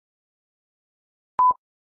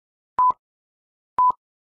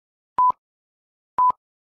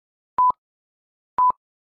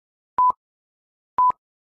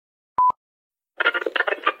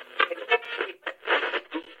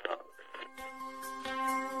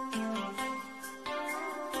All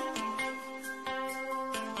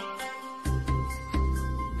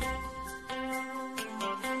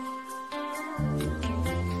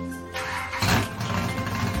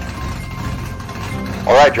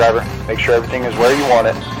right, driver, make sure everything is where you want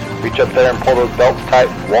it. Reach up there and pull those belts tight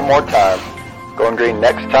one more time. Going green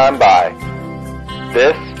next time by.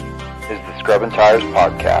 This is the Scrubbin' Tires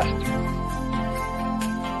Podcast.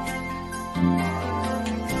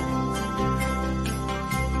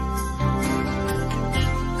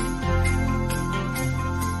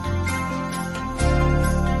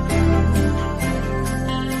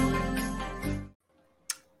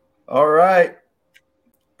 All right.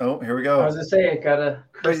 Oh, here we go. I was going to say, I got to...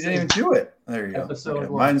 But you didn't even do it. There you go. Episode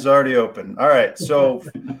Okay. Mine's already open. All right. So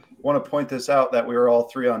want to point this out that we were all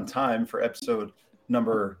three on time for episode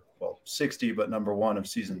number, 60, but number 1 of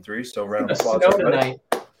season 3. So round of applause. Snow tonight.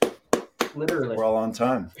 Literally. We're all on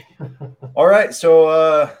time. All right.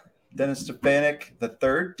 So Dennis Stefanik, the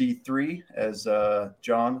third, D3, as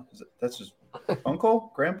John, that's his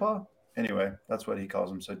uncle, grandpa? Anyway, that's what he calls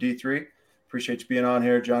him. So D3. Appreciate you being on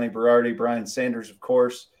here. Johnny Berardi, Brian Sanders, of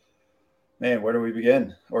course. Man, where do we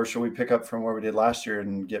begin? Or should we pick up from where we did last year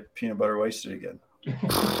and get peanut butter wasted again?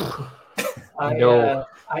 I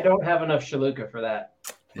don't have enough Shaluka for that.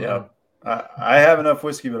 Yeah. I have enough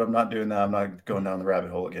whiskey, but I'm not doing that. I'm not going down the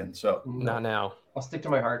rabbit hole again. So not now. I'll stick to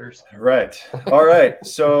my harders. Right. All right.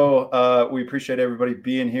 So we appreciate everybody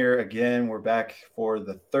being here again. We're back for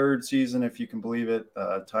the third season, if you can believe it.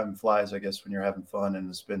 Time flies, I guess, when you're having fun. And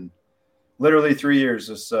it's been literally 3 years.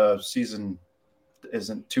 This season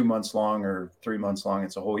isn't 2 months long or 3 months long.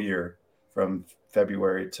 It's a whole year from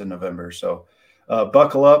February to November. So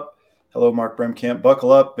buckle up. Hello, Mark Bremkamp.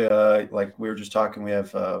 Buckle up. Like we were just talking, we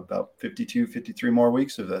have about 52, 53 more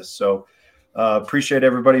weeks of this. So appreciate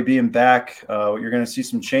everybody being back. You're going to see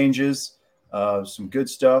some changes, some good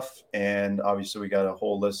stuff. And obviously we got a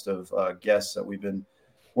whole list of guests that we've been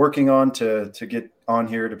working on to get on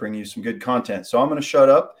here to bring you some good content. So I'm going to shut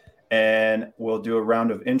up. And we'll do a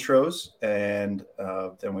round of intros, and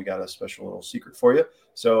then we got a special little secret for you.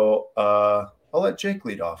 So I'll let Jake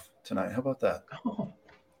lead off tonight. How about that? Oh,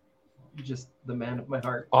 you're just the man of my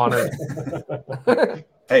heart. Honored.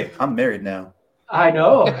 Hey, I'm married now. I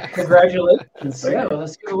know. Congratulations. Yeah, well,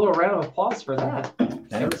 let's give a little round of applause for that.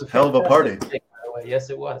 It was a hell of a party. By the way. Yes,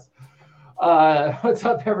 it was. What's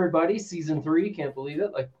up, everybody? Season 3. Can't believe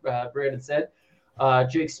it. Like Brandon said.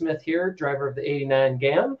 Jake Smith here, driver of the 89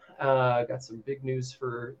 GAM. Got some big news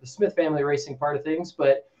for the Smith family racing part of things,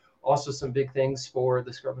 but also some big things for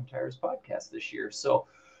the Scrubbin' Tires podcast this year. So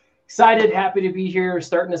excited, happy to be here,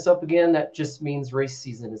 starting this up again. That just means race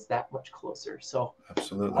season is that much closer. So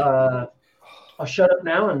absolutely. I'll shut up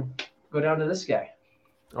now and go down to this guy.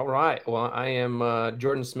 All right. Well, I am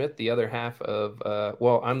Jordan Smith, the other half of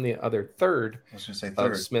I'm the other third. I was going to say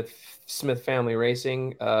third. Of Smith Family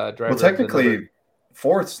Racing. Driver. Well, technically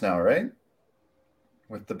fourths now, right?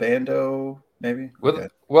 With the Bando, maybe. Okay.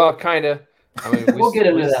 Well, kind of. I mean, we'll get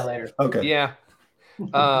into that later. Okay. Yeah.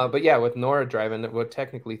 But yeah, with Nora driving, well,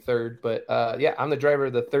 technically third. But yeah, I'm the driver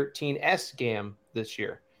of the 13S GAM this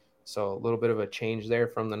year. So a little bit of a change there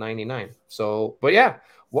from the 99. So, but yeah,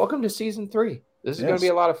 welcome to season 3. This is going to be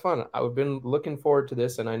a lot of fun. I've been looking forward to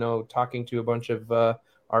this, and I know talking to a bunch of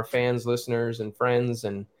our fans, listeners, and friends,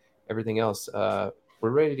 and everything else. We're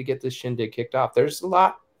ready to get this shindig kicked off. There's a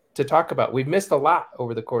lot to talk about. We've missed a lot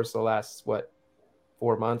over the course of the last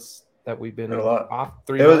 4 months that we've been off.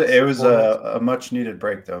 3 months. It was a much needed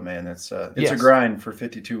break, though, man. It's a grind for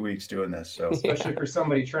 52 weeks doing this. So especially for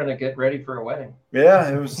somebody trying to get ready for a wedding. Yeah,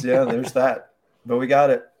 it was. Yeah, there's that. But we got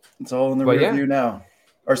it. It's all in the review now.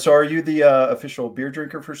 So are you the official beer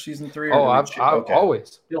drinker for season 3? Or I've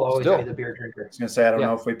always. You'll always be the beer drinker. I was going to say, I don't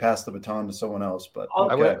know if we passed the baton to someone else, but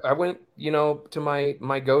okay. I went, to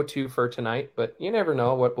my go-to for tonight, but you never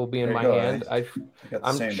know what will be in my hand.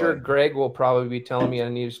 I'm sure Greg will probably be telling me I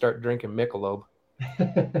need to start drinking Michelob.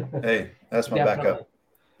 Hey, that's my backup.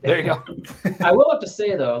 There you go. I will have to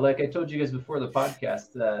say, though, like I told you guys before the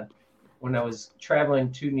podcast, when I was traveling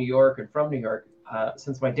to New York and from New York,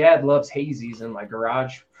 since my dad loves hazies and my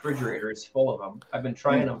garage refrigerator is full of them, I've been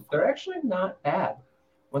trying them. They're actually not bad.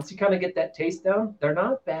 Once you kind of get that taste down, they're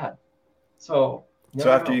not bad. So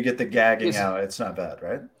after you get the gagging out, it's not bad,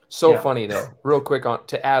 right? So funny, though, real quick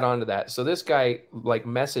to add on to that. So this guy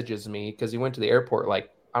messages me because he went to the airport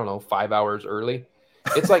 5 hours early.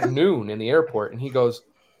 It's like noon in the airport. And he goes,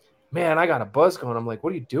 man, I got a buzz going. I'm like,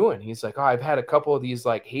 what are you doing? He's like, I've had a couple of these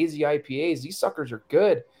hazy IPAs. These suckers are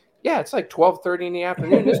good. Yeah, it's 12:30 in the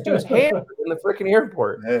afternoon. This dude's hammered in the freaking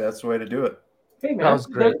airport. Hey, that's the way to do it. Hey, man, that was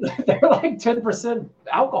great. They're 10%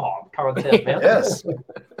 alcohol content, man. Yes.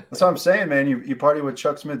 That's what I'm saying, man. You party with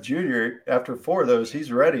Chuck Smith Jr. After 4 of those,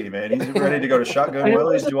 he's ready, man. He's ready to go to Shotgun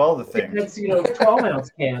Willie's, do all the things. That's 12-ounce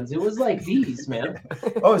cans. It was like these, man.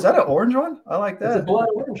 Oh, is that an orange one? I like that. It's a blood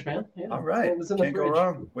orange, man. Yeah. All right, It was in the can't go fridge.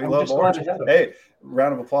 wrong. We I'm love just orange. glad I had 'em. Hey,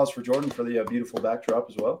 round of applause for Jordan for the beautiful backdrop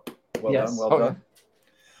as well. Well Yes. done, well done.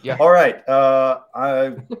 Yeah. All right.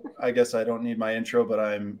 I guess I don't need my intro, but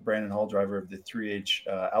I'm Brandon Hall, driver of the 3H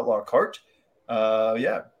Outlaw Cart.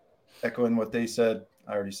 Yeah, echoing what they said.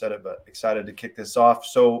 I already said it, but excited to kick this off.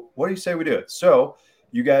 So what do you say we do it? So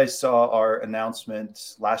you guys saw our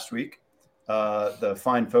announcement last week. The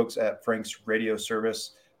fine folks at Frank's Radio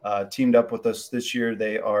Service teamed up with us this year.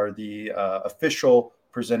 They are the official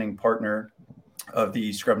presenting partner of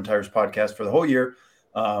the Scrub and Tires podcast for the whole year.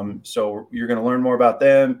 So you're going to learn more about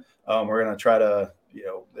them. We're going to try to,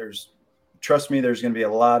 trust me, there's going to be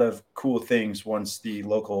a lot of cool things once the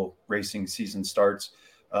local racing season starts,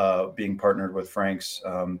 being partnered with Frank's,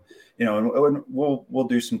 and we'll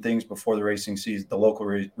do some things before the racing season, the local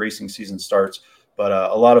racing season starts, but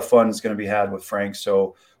a lot of fun is going to be had with Frank.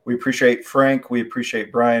 So we appreciate Frank. We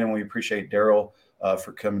appreciate Brian, and we appreciate Daryl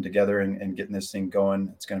for coming together and getting this thing going.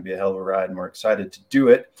 It's going to be a hell of a ride, and we're excited to do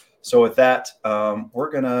it. So with that,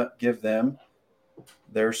 we're going to give them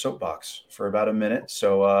their soapbox for about a minute.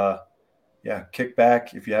 So, kick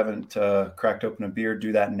back. If you haven't cracked open a beer,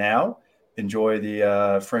 do that now. Enjoy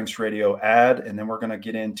the Frank's Radio ad, and then we're going to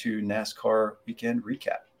get into NASCAR weekend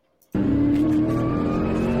recap.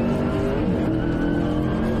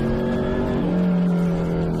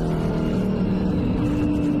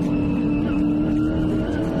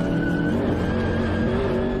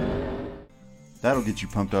 That'll get you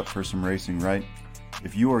pumped up for some racing, right?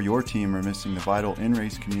 If you or your team are missing the vital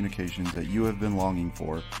in-race communications that you have been longing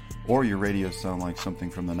for, or your radios sound like something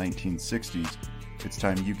from the 1960s, it's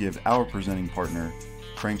time you give our presenting partner,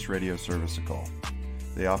 Frank's Radio Service, a call.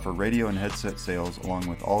 They offer radio and headset sales along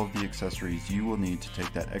with all of the accessories you will need to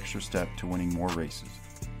take that extra step to winning more races.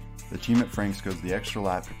 The team at Frank's goes the extra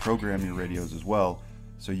lap to program your radios as well,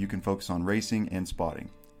 so you can focus on racing and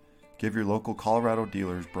spotting. Give your local Colorado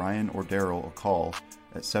dealers, Brian or Daryl, a call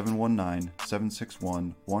at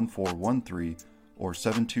 719-761-1413 or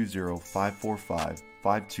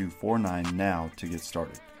 720-545-5249 now to get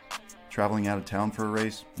started. Traveling out of town for a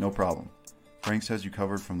race? No problem. Frank's has you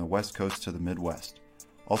covered from the West Coast to the Midwest.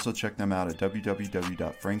 Also check them out at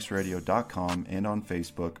www.franksradio.com and on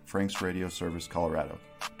Facebook, Frank's Radio Service Colorado.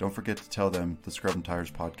 Don't forget to tell them the Scrub and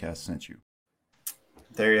Tires podcast sent you.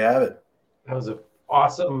 There you have it. That was an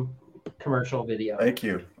awesome commercial video. Thank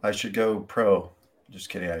you. I should go pro. Just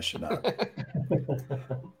kidding. I should not.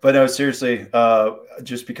 But no, seriously,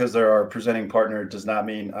 just because they're our presenting partner does not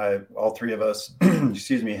mean all three of us,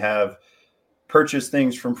 have purchased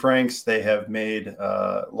things from Frank's. They have made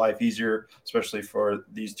life easier, especially for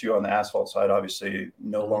these two on the asphalt side. Obviously,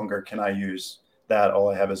 no longer can I use that. All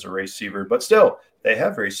I have is a receiver, but still, they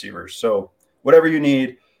have receivers. So whatever you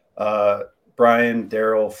need, Brian,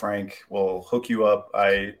 Daryl, Frank will hook you up.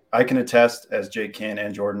 I can attest, as Jake can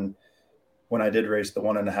and Jordan, when I did race the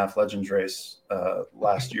 1.5 Legends race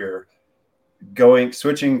last year,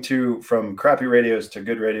 switching from crappy radios to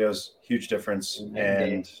good radios, huge difference.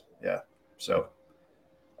 And so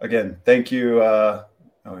again, thank you.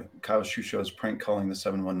 Kyle Shusho is prank calling the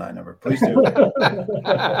 719 number. Please do.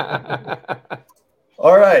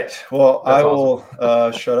 All right. Well, that's awesome. I will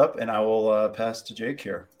shut up and I will pass to Jake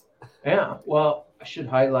here. Yeah. Well, I should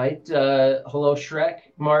highlight hello, Shrek,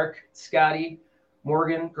 Mark, Scotty,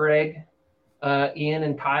 Morgan, Greg, Ian,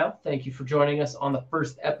 and Kyle. Thank you for joining us on the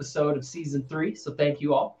first episode of season 3. So thank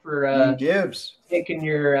you all for Ian Gibbs taking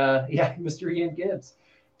your Mr. Ian Gibbs,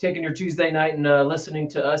 taking your Tuesday night and listening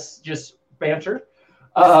to us just banter.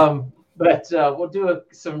 But we'll do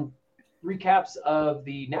some recaps of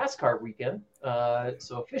the NASCAR weekend.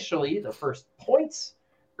 So officially the first points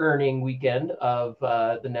earning weekend of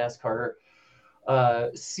the NASCAR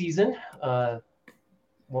season.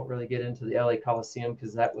 Won't really get into the LA Coliseum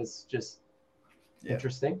because that was just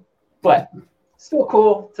interesting, but still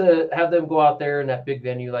cool to have them go out there in that big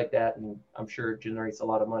venue like that, and I'm sure it generates a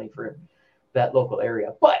lot of money for that local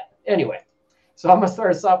area. But anyway, so I'm gonna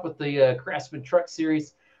start us off with the Craftsman Truck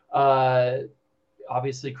Series.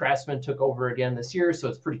 Obviously, Craftsman took over again this year, so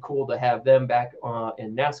it's pretty cool to have them back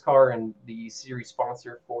in NASCAR and the series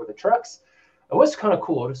sponsor for the trucks. It was kind of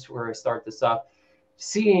cool, just where I start this off,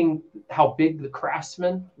 seeing how big the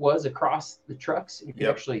Craftsman was across the trucks. You can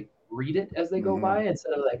actually read it as they go by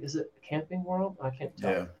instead of like, is it Camping World? I can't tell.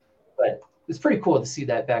 Yeah. But it's pretty cool to see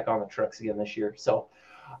that back on the trucks again this year. So,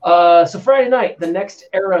 so Friday night, the Next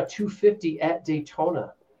Era 250 at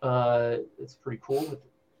Daytona. It's pretty cool with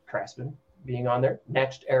Craftsman being on there.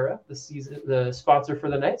 Next Era, the sponsor for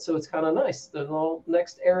the night, so it's kind of nice. The little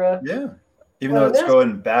Next Era. Yeah. Even though it's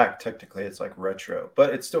going back, technically it's like retro,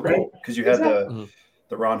 but it's still cool because you had the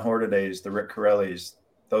Ron Hornaday, the Rick Corellis,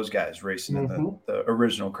 those guys racing in the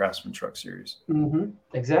original Craftsman Truck Series.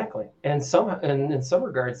 Exactly. And in some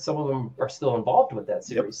regards, some of them are still involved with that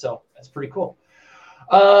series. So that's pretty cool.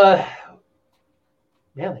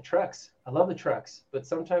 Man, the trucks. I love the trucks, but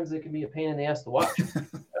sometimes they can be a pain in the ass to watch.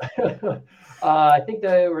 I think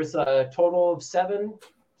there was a total of seven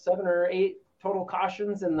or eight total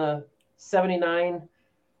cautions in the 79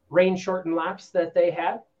 rain shortened laps that they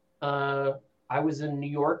had. I was in New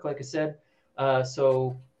York, like I said.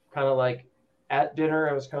 So kind of like at dinner,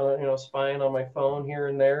 I was kind of, spying on my phone here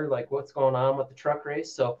and there, like what's going on with the truck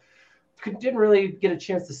race. So didn't really get a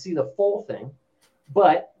chance to see the full thing.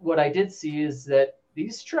 But what I did see is that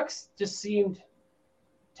these trucks just seemed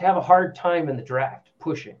to have a hard time in the draft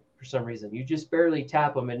pushing for some reason. You just barely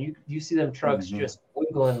tap them, and you see them trucks just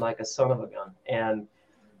wiggling like a son of a gun. And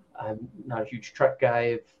I'm not a huge truck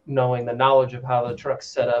guy, knowing the knowledge of how the truck's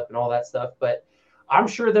set up and all that stuff, but I'm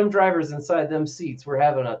sure them drivers inside them seats were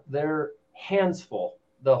having their hands full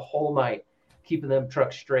the whole night, keeping them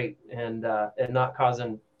trucks straight and not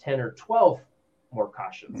causing 10 or 12 more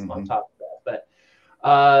cautions on top of that.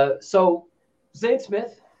 But so Zane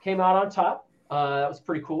Smith came out on top. That was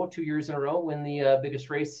pretty cool. 2 years in a row, win the biggest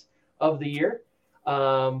race of the year.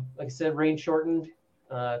 Like I said, rain shortened.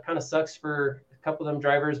 Kind of sucks for a couple of them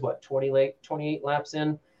drivers. 28 laps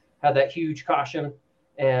in, had that huge caution,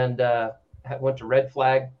 and went to red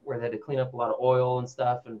flag where they had to clean up a lot of oil and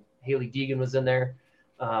stuff. And Haley Deegan was in there.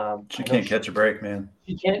 She can't catch a break, man.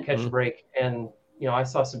 She can't catch a break. And, I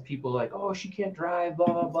saw some people like, oh, she can't drive, blah,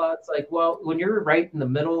 blah, blah. It's like, well, when you're right in the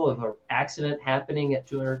middle of an accident happening at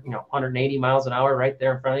 180 miles an hour right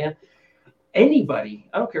there in front of you, anybody,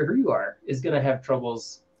 I don't care who you are, is going to have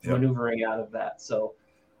troubles maneuvering out of that. So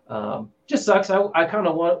just sucks. I kind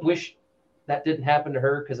of wish that didn't happen to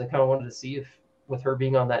her, because I kind of wanted to see if, with her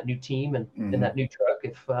being on that new team and in that new truck,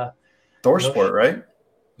 if ThorSport, right?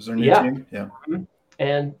 Was there a new team? Yeah.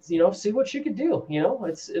 And see what she could do.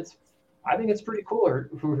 It's I think it's pretty cool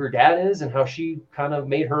who her dad is and how she kind of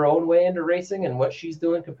made her own way into racing and what she's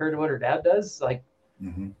doing compared to what her dad does. Like, I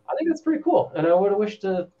think that's pretty cool. And I would have wished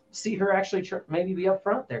to see her actually maybe be up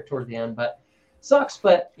front there toward the end, but sucks.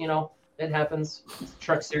 But it happens. It's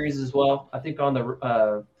truck series as well. I think on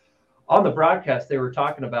the broadcast they were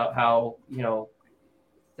talking about how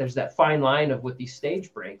there's that fine line with these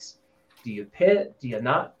stage breaks. Do you pit? Do you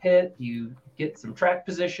not pit? Do you get some track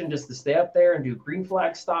position just to stay up there and do green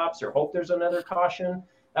flag stops, or hope there's another caution?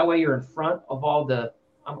 That way you're in front of all the,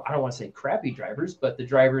 I don't want to say crappy drivers, but the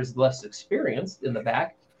drivers less experienced in the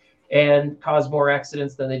back, and cause more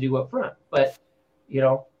accidents than they do up front. But,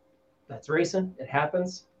 that's racing. It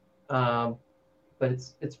happens. But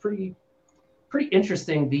it's pretty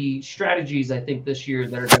interesting, the strategies, I think, this year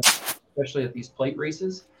that are, especially at these plate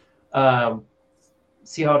races.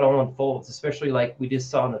 See how it all unfolds, especially like we just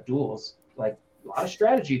saw in the duels. Like, a lot of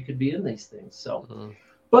strategy could be in these things. So,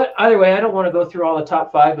 but either way, I don't want to go through all the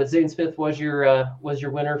top five. But Zane Smith was your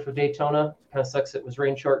winner for Daytona. Kind of sucks it was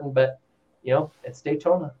rain shortened, but it's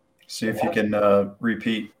Daytona. See if you can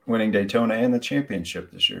repeat winning Daytona and the championship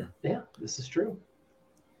this year. Yeah, this is true.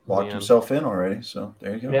 Locked himself in already, so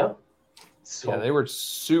there you go. Yeah. So, they were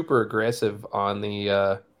super aggressive on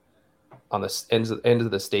the end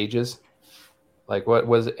of the stages. Like, what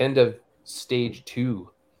was end of stage 2?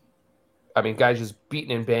 I mean, guys just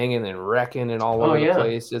beating and banging and wrecking and all over the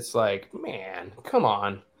place. It's like, man, come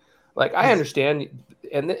on. Like, I understand,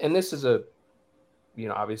 and this is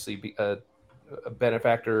obviously a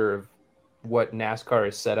benefactor of what NASCAR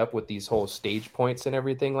has set up with these whole stage points and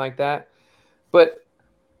everything like that. But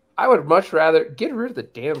I would much rather get rid of the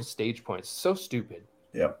damn stage points. It's so stupid.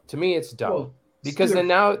 Yeah. To me, it's dumb. Well, because then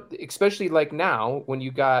now, especially like now, when you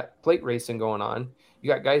got plate racing going on, you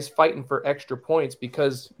got guys fighting for extra points,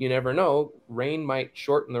 because you never know, rain might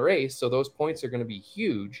shorten the race, so those points are going to be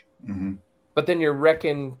huge. But then you're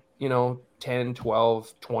wrecking, 10,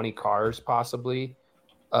 12, 20 cars possibly,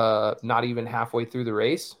 not even halfway through the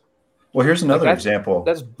race. Well, here's another example.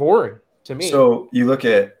 That's boring to me. So you look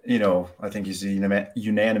at, I think he's the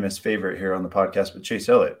unanimous favorite here on the podcast, but Chase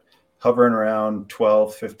Elliott, hovering around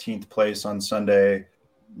 12th, 15th place on Sunday,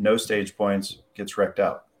 no stage points, gets wrecked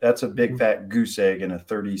out. That's a big fat goose egg in a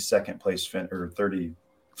 32nd place or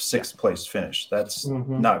 36th place finish. That's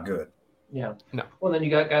not good. Yeah. No. Well, then you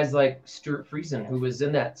got guys like Stuart Friesen, who was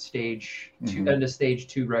in that stage two, end of stage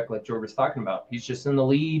 2 wreck like George was talking about. He's just in the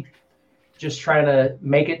lead, just trying to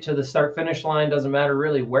make it to the start finish line. Doesn't matter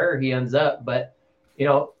really where he ends up, but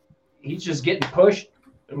he's just getting pushed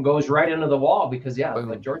and goes right into the wall because, yeah, Boom.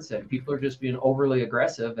 like George said, people are just being overly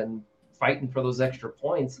aggressive and fighting for those extra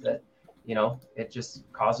points that, you know, it just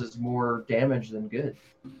causes more damage than good.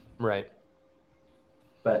 Right.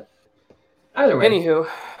 But either way,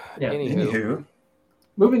 Anywho,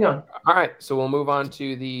 moving on. All right, so we'll move on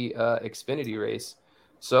to the Xfinity race.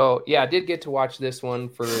 So yeah, I did get to watch this one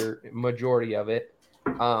for majority of it.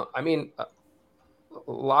 I mean, a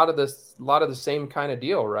lot of the same kind of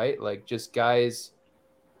deal, right? Like just guys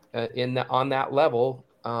on that level,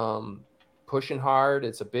 pushing hard.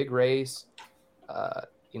 It's a big race.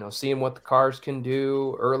 You know, seeing what the cars can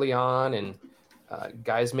do early on, and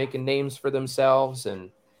guys making names for themselves,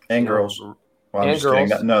 and girls. Know, well, I'm and just kidding.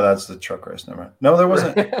 girls. No, that's the truck race. Never mind. No, there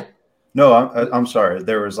wasn't. No, I'm sorry.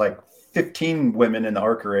 There was like 15 women in the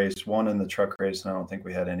ARCA race, one in the truck race, and I don't think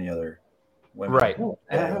we had any other women. Right.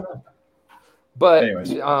 Yeah. But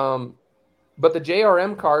anyways, but the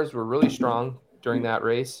JRM cars were really strong during that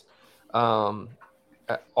race. All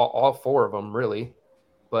four of them really.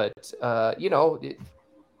 But you know,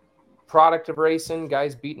 product of racing,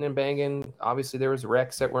 guys beating and banging. Obviously, there was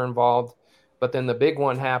wrecks that were involved. But then the big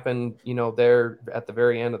one happened, you know, there at the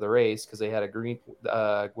very end of the race because they had a green,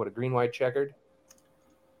 white checkered.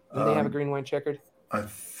 Did they have a green, white checkered? I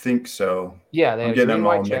think so. Yeah, they I'm had getting green, them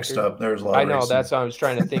all white mixed checkered. up. There's a lot. I of know. racing. That's what I was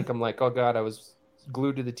trying to think. I'm like, oh god, I was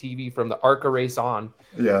glued to the TV from the ARCA race on.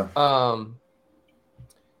 Yeah.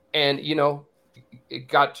 And you know, it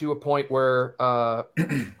got to a point where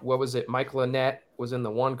what was it? Michael Annett was in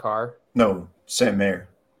the one car. No, Sam Mayer.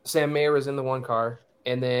 Sam Mayer was in the one car,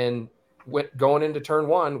 and then going into turn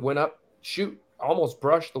one, went up, almost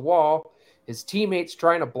brushed the wall. His teammates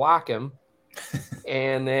trying to block him,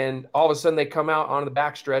 and then all of a sudden they come out onto the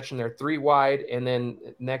backstretch and they're 3 wide, and then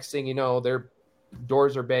next thing you know, their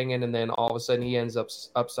doors are banging, and then all of a sudden he ends up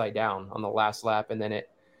upside down on the last lap, and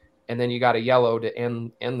then you got a yellow to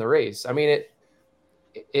end the race. I mean,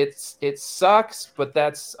 it sucks, but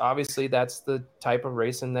that's the type of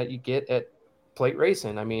racing that you get at plate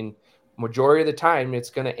racing. I mean, majority of the time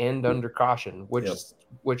it's going to end under caution,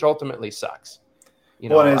 which ultimately sucks. You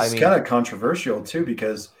know, well, and it's kind of controversial too,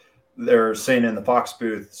 because they're saying in the Fox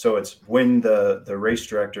booth, so it's when the race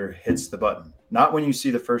director hits the button, not when you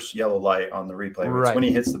see the first yellow light on the replay. Right. It's when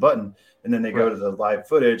he hits the button, and then they go to the live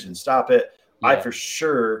footage and stop it. Yeah. I for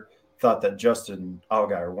sure thought that Justin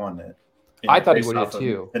Allgaier won it. I thought he would have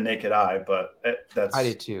too. The naked eye, but I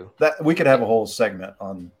did too. That we could have a whole segment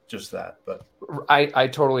on just that, but I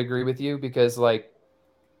totally agree with you, because like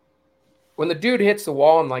when the dude hits the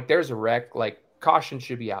wall and like there's a wreck, like caution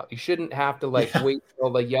should be out. You shouldn't have to like wait till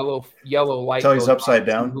the yellow light until he's upside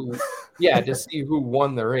down. To see who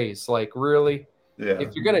won the race. Like really,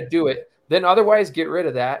 if you're gonna do it, then otherwise get rid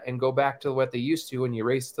of that and go back to what they used to when you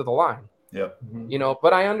race to the line. Yep. You know,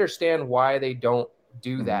 but I understand why they don't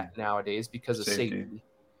do that nowadays, because of safety.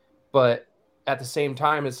 But at the same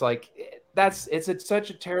time, it's like it's such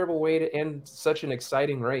a terrible way to end such an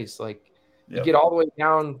exciting race. Like you get all the way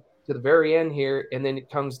down to the very end here, and then it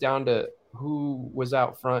comes down to who was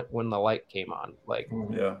out front when the light came on. Like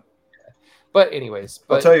But anyways,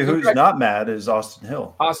 I'll tell you who's not mad is Austin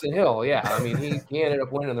Hill. Austin Hill, yeah. I mean, he ended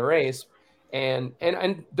up winning the race. And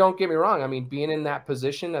don't get me wrong. I mean, being in that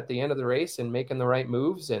position at the end of the race and making the right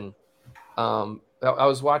moves. And I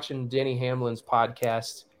was watching Denny Hamlin's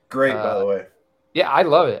podcast. Great, by the way. Yeah, I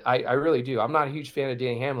love it. I really do. I'm not a huge fan of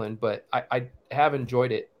Denny Hamlin, but I have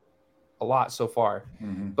enjoyed it a lot so far.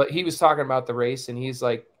 Mm-hmm. But he was talking about the race, and he's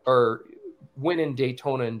like, or winning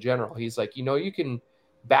Daytona in general. He's like, you know, you can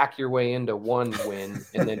back your way into one win,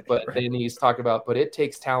 and then then he's talking about, but it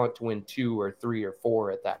takes talent to win 2 or 3 or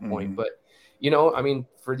 4 at that point. But you know, I mean,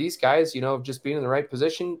 for these guys, you know, just being in the right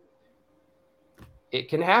position, it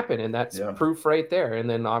can happen, and that's proof right there. And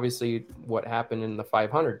then obviously what happened in the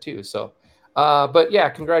 500 too. So, but yeah,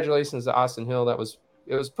 congratulations to Austin Hill. It was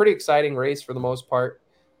a pretty exciting race for the most part.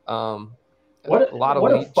 What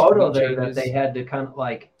a photo there that they had to kind of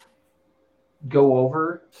like go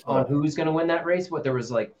over on who's going to win that race. There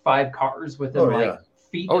was like 5 cars within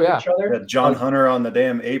feet of each other. Yeah, John Hunter on the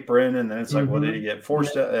damn apron, and then it's like, what did he get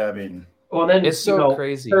forced? I mean. Well, then it's so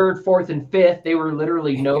crazy. 3rd, 4th, and 5th, they were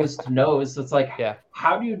literally nose to nose. So it's like,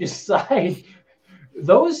 how do you decide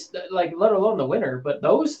those? Like, let alone the winner, but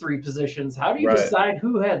those 3 positions. How do you decide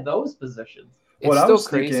who had those positions? It's still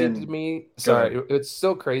crazy to me. Sorry, it's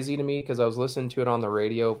still crazy to me because I was listening to it on the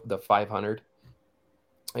radio, the 500,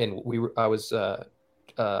 and I was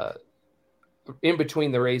in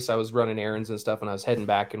between the race. I was running errands and stuff, and I was heading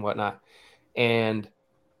back and whatnot, and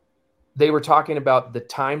they were talking about the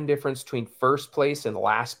time difference between first place and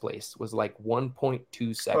last place was like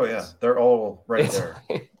 1.2 seconds. Oh yeah, they're all right there.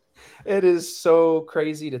 It is so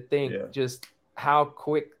crazy to think just how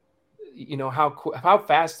quick, how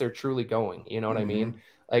fast they're truly going. You know what I mean?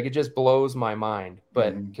 Like, it just blows my mind.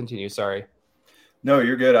 But continue. Sorry. No,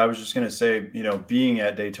 you're good. I was just going to say, being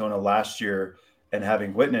at Daytona last year and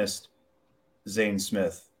having witnessed Zane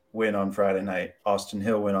Smith win on Friday night, Austin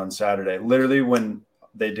Hill win on Saturday. Literally, when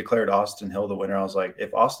they declared Austin Hill the winner, I was like,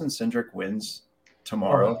 if Austin Cindric wins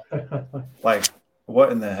tomorrow, like,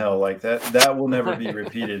 what in the hell? Like, that will never be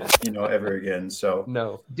repeated, ever again. So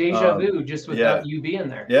no deja vu, just without you being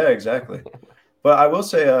there. Yeah, exactly. But I will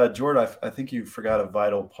say, Jordan, I think you forgot a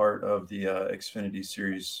vital part of the Xfinity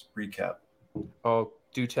Series recap. Oh,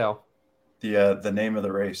 do tell. The name of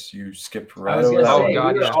the race. You skipped right over that. We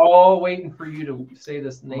were all waiting for you to say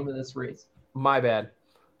this name of this race. My bad.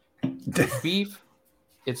 Beef.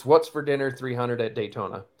 It's What's for Dinner 300 at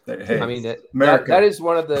Daytona. Hey, I mean, that is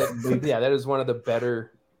one of the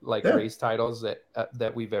better race titles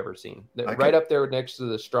that we've ever seen. Right up there next to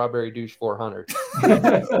the Strawberry Douche 400.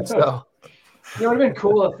 So, it would have been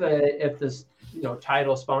cool if this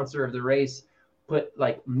title sponsor of the race put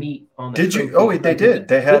like meat on the. Did you? Oh, they did.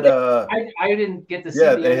 They had I didn't get to see.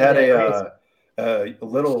 Yeah, they had a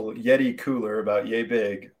little Yeti cooler about yay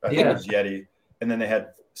big. I think it was Yeti, and then they had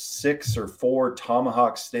 6 or 4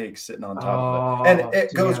 tomahawk steaks sitting on top of it, and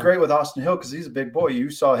it goes great with Austin Hill because he's a big boy. You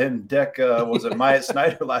saw him deck. Was it Myatt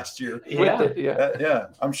Snyder last year? Yeah.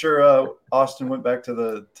 I'm sure Austin went back to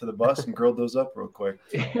the bus and grilled those up real quick.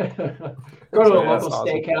 Go to a local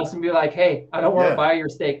steakhouse and be like, "Hey, I don't want to buy your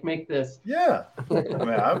steak. Make this." Yeah, I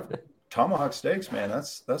mean, tomahawk steaks, man.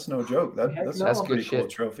 That's no joke. That's a pretty cool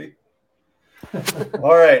trophy.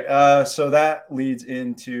 All right, so that leads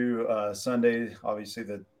into Sunday, obviously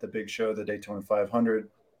the big show, the Daytona 500.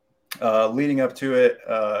 Leading up to it,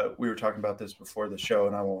 we were talking about this before the show,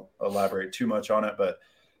 and I won't elaborate too much on it, but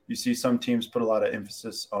you see some teams put a lot of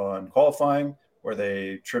emphasis on qualifying, where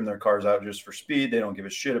they trim their cars out just for speed. They don't give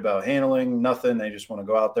a shit about handling, nothing. They just want to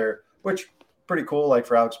go out there, which pretty cool. Like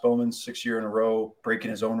for Alex Bowman, 6th year in a row,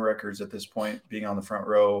 breaking his own records at this point, being on the front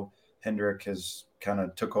row. Hendrick has kind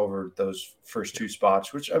of took over those first 2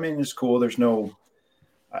 spots, which I mean is cool. There's no,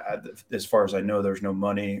 as far as I know, there's no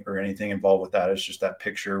money or anything involved with that. It's just that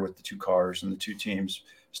picture with the 2 cars and the 2 teams.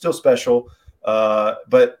 Still special.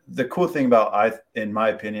 But the cool thing in my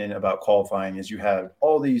opinion, about qualifying is you have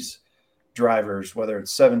all these drivers, whether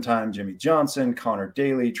it's 7-time Jimmy Johnson, Connor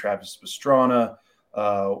Daly, Travis Pastrana.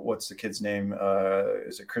 What's the kid's name?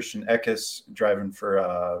 Is it Christian Eckes driving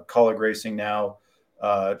for Colleague Racing now?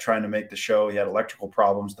 Trying to make the show. He had electrical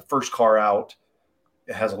problems. The first car out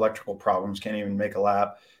has electrical problems, can't even make a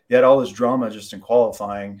lap. You had all this drama just in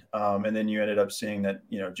qualifying. And then you ended up seeing that,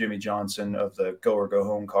 Jimmy Johnson of the go or go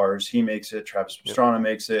home cars, he makes it. Travis Pastrana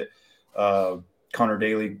makes it. Connor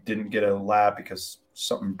Daly didn't get a lap because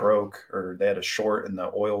something broke or they had a short in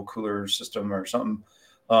the oil cooler system or something.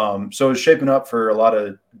 So it's shaping up for a lot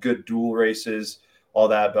of good dual races, all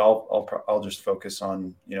that, but I'll just focus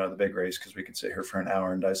on, the big race because we could sit here for an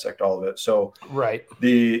hour and dissect all of it. So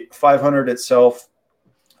the 500 itself,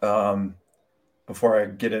 before I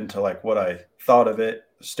get into like what I thought of it,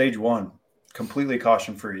 stage 1, completely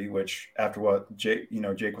caution free, which after what Jake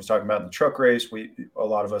was talking about in the truck race, a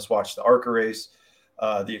lot of us watched the ARCA race,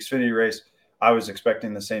 the Xfinity race. I was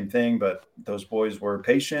expecting the same thing, but those boys were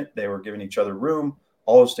patient. They were giving each other room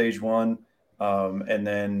all of stage 1. And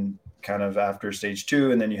then kind of after stage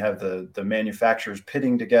 2, and then you have the manufacturers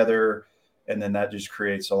pitting together, and then that just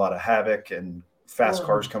creates a lot of havoc and fast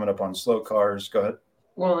cars coming up on slow cars. Go ahead.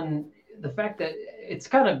 Well, and the fact that it's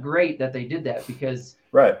kind of great that they did that because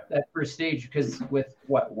that first stage, because with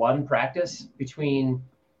one practice between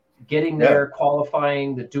getting there,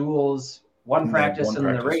 qualifying, the duels, one practice and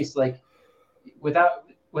the race, like without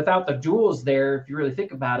the duels there, if you really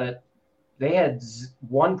think about it, they had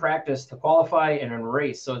one practice to qualify and a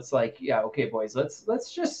race. So it's like, okay, boys, let's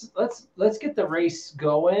get the race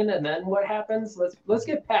going, and then what happens? Let's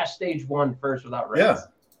get past stage 1 first without race. Yeah,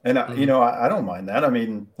 and I don't mind that. I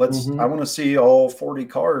mean, I want to see all 40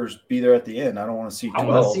 cars be there at the end. I don't want to see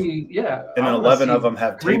 12. And then 11 of them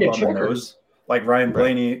have tape on their nose. Like Ryan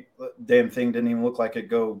Blaney, damn thing didn't even look like it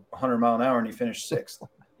go 100 mile an hour, and he finished 6th.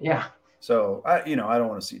 Yeah. So I don't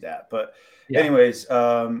want to see that, but. Anyways,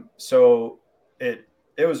 so it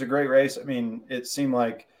was a great race. I mean, it seemed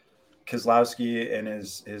like Keselowski and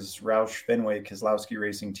his Roush Fenway Keselowski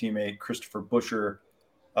Racing teammate Christopher Buescher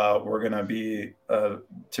were going to be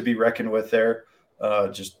to be reckoned with there.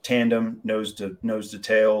 Just tandem, nose to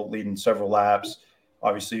tail, leading several laps.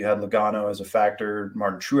 Obviously, you had Logano as a factor.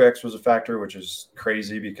 Martin Truex was a factor, which is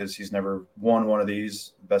crazy because he's never won one of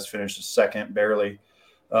these. Best finish is 2nd, barely.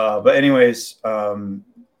 But anyways.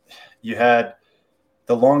 you had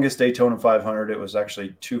the longest Daytona 500. It was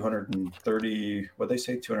actually 230. What they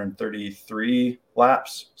say, 233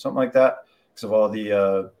 laps, something like that, because of all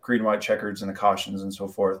the green, white checkers and the cautions and so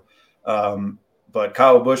forth. But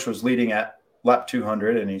Kyle Busch was leading at lap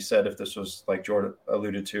 200, and he said if this was, like Jordan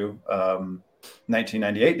alluded to,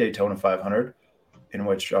 1998 Daytona 500, in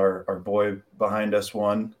which our boy behind us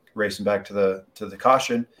won, racing back to the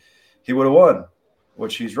caution, he would have won,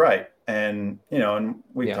 which he's right. And, and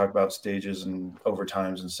we can talk about stages and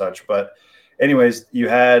overtimes and such. But anyways, you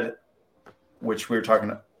had, which we were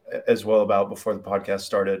talking as well about before the podcast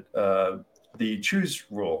started, the choose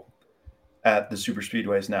rule at the super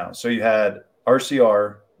speedways now. So you had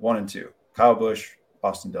RCR 1 and 2, Kyle Busch,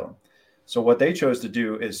 Austin Dillon. So what they chose to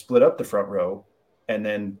do is split up the front row. And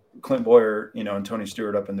then Clint Boyer, and Tony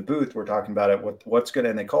Stewart up in the booth were talking about it. What's good,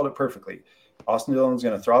 and they called it perfectly. Austin Dillon's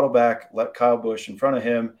going to throttle back, let Kyle Busch in front of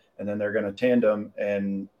him, and then they're going to tandem,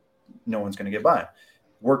 and no one's going to get by him.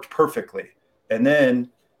 Worked perfectly. And then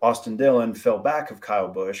Austin Dillon fell back of Kyle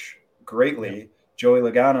Busch greatly. Yeah. Joey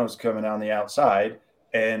Logano's coming on the outside,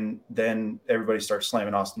 and then everybody starts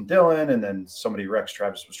slamming Austin Dillon, and then somebody wrecks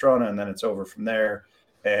Travis Pastrana, and then it's over from there.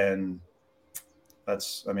 And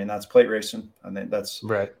that's plate racing. I think that's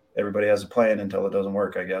right. Everybody has a plan until it doesn't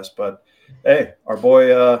work, I guess. But hey, our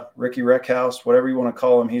boy Ricky Wreckhouse, whatever you want to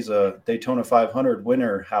call him, he's a Daytona 500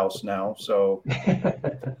 winner house now. So,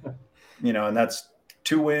 and that's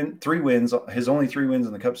 3 wins. His only 3 wins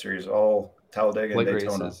in the Cup Series, all Talladega and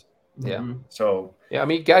Daytona. Races. Yeah. Mm-hmm. So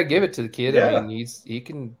you gotta give it to the kid. Yeah. I mean, he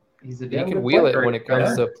can a wheel it when it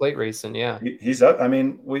comes to plate racing. Yeah, he's up. I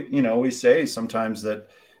mean, we say sometimes that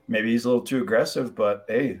maybe he's a little too aggressive, but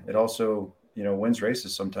hey, it also wins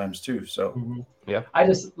races sometimes too. So yeah, I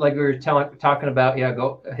just, like we were talking about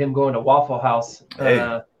him going to Waffle House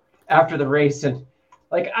after the race, and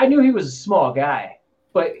like I knew he was a small guy,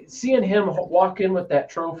 but seeing him walk in with that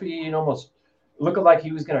trophy and almost looking like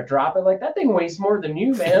he was going to drop it, like that thing weighs more than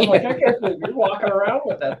you, man. Like I can't believe you're walking around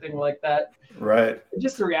with that thing like that. Right. And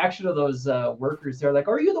just the reaction of those workers, they're like,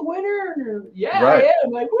 "Are you the winner?" And yeah, right. I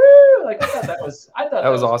am. Like, woo! Like I thought that was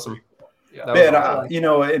awesome. Yeah. Man,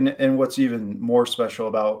 awesome. And what's even more special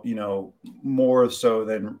about, more so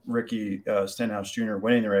than Ricky Stenhouse Jr.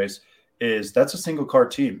 winning the race is that's a single car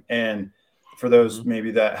team. And for those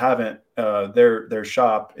maybe that haven't, their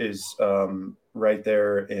shop is right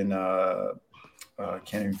there in I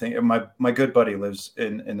can't even think. My good buddy lives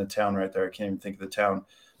in the town right there. I can't even think of the town,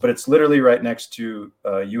 but it's literally right next to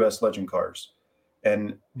US Legend Cars.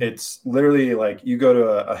 And it's literally like you go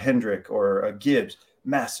to a Hendrick or a Gibbs,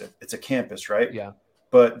 massive. It's a campus, right? Yeah.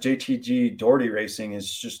 But JTG Doherty Racing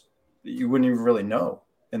is just, you wouldn't even really know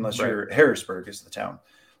unless you're Harrisburg is the town.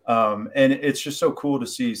 And it's just so cool to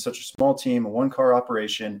see such a small team, a 1-car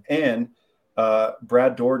operation, and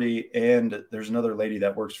Brad Doherty, and there's another lady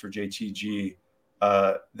that works for JTG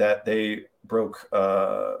that they broke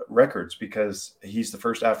records because he's the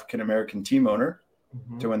first African-American team owner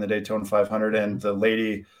to win the Daytona 500. And the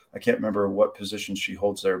lady, I can't remember what position she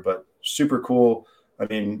holds there, but super cool. I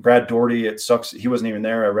mean, Brad Doherty, it sucks. He wasn't even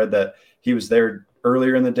there. I read that he was there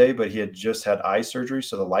earlier in the day, but he had just had eye surgery,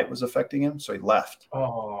 so the light was affecting him, so he left.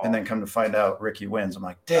 And then come to find out Ricky wins. I'm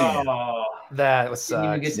like, damn. That sucks. Didn't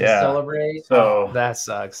even get to celebrate. So that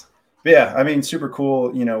sucks. But yeah, I mean, super cool.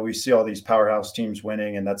 We see all these powerhouse teams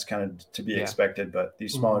winning, and that's kind of to be expected. But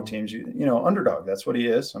these smaller teams, underdog, that's what he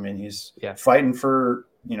is. I mean, he's fighting for,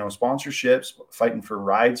 sponsorships, fighting for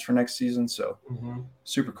rides for next season. So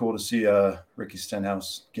super cool to see Ricky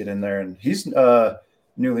Stenhouse get in there. And he's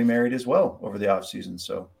newly married as well over the off season.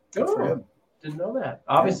 So good for him. Didn't know that.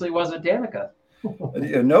 Obviously wasn't Danica.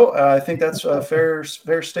 No, I think that's a fair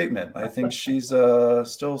statement. I think she's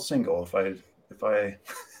still single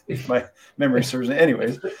if my memory serves me.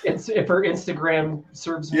 Anyways, if her Instagram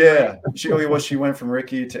serves me. Yeah, she went from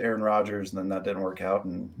Ricky to Aaron Rodgers, and then that didn't work out,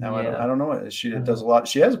 and now I don't know. She does a lot.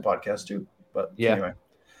 She has a podcast too, but anyway.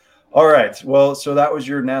 All right. Well, so that was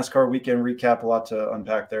your NASCAR weekend recap. A lot to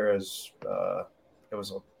unpack there, as it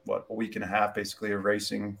was a week and a half basically of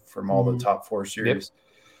racing from all the top 4 series.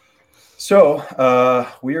 So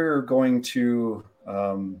we are going to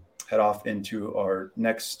head off into our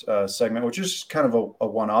next segment, which is kind of a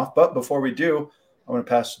one-off. But before we do, I'm going to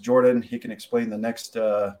pass to Jordan. He can explain the next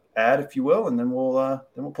ad, if you will, and then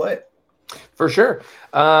we'll play it. For sure.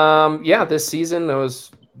 This season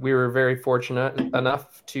we were very fortunate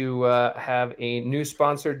enough to have a new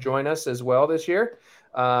sponsor join us as well this year.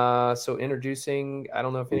 So introducing, I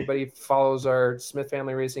don't know if anybody follows our Smith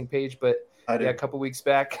Family Racing page, but a couple weeks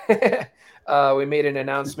back, we made an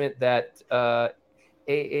announcement that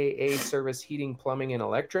AAA Service Heating, Plumbing, and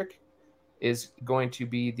Electric is going to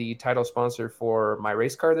be the title sponsor for my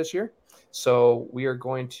race car this year. So we are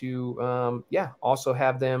going to, also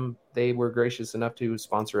have them. They were gracious enough to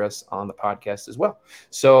sponsor us on the podcast as well.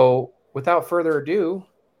 So without further ado,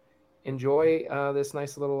 enjoy this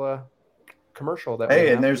nice little commercial that we have.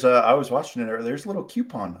 And there's I was watching it earlier. There's a little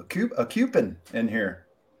coupon, a coupon in here.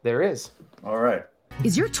 There is. All right.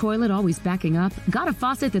 Is your toilet always backing up? Got a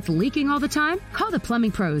faucet that's leaking all the time? Call the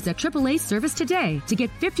plumbing pros at AAA Service today to get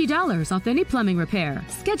 $50 off any plumbing repair.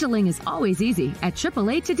 Scheduling is always easy at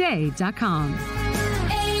AAAtoday.com.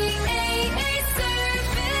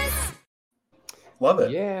 Love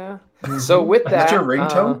it. Yeah. So with that, That's your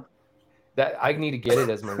ringtone? That I need to get it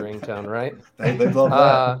as my ringtone, right? They love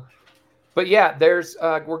that. But yeah, there's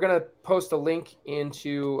we're gonna post a link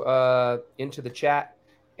into the chat,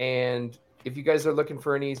 and if you guys are looking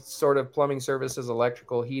for any sort of plumbing services,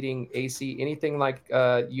 electrical, heating, AC, anything like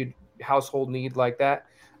you household need like that,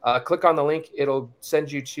 click on the link. It'll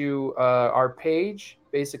send you to our page,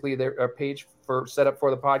 basically our page for set up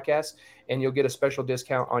for the podcast, and you'll get a special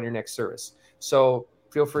discount on your next service. So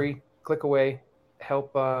feel free, click away,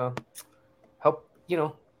 help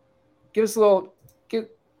give us a little get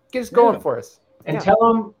us going for us, and tell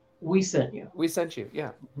them we sent you. We sent you,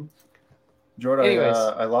 yeah. Jordan, Anyways.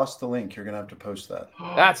 I lost the link. You're gonna have to post that.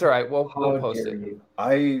 That's all right. We'll post it.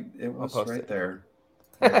 It was post right it. there.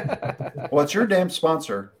 Well, it's your damn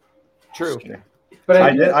sponsor. True. Just kidding. But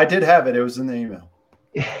I did have it. It was in the email.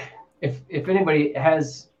 If anybody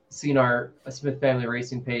has seen our Smith Family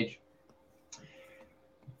Racing page,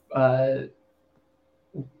 there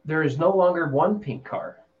is no longer one pink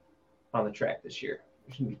car on the track this year.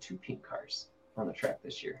 There's going to be 2 pink cars on the track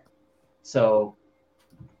this year. So,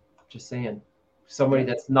 just saying, somebody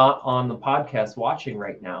that's not on the podcast watching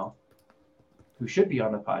right now, who should be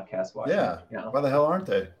on the podcast watching right now. Why the hell aren't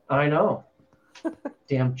they? I know.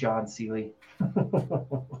 Damn John Seeley.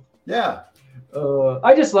 Yeah.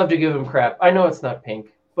 I just love to give him crap. I know it's not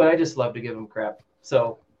pink, but I just love to give him crap.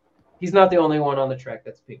 So he's not the only one on the track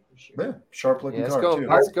that's pink this year. Yeah. Sharp looking car too.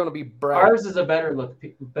 It's going to be bright. Ours is a better look.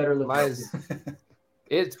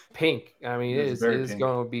 It's pink. I mean, it is pink.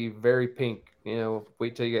 going to be very pink.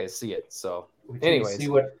 Wait till you guys see it. So, Wait anyways,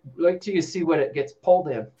 till you see what it gets pulled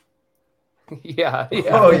in. yeah.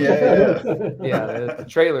 Oh yeah. Yeah. The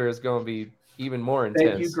trailer is going to be even more intense.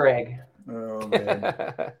 Thank you, Greg. Oh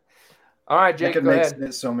man. All right, I Jake, could go make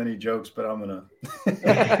ahead. so many jokes, but I'm gonna.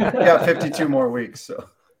 Got 52 more weeks, so.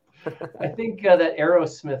 I think that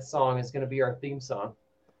Aerosmith song is going to be our theme song.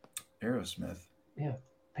 Aerosmith. Yeah,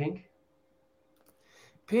 Pink.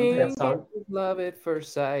 Pink, That song? love at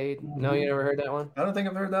first sight. No, you never heard that one? I don't think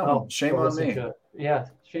I've heard that one. Shame go on listen me. to it. Yeah,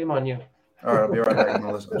 shame on you. All right, I'll be right back. I'm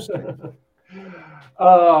gonna listen. I'm just kidding.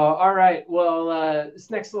 All right. Well, this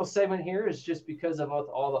next little segment here is just because of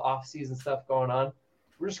all the off-season stuff going on.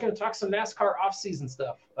 We're just going to talk some NASCAR off-season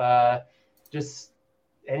stuff. Just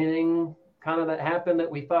anything kind of that happened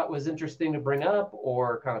that we thought was interesting to bring up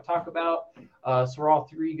or kind of talk about. So we're all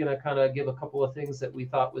three going to kind of give a couple of things that we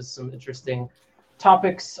thought was some interesting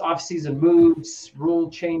topics, off-season moves,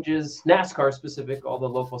 rule changes, NASCAR specific. All the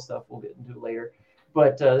local stuff we'll get into later.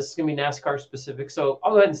 But this is going to be NASCAR specific. So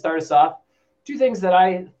I'll go ahead and start us off. 2 things that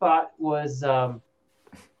I thought was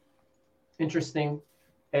interesting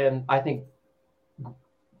and I think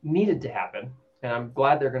needed to happen, and I'm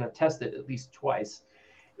glad they're going to test it at least twice,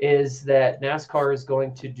 is that NASCAR is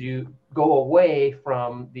going to go away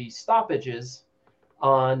from the stoppages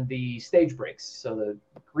on the stage breaks. So the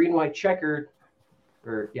green-white checkered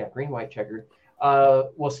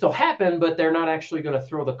will still happen, but they're not actually going to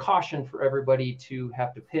throw the caution for everybody to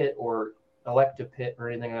have to pit or elect to pit or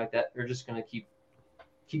anything like that. They're just going to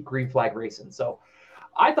keep green flag racing. So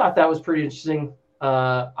I thought that was pretty interesting.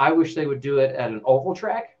 I wish they would do it at an oval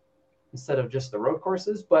track instead of just the road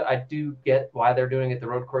courses, but I do get why they're doing it at the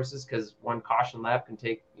road courses, because one caution lap can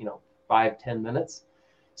take 5-10 minutes.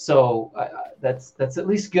 So that's at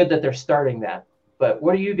least good that they're starting that. But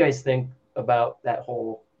what do you guys think about that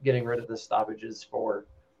whole getting rid of the stoppages for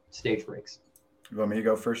stage breaks? You want me to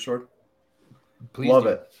go first, Jordan? Please Love do.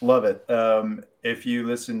 it. Love it. If you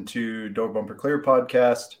listen to Door Bumper Clear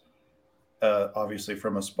podcast, obviously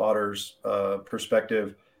from a spotter's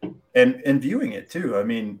perspective, and viewing it too. I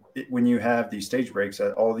mean, when you have these stage breaks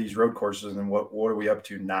at all these road courses, and what are we up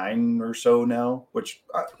to, 9 or so now? Which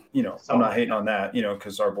I'm not hating on that,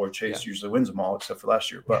 because our boy Chase usually wins them all except for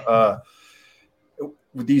last year. But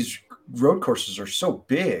these road courses are so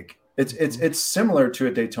big. It's similar to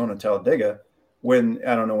a Daytona Talladega, when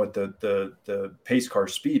I don't know what the pace car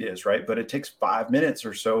speed is, right? But it takes 5 minutes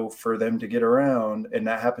or so for them to get around, and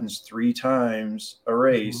that happens 3 times a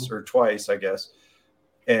race or twice, I guess.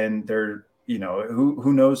 And they're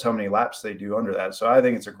who knows how many laps they do under that. So I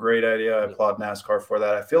think it's a great idea. I applaud NASCAR for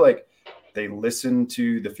that. I feel like they listen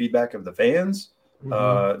to the feedback of the fans,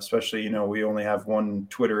 especially, we only have one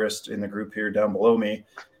Twitterist in the group here down below me,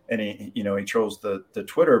 and he trolls the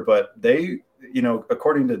Twitter, but they,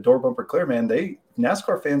 according to Door Bumper Clear, man,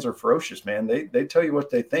 NASCAR fans are ferocious, man. They tell you what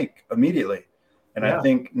they think immediately. And I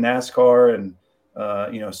think NASCAR and,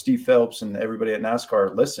 Steve Phelps and everybody at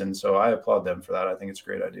NASCAR listen. So I applaud them for that. I think it's a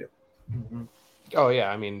great idea. Mm-hmm. Oh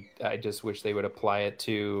yeah. I mean, I just wish they would apply it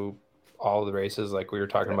to all the races like we were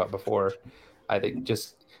talking about before. I think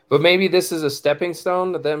but maybe this is a stepping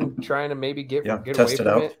stone to them trying to maybe get away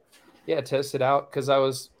from it. Yeah. Test it out. Cause I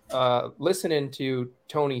was listening to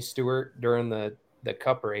Tony Stewart during the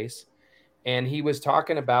Cup race, and he was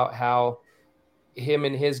talking about how him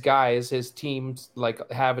and his guys, his teams,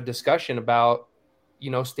 like have a discussion about,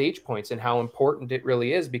 stage points and how important it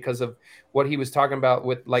really is because of what he was talking about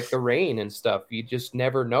with like the rain and stuff. You just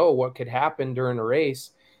never know what could happen during a race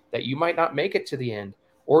that you might not make it to the end,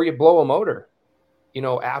 or you blow a motor,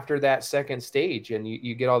 after that second stage, and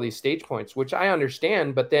you get all these stage points, which I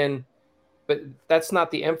understand, but that's not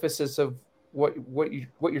the emphasis of what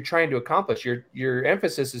you're trying to accomplish. Your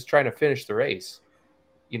emphasis is trying to finish the race.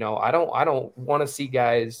 I don't want to see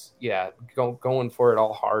guys, going for it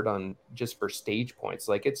all hard on just for stage points.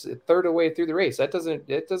 Like it's a third of the way through the race. It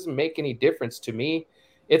doesn't make any difference to me.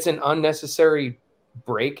 It's an unnecessary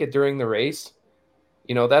break during the race.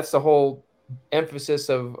 That's the whole emphasis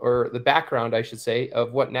or the background, I should say,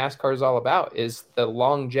 of what NASCAR is all about, is the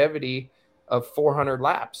longevity of 400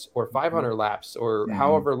 laps or 500 laps or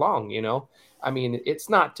however long, I mean, it's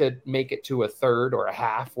not to make it to a third or a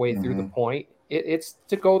halfway through the point. It's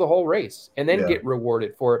to go the whole race and then get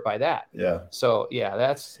rewarded for it by that. Yeah. So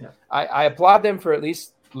I applaud them for at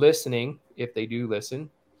least listening, if they do listen,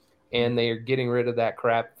 and they are getting rid of that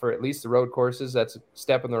crap for at least the road courses. That's a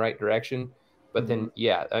step in the right direction. But then,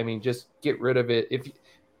 I mean, just get rid of it.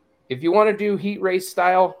 If you want to do heat race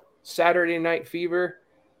style Saturday Night Fever,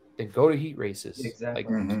 then go to heat races. Exactly.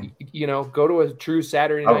 Like, go to a true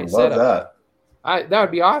Saturday night setup. That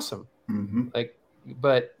would be awesome. Like,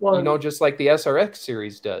 but just like the SRX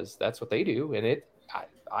series does, that's what they do, and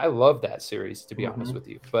I love that series, to be honest with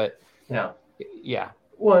you. But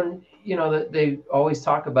one, that they always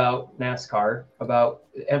talk about NASCAR, about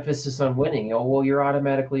emphasis on winning. You're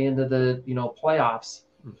automatically into the playoffs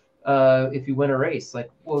if you win a race.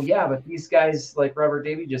 Like, but these guys, like Robert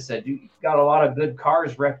Davey just said, you got a lot of good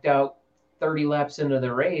cars wrecked out 30 laps into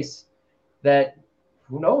the race that,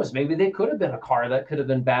 who knows, maybe they could have been a car that could have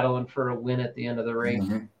been battling for a win at the end of the race.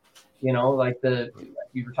 Like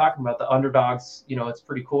you were talking about the underdogs. It's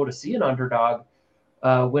pretty cool to see an underdog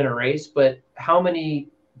win a race, but how many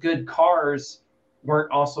good cars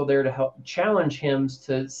weren't also there to help challenge him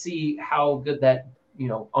to see how good that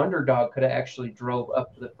underdog could have actually drove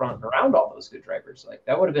up to the front and around all those good drivers. Like,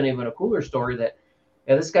 that would have been even a cooler story that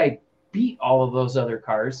this guy beat all of those other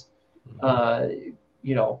cars,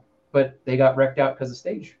 but they got wrecked out because of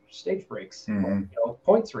stage breaks,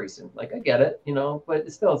 points racing. Like, I get it,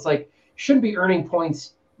 but still, it's like, you shouldn't be earning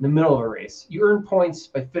points in the middle of a race. You earn points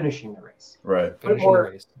by finishing the race. Right.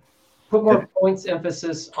 Put more points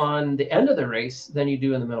emphasis on the end of the race than you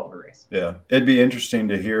do in the middle of the race. Yeah. It'd be interesting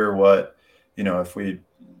to hear what, if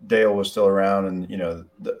Dale was still around, and,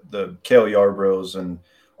 the Cale Yarbroughs and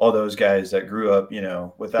all those guys that grew up,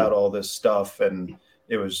 without all this stuff. And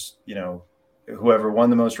it was, whoever won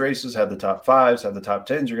the most races, had the top fives, had the top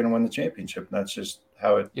tens, you're going to win the championship. And that's just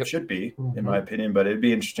how it should be, in my opinion. But it'd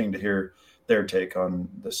be interesting to hear their take on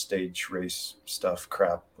the stage race stuff,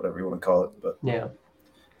 crap, whatever you want to call it. But at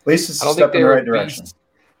least it's a step in the right direction.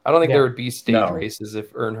 I don't think there would be stage races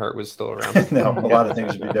if Earnhardt was still around. No, a lot of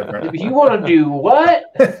things would be different. You want to do what,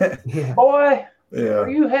 boy? Are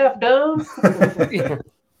you half dumb?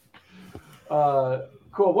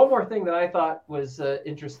 Cool. One more thing that I thought was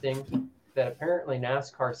interesting that apparently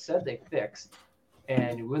NASCAR said they fixed,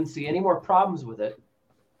 and you wouldn't see any more problems with it.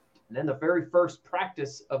 And then the very first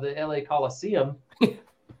practice of the LA Coliseum, it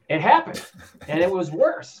happened, and it was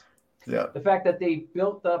worse. Yeah. The fact that they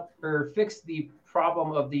built up or fixed the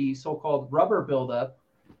problem of the so-called rubber buildup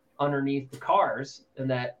underneath the cars, and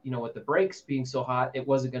that, with the brakes being so hot, it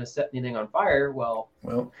wasn't going to set anything on fire. Well,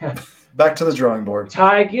 back to the drawing board.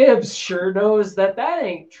 Ty Gibbs sure knows that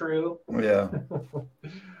ain't true. Yeah.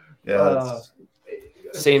 Yeah.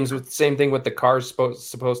 Same thing with the cars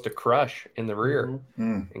supposed to crush in the rear,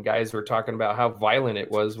 and guys were talking about how violent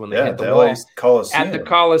it was when they hit the wall at the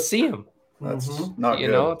Coliseum. That's not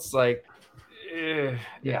good. It's like,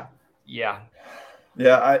 Yeah.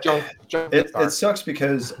 It sucks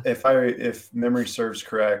because if memory serves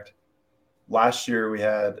correct, last year we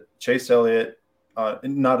had Chase Elliott, not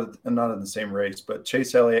in the same race, but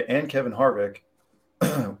Chase Elliott and Kevin Harvick.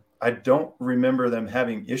 I don't remember them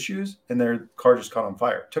having issues, and their car just caught on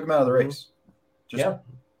fire. Took them out of the race, just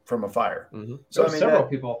from a fire. Mm-hmm. So I mean, several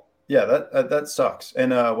people. Yeah, that sucks.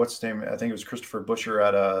 And what's his name? I think it was Christopher Buescher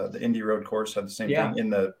at the Indy Road Course had the same thing in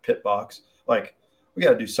the pit box. Like, we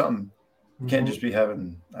got to do something. We can't just be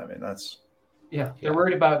having. I mean, that's. Yeah, they're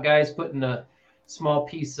worried about guys putting a small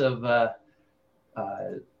piece of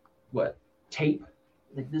tape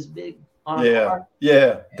like this big on a car.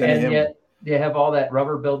 Yeah, and yet they have all that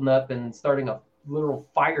rubber building up and starting a little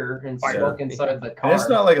fire and smoke inside the car. And it's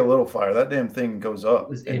not like a little fire. That damn thing goes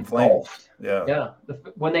up in flames. Yeah.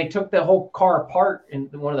 When they took the whole car apart in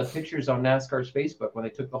one of the pictures on NASCAR's Facebook, when they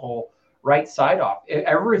took the whole right side off,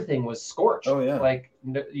 everything was scorched. Oh yeah. Like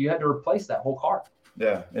you had to replace that whole car.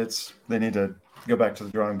 Yeah, they need to go back to the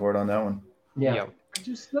drawing board on that one. Yeah.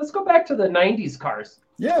 Just let's go back to the 90s cars.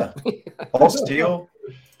 Yeah. All steel.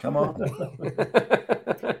 Come on.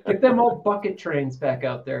 Get them old bucket trains back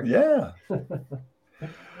out there. Yeah.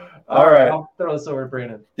 All right. I'll throw this over to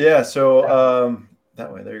Brandon. Yeah. So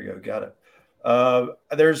that way, there you go. Got it.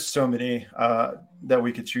 There's so many that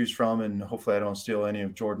we could choose from, and hopefully I don't steal any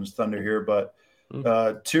of Jordan's thunder here, but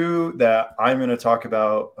two that I'm going to talk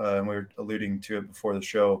about, and we were alluding to it before the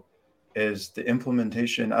show, is the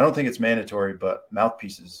implementation. I don't think it's mandatory, but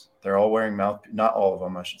mouthpieces. They're all wearing not all of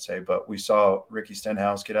them, I should say, but we saw Ricky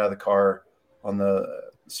Stenhouse get out of the car on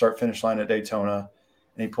the start-finish line at Daytona,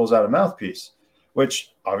 and he pulls out a mouthpiece,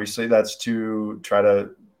 which obviously that's to try to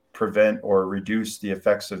prevent or reduce the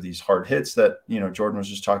effects of these hard hits that, Jordan was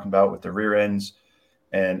just talking about with the rear ends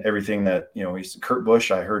and everything that, Kurt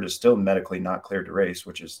Busch, I heard, is still medically not cleared to race,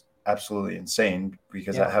 which is absolutely insane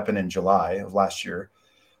because that happened in July of last year.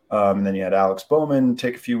 And then you had Alex Bowman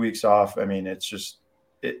take a few weeks off. I mean, it's just,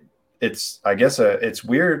 I guess it's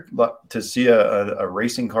weird to see a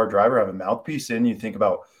racing car driver have a mouthpiece in. You think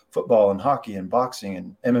about football and hockey and boxing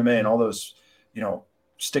and MMA and all those,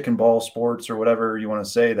 stick and ball sports or whatever you want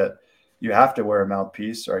to say, that you have to wear a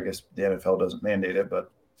mouthpiece, or I guess the NFL doesn't mandate it,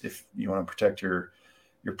 but if you want to protect your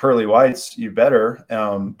pearly whites, you better.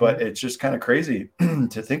 But it's just kind of crazy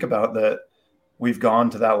to think about that we've gone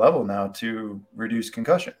to that level now to reduce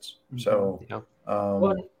concussions. So,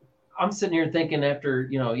 well, I'm sitting here thinking after,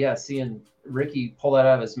 seeing Ricky pull that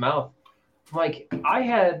out of his mouth, like I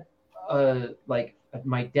had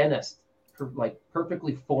my dentist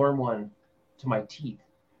perfectly form one to my teeth.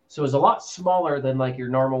 So it was a lot smaller than like your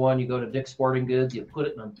normal one. You go to Dick's Sporting Goods, you put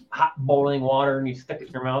it in hot boiling water and you stick it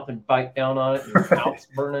in your mouth and bite down on it and your mouth's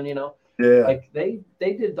burning, Yeah. Like they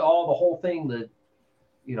did the whole thing, the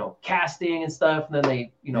casting and stuff, and then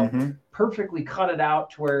they, perfectly cut it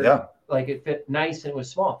out to where like it fit nice and it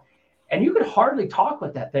was small. And you could hardly talk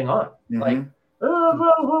with that thing on. Like,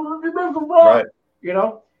 right.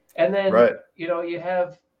 And then, you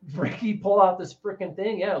have Ricky pull out this freaking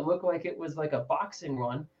thing. Yeah, it looked like it was like a boxing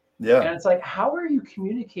one. Yeah. And it's like, how are you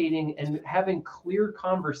communicating and having clear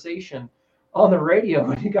conversation on the radio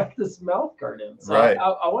when you got this mouth guard in? So right.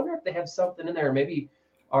 I wonder if they have something in there. Maybe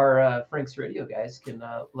our Frank's Radio guys can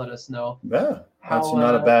let us know. Yeah, that's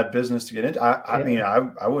not a bad business to get into. I mean,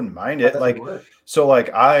 I wouldn't mind it. I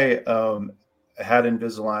had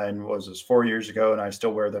Invisalign was 4 years ago, and I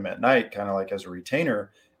still wear them at night, kind of like as a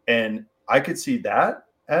retainer. And I could see that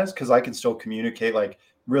because I can still communicate. Like,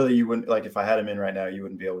 really, you wouldn't, like if I had them in right now, you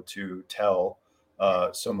wouldn't be able to tell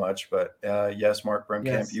so much. But yes, Mark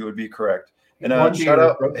Bremkamp, you would be correct. And shout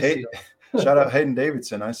out Hayden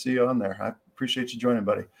Davidson. I see you on there. I appreciate you joining,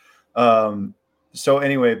 buddy. So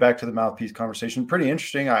anyway, back to the mouthpiece conversation. Pretty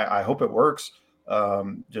interesting. I hope it works.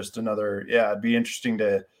 Just another, it'd be interesting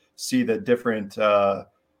to see the different,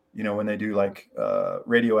 when they do like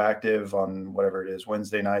Radioactive on whatever it is,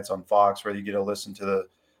 Wednesday nights on Fox, where you get to listen to the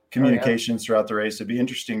communications throughout the race. It'd be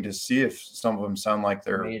interesting to see if some of them sound like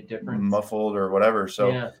they're muffled or whatever.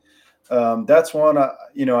 So that's one, I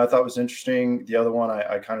thought was interesting. The other one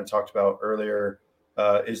I kind of talked about earlier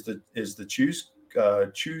is the choose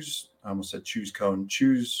I almost said choose cone,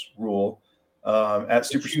 choose rule at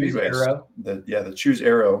super speedways. The choose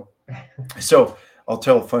arrow. So I'll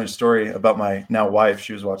tell a funny story about my now wife.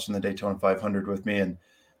 She was watching the Daytona 500 with me, and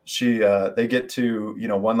she they get to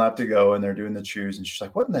one lap to go, and they're doing the choose, and she's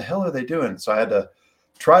like, "What in the hell are they doing?" So I had to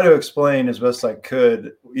try to explain as best I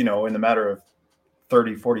could, in the matter of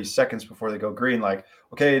 30-40 seconds before they go green, like,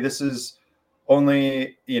 okay, this is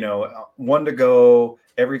only one to go,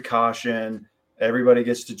 every caution, everybody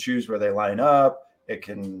gets to choose where they line up. It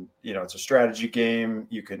can, it's a strategy game.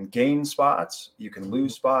 You can gain spots, you can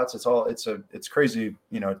lose spots. It's crazy,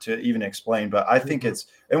 to even explain. But I think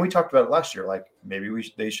and we talked about it last year. Like maybe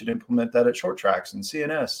they should implement that at short tracks and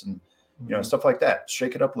CNS and stuff like that.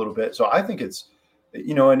 Shake it up a little bit. So I think it's,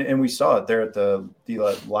 and we saw it there at the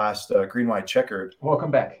last green white checkered. Welcome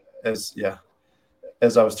back. As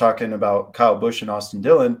I was talking about Kyle Busch and Austin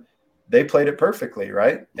Dillon. They played it perfectly,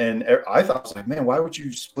 right? And I thought, I was like, man, why would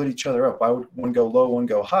you split each other up? Why would one go low, one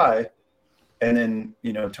go high? And then,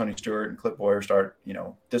 Tony Stewart and Clip Boyer start,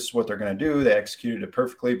 this is what they're going to do. They executed it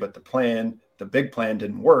perfectly, but the big plan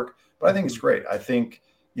didn't work. But I think it's great. I think,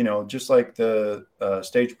 just like the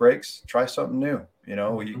stage breaks, try something new.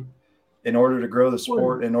 In order to grow the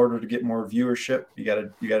sport, in order to get more viewership, you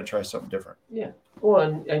gotta try something different. Yeah. Well,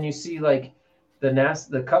 and you see like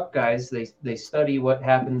the Cup guys, they study what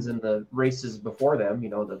happens in the races before them,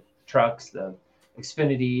 the trucks, the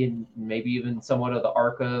Xfinity, and maybe even somewhat of the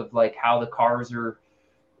ARCA of like how the cars are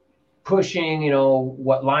pushing,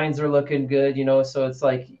 what lines are looking good, so it's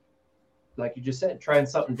like you just said, trying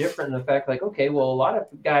something different in the fact like, okay, well, a lot of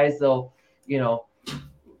guys, they'll,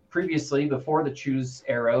 previously before the choose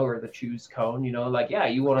arrow or the choose cone, you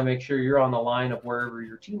want to make sure you're on the line of wherever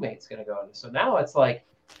your teammate's going to go. So now it's like,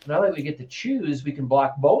 now that we get to choose, we can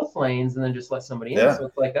block both lanes and then just let somebody in. So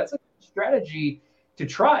it's like, that's a strategy to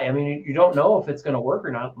try. I mean, you don't know if it's going to work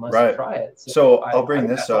or not unless you try it. So I'll bring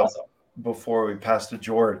this up before we pass to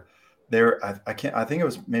Jord. I think it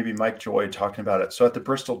was maybe Mike Joy talking about it. So at the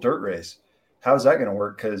Bristol dirt race, how's that going to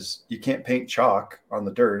work? Because you can't paint chalk on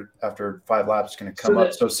the dirt after 5 laps. It's going to come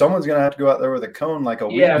up. So someone's going to have to go out there with a cone like a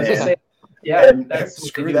weed man. That's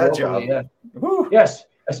screw that job. Yeah. Yes.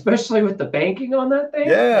 Especially with the banking on that thing.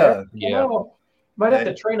 Yeah. Oh, might have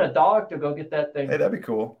to train a dog to go get that thing. Hey, that'd be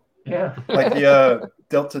cool. Yeah. Like the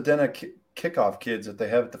Delta Dena kickoff kids that they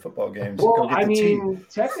have at the football games. Well,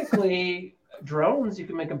 technically, drones, you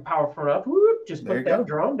can make them powerful enough. Whoop, just put that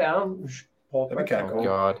drone down. That'd be kind of cool.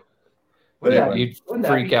 God. But anyway, you'd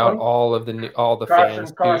freak out all the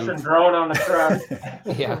fans. Caution, drone on the track.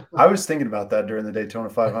 Yeah. I was thinking about that during the Daytona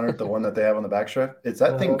 500, the one that they have on the backstretch. It's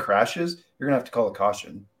that thing crashes, you're going to have to call a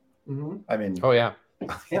caution. Mm-hmm. I mean. Oh, yeah.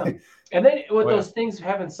 Yeah. And then with those things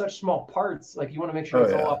having such small parts, like you want to make sure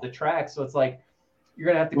it's all off the track. So it's like you're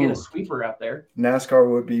going to have to get a sweeper out there. NASCAR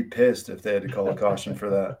would be pissed if they had to call a caution for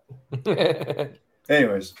that.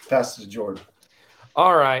 Anyways, pass to Jordan.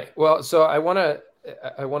 All right. Well, so I want to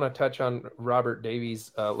touch on Robert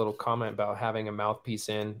Davies' little comment about having a mouthpiece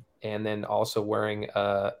in and then also wearing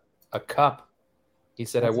a cup. He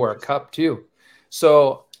said, I wore a cup too.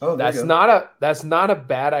 So that's not a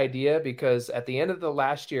bad idea, because at the end of the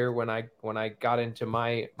last year when I got into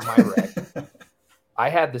my wreck, I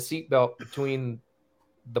had the seatbelt between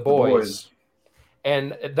the boys.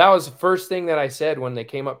 And that was the first thing that I said when they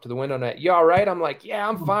came up to the window net. You all right? I'm like, yeah,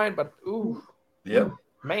 I'm fine. But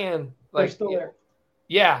man, like, still there.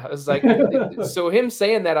 Yeah, it was like, so him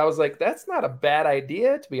saying that, I was like, that's not a bad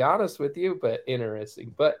idea, to be honest with you, but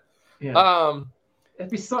interesting. But it'd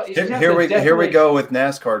be so, here we go with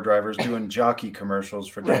NASCAR drivers doing jockey commercials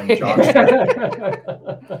for damn jockeys.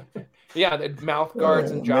 Yeah, the mouth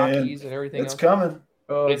guards and jockeys and everything. It's coming.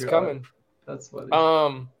 Oh, it's coming. That's funny.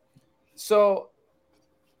 So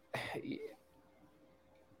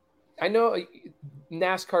I know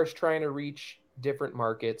NASCAR's trying to reach different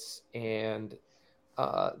markets and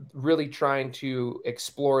really trying to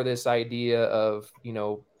explore this idea of,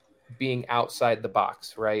 being outside the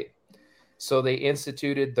box, right? So they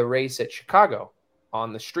instituted the race at Chicago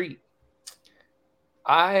on the street.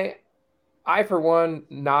 I for one,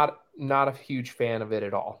 not a huge fan of it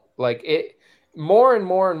at all. Like it, more and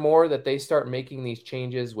more and more that they start making these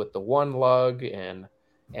changes with the one lug and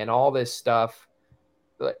all this stuff.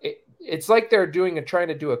 It's like they're trying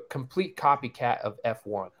to do a complete copycat of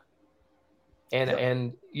F1.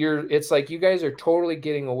 And it's like you guys are totally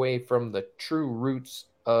getting away from the true roots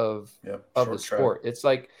of the sport. It's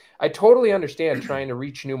like I totally understand trying to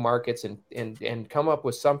reach new markets and come up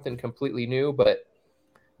with something completely new, but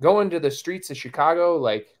going to the streets of Chicago,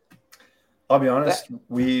 like, I'll be honest,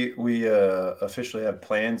 we officially have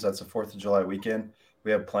plans. That's the 4th of July weekend.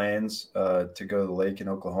 We have plans to go to the lake in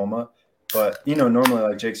Oklahoma, but normally,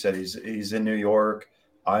 like Jake said, he's in New York.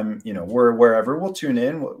 I'm, we're wherever. We'll tune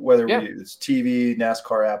in, whether it's TV,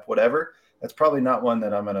 NASCAR app, whatever. That's probably not one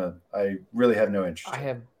that I really have no interest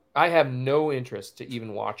in. I have no interest to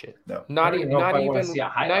even watch it. No. Not even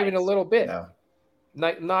a little bit. No.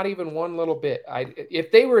 Not even one little bit.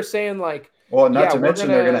 If they were saying like, well, not to mention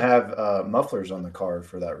they're going to have mufflers on the car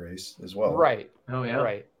for that race as well. Right. Oh yeah.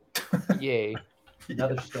 Right. Yay.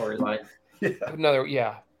 Another storyline.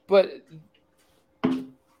 But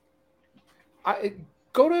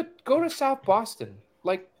Go to South Boston.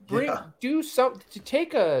 Like do something to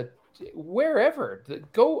take wherever.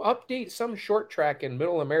 Go update some short track in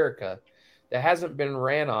Middle America that hasn't been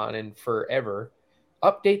ran on in forever.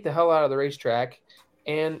 Update the hell out of the racetrack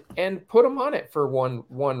and put them on it for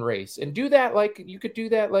one race, and do that like you could do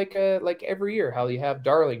that like every year. How you have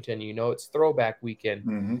Darlington, it's throwback weekend.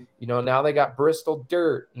 Mm-hmm. Now they got Bristol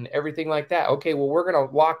Dirt and everything like that. Okay, well, we're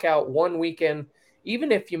gonna lock out one weekend,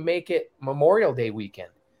 even if you make it Memorial Day weekend.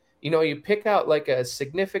 You pick out like a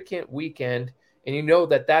significant weekend, and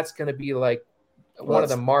that's going to be like one of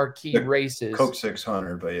the marquee races. Coke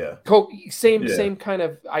 600, but yeah. Same kind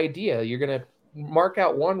of idea. You're going to mark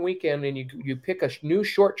out one weekend, and you pick a new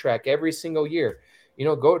short track every single year.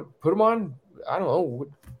 Go put them on, I don't know,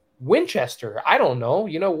 Winchester. I don't know,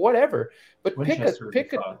 whatever. But pick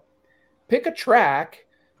a track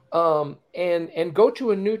and go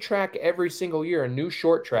to a new track every single year, a new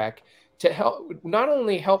short track, to not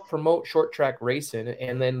only help promote short track racing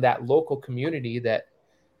and then that local community that,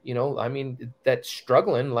 that's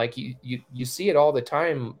struggling. Like you see it all the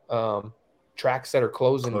time. Tracks that are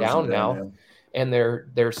closing down now, yeah. And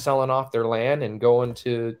they're selling off their land and going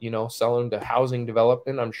to, selling to housing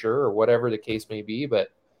development, I'm sure, or whatever the case may be.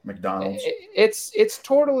 But McDonald's, it's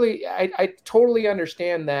totally, I totally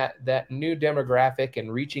understand that new demographic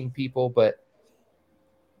and reaching people, but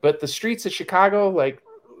the streets of Chicago, like,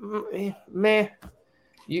 meh,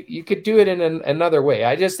 you could do it in another way.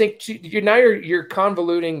 I just think you're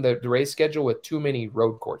convoluting the race schedule with too many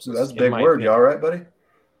road courses. That's a big word. Opinion. You all right, buddy?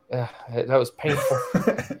 That was painful.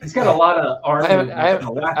 He's got a lot of army. I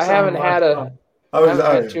haven't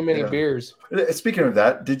had too many beers. Speaking of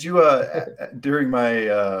that, did you during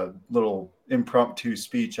my little impromptu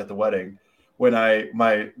speech at the wedding, when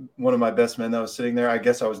one of my best men that was sitting there, I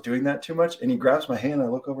guess I was doing that too much, and he grabs my hand, I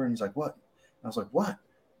look over and he's like, "What?" I was like, "What?"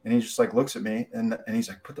 And he just like looks at me and he's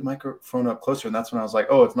like, "Put the microphone up closer." And that's when I was like,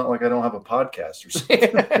 "Oh, it's not like I don't have a podcast or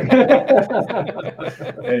something."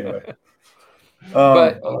 Anyway.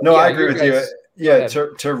 No, I agree with you. Yeah.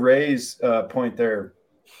 To Ray's point there,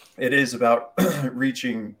 it is about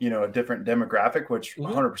reaching, a different demographic, which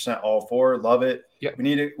 100% all for, love it. Yep. We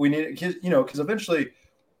need it, because eventually,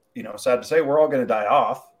 sad to say, we're all going to die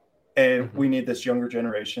off, and we need this younger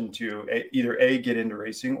generation to either A, get into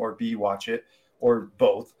racing, or B, watch it, or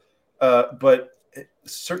both. But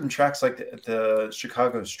certain tracks like the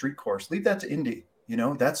Chicago street course, leave that to Indy.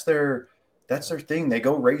 That's their thing. They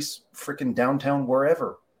go race freaking downtown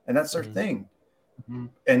wherever, and that's their thing. Mm-hmm.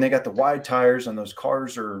 And they got the wide tires, and those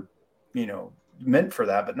cars are, meant for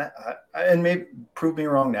that. But and maybe prove me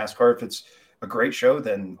wrong, NASCAR. If it's a great show,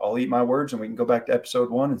 then I'll eat my words, and we can go back to episode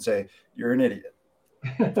 1 and say you're an idiot.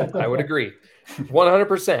 I would agree.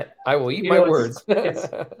 100%. I will eat my words.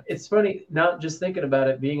 It's funny, not just thinking about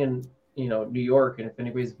it being in, New York. And if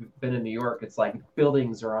anybody's been in New York, it's like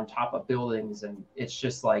buildings are on top of buildings. And it's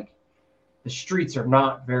just like the streets are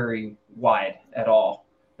not very wide at all.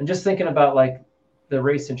 And just thinking about like the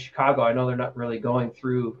race in Chicago, I know they're not really going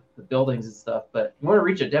through the buildings and stuff, but you want to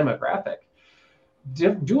reach a demographic.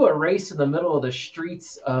 Do a race in the middle of the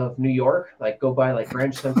streets of New York, like go by like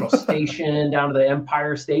Grand Central Station down to the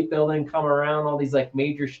Empire State Building, come around all these like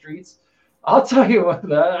major streets. I'll tell you what,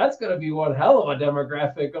 that's going to be one hell of a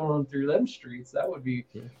demographic going through them streets. That would be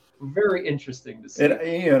very interesting to see.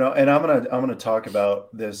 And I'm gonna talk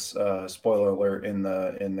about this spoiler alert in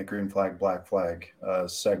the green flag, black flag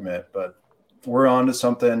segment, but we're on to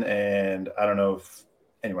something, and I don't know if.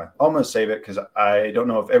 Anyway, I'm going to save it because I don't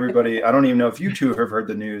know if everybody – I don't even know if you two have heard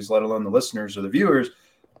the news, let alone the listeners or the viewers,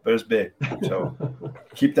 but it's big. So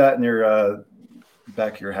keep that in your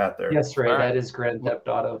back of your hat there. Yes, Ray, that is Grand Theft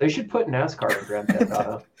Auto. They should put NASCAR in Grand Theft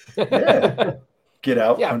Auto. Yeah. Get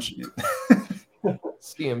out. Yeah. Punch.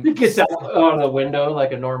 See him. He gets out on the window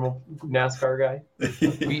like a normal NASCAR guy.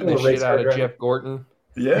 Beating the shit out of Jeff Gordon.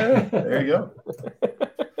 Yeah, there you go.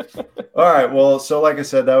 All right. Well, so like I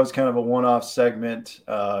said, that was kind of a one-off segment,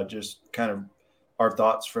 just kind of our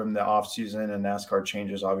thoughts from the off season and NASCAR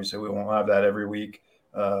changes. Obviously, we won't have that every week,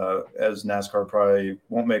 as NASCAR probably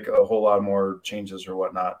won't make a whole lot more changes or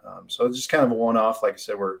whatnot. So it's just kind of a one-off. Like I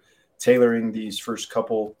said, we're tailoring these first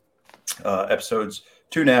couple episodes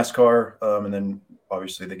to NASCAR, and then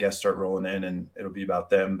obviously the guests start rolling in, and it'll be about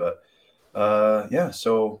them. But yeah.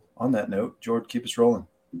 So on that note, George, keep us rolling.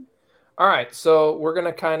 All right, so we're going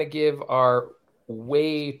to kind of give our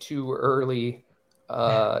way too early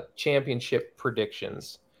championship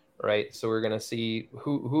predictions, right? So we're going to see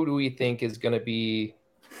who do we think is going to be,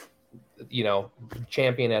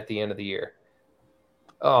 champion at the end of the year.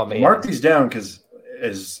 Oh, man. Mark these down because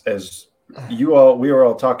as we were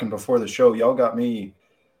all talking before the show, y'all got me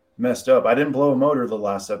messed up. I didn't blow a motor the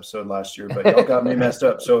last episode last year, but y'all got me messed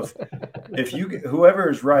up. So if whoever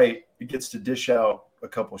is right gets to dish out a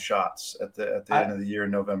couple shots at the end of the year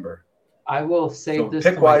in November. I will save this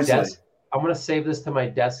pick to my wisely. desk. I'm going to save this to my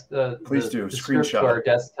desk. Please do. The Screenshot script to our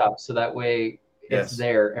desktop, so that way it's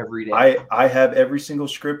there every day. I have every single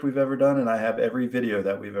script we've ever done, and I have every video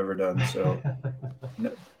that we've ever done. So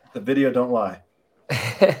the video don't lie.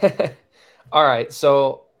 All right.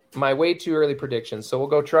 So my way too early predictions. So we'll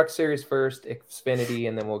go Truck Series first, Xfinity,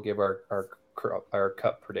 and then we'll give our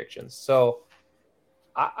Cup predictions. So,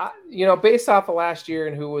 I based off of last year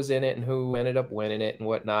and who was in it and who ended up winning it and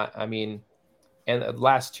whatnot. I mean, and the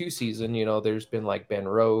last two seasons, there's been like Ben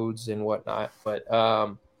Rhodes and whatnot. But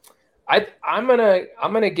I'm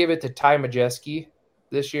gonna give it to Ty Majeski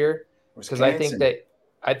this year because I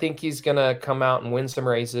think he's gonna come out and win some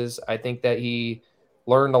races. I think that he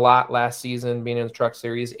learned a lot last season being in the Truck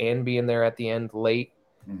Series and being there at the end late.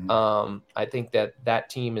 Mm-hmm. I think that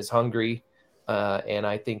team is hungry, and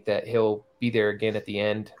I think that he'll be there again at the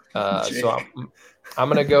end. So I'm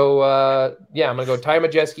gonna go. I'm gonna go Ty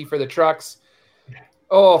Majeski for the trucks.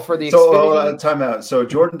 Oh, for the Xfinity. Timeout. So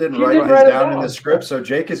Jordan didn't write his down in the script. So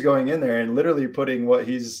Jake is going in there and literally putting what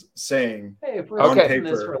he's saying on paper.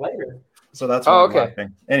 This for later. So that's what I'm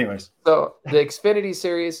laughing. Anyways, so the Xfinity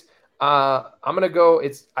Series. I'm gonna go.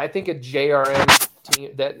 I think a JRM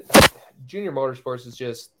team that Junior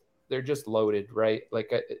Motorsports they're just loaded, right?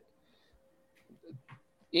 Like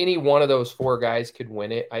any one of those four guys could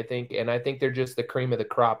win it, I think, and I think they're just the cream of the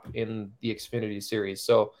crop in the Xfinity Series.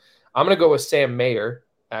 So I'm gonna go with Sam Mayer.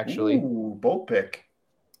 Actually, ooh, bold pick.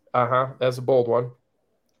 That's a bold one.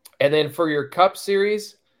 And then for your Cup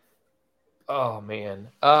Series, oh man,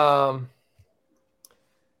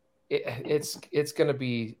 It's going to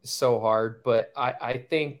be so hard, but I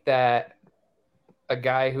think that a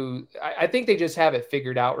guy who I think they just have it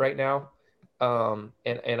figured out right now, and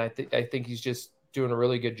I think he's just doing a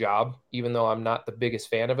really good job, even though I'm not the biggest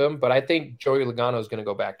fan of him. But I think Joey Logano is going to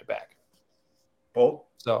go back to back. Bold.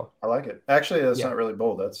 So I like it. Actually, that's not really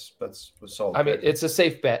bold. That's solid. I mean, it's a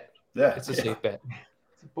safe bet. Yeah, it's a safe bet.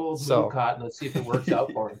 It's a bold move, Cotton. Let's see if it works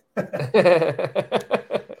out for him.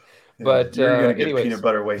 But you're gonna get peanut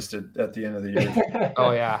butter wasted at the end of the year.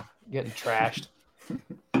 Oh yeah, getting trashed.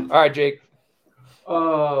 All right, Jake.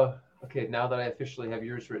 Okay. Now that I officially have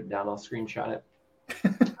yours written down, I'll screenshot it.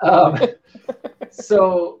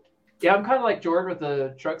 So yeah, I'm kind of like Jordan with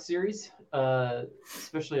the Truck Series.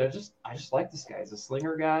 Especially, I just like this guy. He's a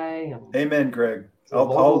slinger guy. Amen, Greg.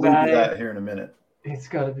 I'll leave to that here in a minute. It's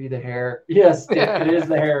got to be the hair. Yes, it is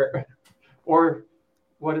the hair. Or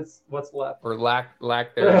what's left? Or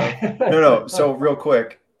lack thereof. No. So real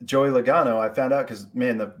quick, Joey Logano, I found out because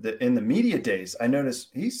man, in the media days, I noticed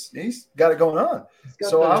he's got it going on.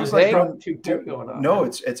 So I was like, going on. No,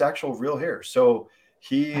 it's actual real hair. So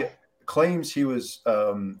he claims he was,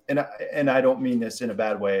 and I don't mean this in a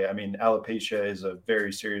bad way. I mean, alopecia is a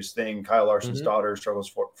very serious thing. Kyle Larson's daughter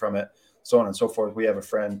struggles from it, so on and so forth. We have a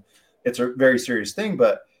friend. It's a very serious thing,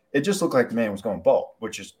 but it just looked like the man was going bald,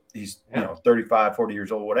 which is he's 35, 40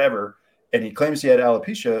 years old, whatever. And he claims he had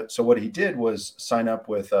alopecia. So what he did was sign up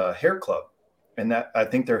with a hair club, and that I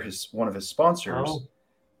think they're one of his sponsors. Oh.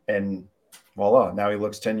 And voila, now he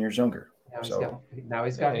looks 10 years younger. Now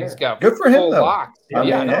he's got hair. He's got good for him though. Locks. I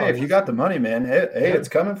mean, hey, if you got the money, man, hey, it's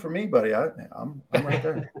coming for me, buddy. I'm right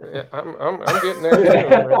there. Yeah, I'm getting there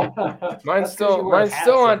too. Mine's still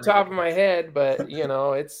on top of my head, but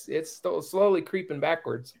it's still slowly creeping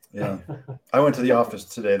backwards. Yeah, I went to the office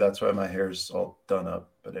today. That's why my hair's all done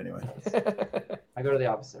up. But anyway, I go to the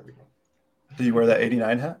office every day. Do you wear that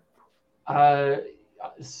 89 hat?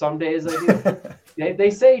 Some days I do. They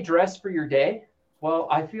say dress for your day. Well,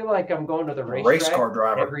 I feel like I'm going to the race car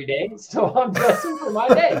driver every day, so I'm dressing for my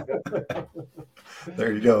day.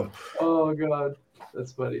 There you go. Oh God,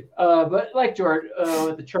 that's funny. But like George,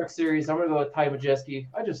 with the Truck Series, I'm gonna go with Ty Majeski.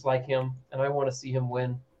 I just like him, and I want to see him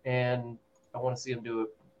win, and I want to see him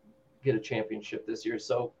get a championship this year.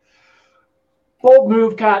 So bold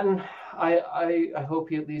move, Cotton. I hope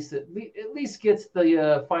he at least gets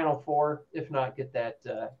the Final Four, if not get that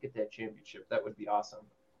championship. That would be awesome.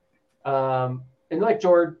 And like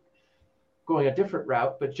Jordan, going a different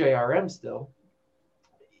route, but JRM still,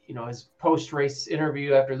 his post-race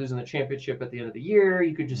interview after losing the championship at the end of the year,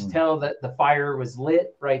 you could just tell that the fire was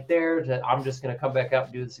lit right there. That I'm just going to come back out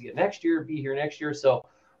and do this again next year, be here next year. So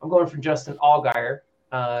I'm going from Justin Allgaier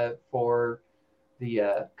for the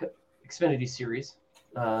Xfinity Series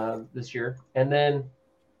this year. And then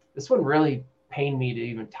this one really pained me to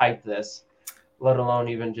even type this, let alone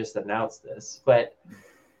even just announce this. But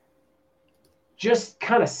just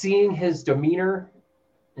kind of seeing his demeanor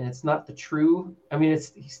and it's not the true. I mean,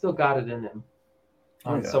 he still got it in him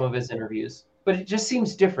on some of his interviews, but it just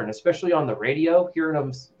seems different, especially on the radio. Hearing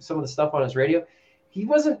him some of the stuff on his radio, he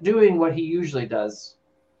wasn't doing what he usually does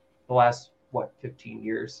the last 15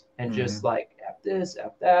 years, and just like F this,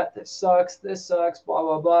 F that, this sucks, blah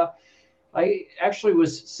blah blah. I actually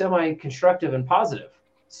was semi-constructive and positive.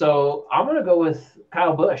 So I'm going to go with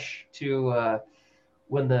Kyle Busch to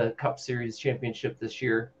win the Cup Series championship this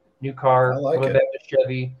year. New car, coming back to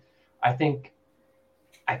Chevy. I think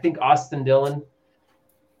Austin Dillon,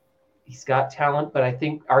 he's got talent, but I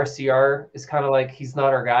think RCR is kind of like, he's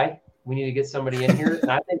not our guy. We need to get somebody in here.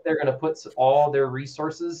 And I think they're going to put all their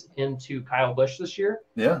resources into Kyle Busch this year.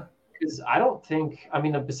 Yeah. Because I don't think, I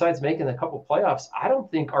mean, besides making a couple playoffs, I don't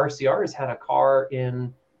think RCR has had a car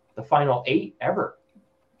in the final 8 ever.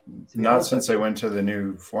 Not since they went to the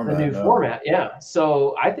new format. Format, yeah.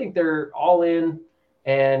 So I think they're all in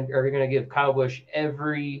and are going to give Kyle Busch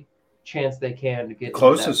every chance they can to get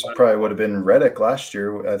closest. Probably would have been Reddick last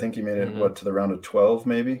year. I think he made it to the round of 12,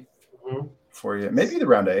 maybe. For you, maybe the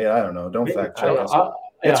round of 8. I don't know. Don't fact check us.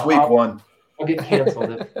 It's week 1. I'll get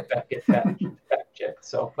canceled if I get fact checked.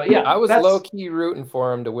 So, but yeah, I was low key rooting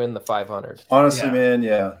for him to win the 500. Honestly, man,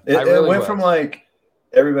 yeah, it went from like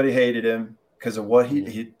everybody hated him because of what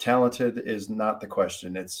he talented is not the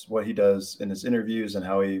question. It's what he does in his interviews and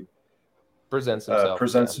how he presents himself.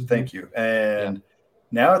 Thank you. And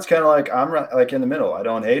now it's kind of like I'm like in the middle. I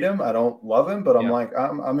don't hate him. I don't love him, but I'm like,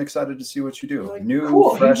 I'm excited to see what you do. Like,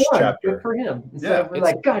 new, fresh chapter. Good for him. Instead of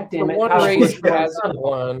like, God damn it. One race hasn't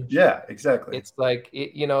won. Yeah, exactly. It's like,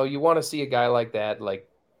 you want to see a guy like that, like,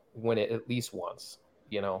 win it at least once,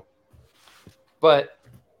 But,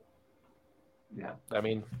 yeah, I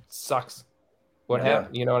mean, sucks. What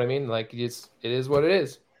happened? You know what I mean? Like, it is what it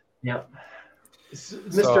is. Yeah.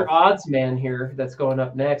 Mr. Odds Man here that's going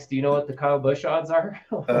up next. Do you know what the Kyle Busch odds are?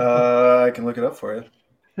 I can look it up for you.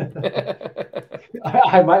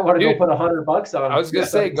 I might want to go put $100 on. I was gonna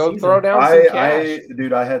say, go throw down some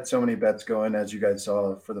cash. I had so many bets going, as you guys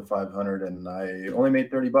saw, for the 500, and I only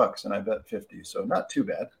made $30, and I bet 50, so not too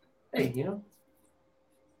bad. Hey,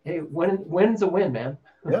 win's a win, man.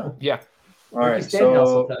 Yeah. All right.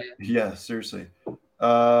 So yeah, seriously.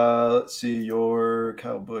 Let's see. Your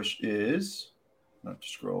Kyle Busch is. Not to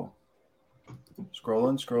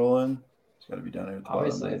scrolling. It's got to be down here at the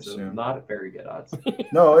Obviously, bottom. it's not very good odds.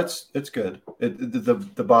 No, it's good.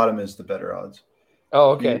 The bottom is the better odds.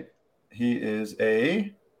 Oh, okay. He is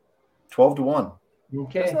a 12-1.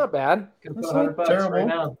 Okay, that's not bad. That's not terrible. Right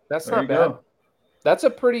now. That's not bad. That's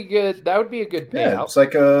a pretty good. That would be a good payout. Yeah, it's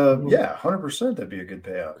like 100%. That'd be a good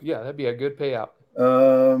payout. Yeah, that'd be a good payout.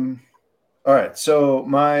 All right. So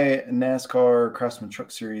my NASCAR Craftsman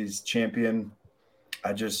Truck Series champion.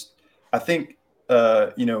 I think,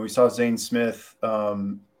 we saw Zane Smith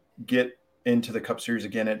get into the Cup Series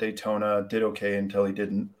again at Daytona, did okay until he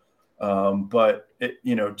didn't. But,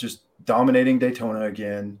 just dominating Daytona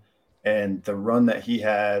again, and the run that he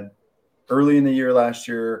had early in the year last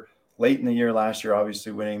year, late in the year last year,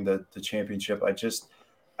 obviously winning the championship.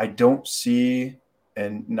 I don't see,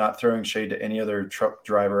 and not throwing shade to any other truck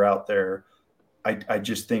driver out there, I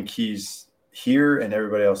just think he's here and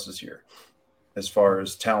everybody else is here as far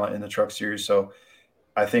as talent in the Truck Series. So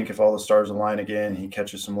I think if all the stars align again, he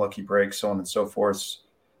catches some lucky breaks, so on and so forth.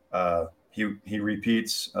 He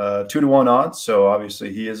repeats 2-1 odds. So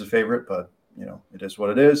obviously he is a favorite, but it is what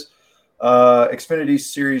it is. Xfinity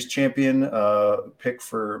Series champion pick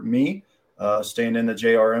for me, staying in the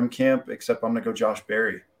JRM camp, except I'm going to go Josh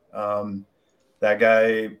Berry. That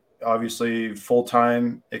guy, obviously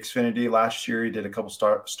full-time Xfinity last year. He did a couple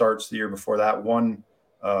starts the year before that. One,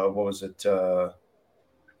 what was it?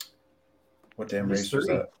 What damn race was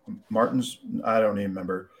that? Martin's? I don't even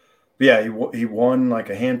remember. But yeah, he won like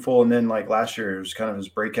a handful, and then like last year it was kind of his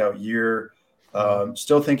breakout year.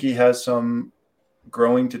 Still think he has some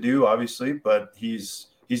growing to do, obviously, but he's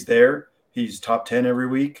there. He's top 10 every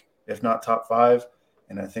week, if not top 5,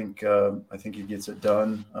 and I think he gets it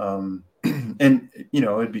done. And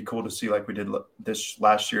it'd be cool to see, like we did this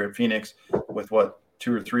last year at Phoenix, with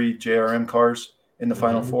 2 or 3 JRM cars in the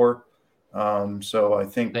Final Four. So I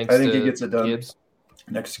think he gets it done. Gibbs.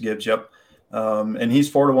 Next to Gibbs, yep. And he's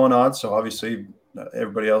 4-1 odds. So obviously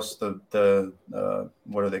everybody else, the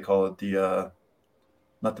what do they call it? The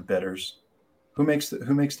not the bettors. Who makes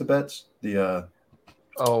the bets? The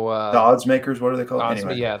odds makers. What are they called?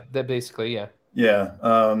 Anyway. Yeah, that basically, yeah. Yeah,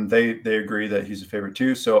 they agree that he's a favorite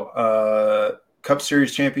too. So Cup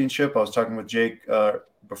Series championship. I was talking with Jake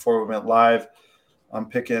before we went live. I'm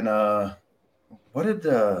picking. What did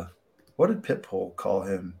Pitbull call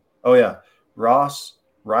him? Oh yeah, Ross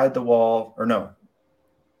Ride the Wall, or no,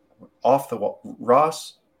 off the wall.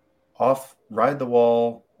 Ross off ride the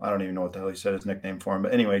wall. I don't even know what the hell he said his nickname for him,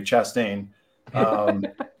 but anyway, Chastain.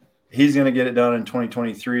 He's going to get it done in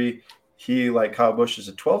 2023. He, like Kyle Busch, is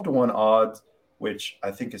a 12-1 odds, which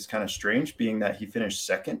I think is kind of strange, being that he finished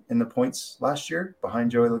second in the points last year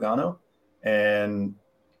behind Joey Logano. And,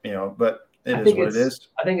 but it is what it is.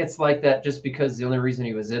 I think it's like that just because the only reason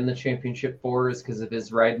he was in the championship 4 is because of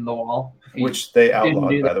his riding the wall. Which they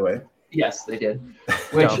outlawed, by the way. Yes, they did.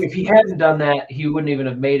 Which, if he hadn't done that, he wouldn't even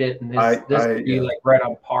have made it. And this would be like right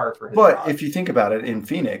on par for his But if you think about it, in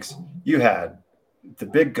Phoenix, you had the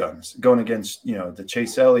big guns going against, the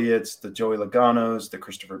Chase Elliott's, the Joey Logano's, the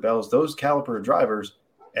Christopher Bell's, those caliber of drivers.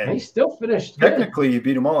 And he still finished technically good. He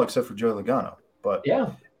beat them all except for Joey Logano. But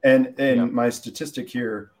yeah. And my statistic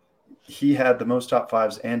here, he had the most top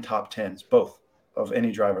 5s and top 10s, both of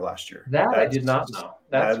any driver last year. I did not know.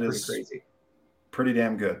 That's pretty crazy. Pretty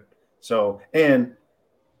damn good. So, and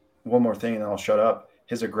one more thing, and then I'll shut up.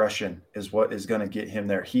 His aggression is what is going to get him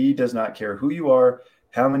there. He does not care who you are,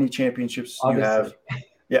 how many championships you have.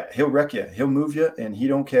 Yeah, he'll wreck you. He'll move you, and he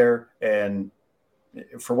don't care. And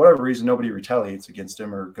for whatever reason, nobody retaliates against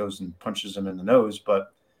him or goes and punches him in the nose.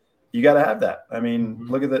 But you got to have that. I mean,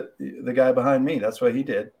 look at the guy behind me. That's what he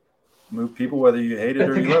did. Move people, whether you hate it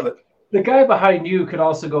or you love it. The guy behind you could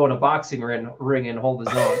also go in a boxing ring and hold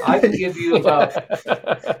his own. I can give you about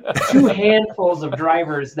 2 handfuls of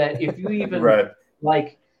drivers that if you even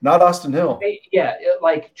not Austin Hill. Yeah,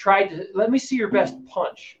 try to let me see your best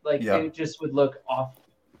punch. It just would look off.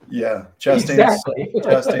 Yeah,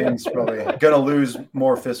 Chastain's probably gonna lose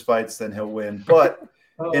more fist fights than he'll win. But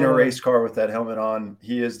in a race car with that helmet on,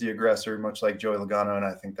 he is the aggressor, much like Joey Logano, and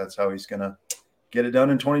I think that's how he's gonna get it done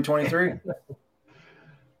in 2023.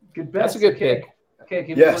 Good bet. That's a good pick. Okay,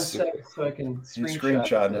 give me 1 second so I can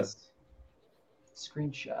screenshot this.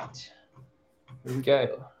 Screenshot. Okay.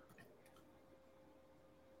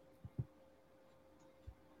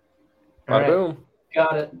 All right. Boom.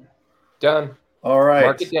 Got it. Done. All right.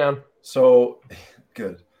 Mark it down. So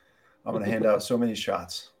good. I'm going to hand out so many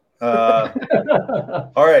shots. All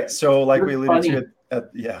right. So like we alluded to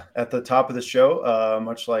at the top of the show,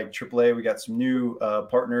 much like AAA, we got some new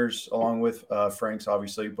partners along with Frank's,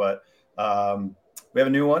 obviously, but we have a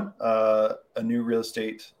new one, a new real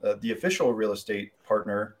estate, the official real estate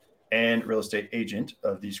partner and real estate agent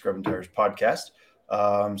of the Scrubbing Tires podcast.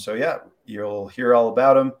 So yeah, you'll hear all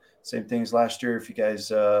about them. Same things last year. If you guys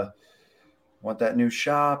want that new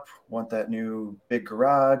shop, want that new big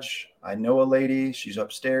garage, I know a lady. She's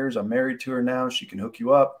upstairs. I'm married to her now. She can hook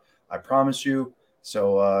you up. I promise you.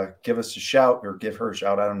 So give us a shout, or give her a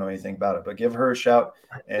shout. I don't know anything about it, but give her a shout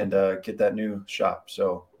and get that new shop.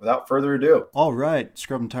 So without further ado. All right,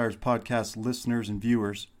 Scrubbing Tires podcast listeners and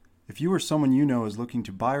viewers. If you or someone you know is looking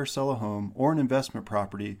to buy or sell a home or an investment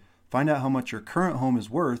property, find out how much your current home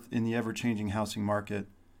is worth in the ever-changing housing market.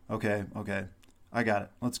 Okay, I got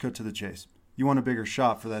it. Let's cut to the chase. You want a bigger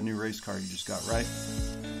shop for that new race car you just got, right?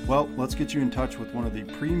 Well, let's get you in touch with one of the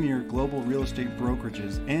premier global real estate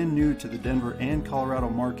brokerages and new to the Denver and Colorado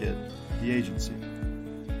market, The Agency.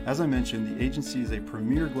 As I mentioned, The Agency is a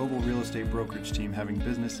premier global real estate brokerage team having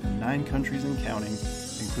business in 9 countries and counting,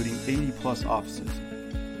 including 80 plus offices.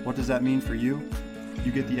 What does that mean for you?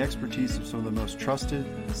 You get the expertise of some of the most trusted,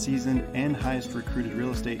 seasoned, and highest recruited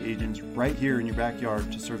real estate agents right here in your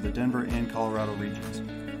backyard to serve the Denver and Colorado regions.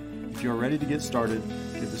 If you are ready to get started,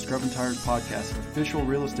 give the Scrubbing Tires podcast official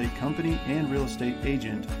real estate company and real estate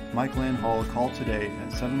agent, Mike Land Hall, a call today at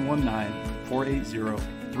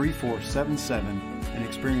 719-480-3477 and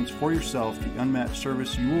experience for yourself the unmatched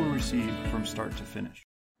service you will receive from start to finish.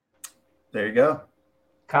 There you go.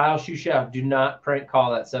 Kyle Shushev, do not prank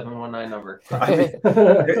call that 719 number.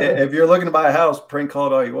 If you're looking to buy a house, prank call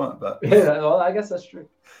it all you want. But yeah, well, I guess that's true.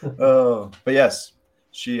 But yes,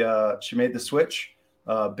 she made the switch.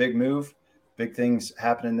 Big move, big things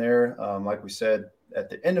happening there. Like we said, at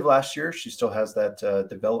the end of last year, she still has that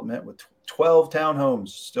development with 12 townhomes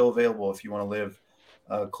still available if you want to live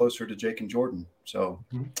closer to Jake and Jordan. So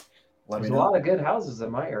There's a lot of good houses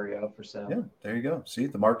in my area for sale. Yeah, there you go. See,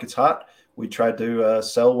 the market's hot. We tried to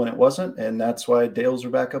sell when it wasn't, and that's why Dales are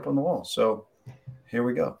back up on the wall. So here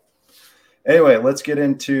we go. Anyway, let's get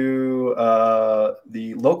into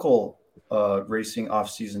the local racing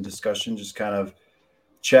off-season discussion, just kind of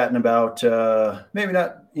chatting about maybe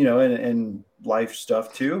not, and life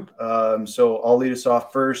stuff too. So I'll lead us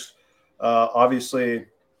off first. Obviously,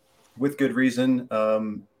 with good reason,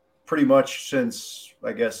 pretty much since,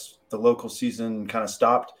 I guess, the local season kind of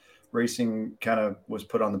stopped, racing kind of was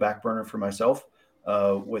put on the back burner for myself.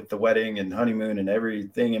 with the wedding and honeymoon and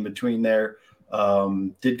everything in between there.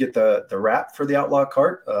 Did get the wrap for the Outlaw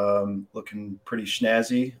cart, looking pretty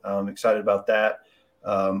snazzy. Excited about that.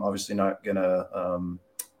 Obviously not gonna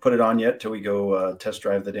put it on yet till we go test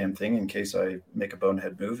drive the damn thing in case I make a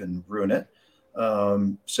bonehead move and ruin it.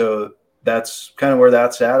 So that's kind of where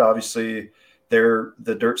that's at. Obviously, they're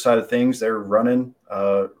the dirt side of things. They're running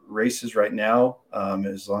races right now,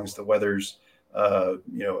 as long as the weather's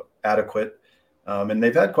adequate. And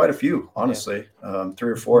they've had quite a few, honestly. 3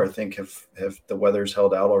 or 4, I think, have the weather's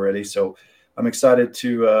held out already. So I'm excited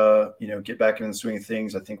to get back in the swing of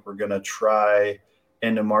things. I think we're going to try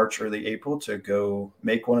end of March, early April to go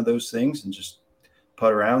make one of those things and just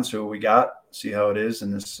putt around. So we got, see how it is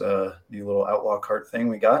in this new little Outlaw cart thing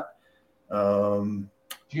we got. Did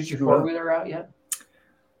you get your 4-wheeler out yet?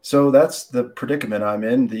 So that's the predicament I'm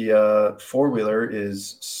in. The 4-wheeler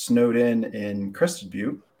is snowed in Crested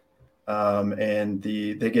Butte. And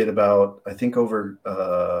they get about, I think over,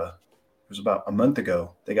 it was about a month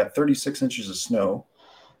ago, they got 36 inches of snow.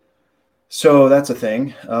 So that's a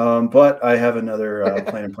thing. But I have another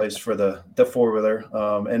plan in place for the 4-wheeler.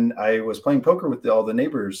 And I was playing poker with all the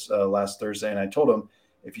neighbors last Thursday, and I told them,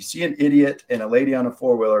 if you see an idiot and a lady on a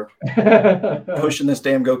 4-wheeler pushing this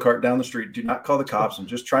damn go-kart down the street, do not call the cops. I'm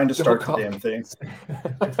just trying to start the damn thing.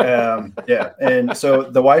 Yeah. And so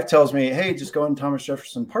the wife tells me, hey, just go in Thomas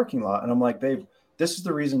Jefferson parking lot. And I'm like, babe, this is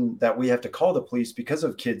the reason that we have to call the police, because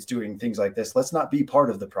of kids doing things like this. Let's not be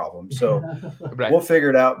part of the problem. So We'll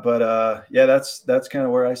figure it out. But that's kind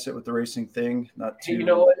of where I sit with the racing thing. Not too. You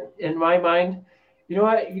know what? In my mind, you know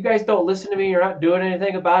what? You guys don't listen to me. You're not doing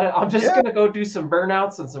anything about it. I'm just going to go do some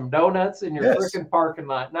burnouts and some donuts in your freaking parking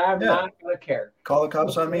lot. And I'm not going to care. Call the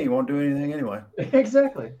cops on me. You won't do anything anyway.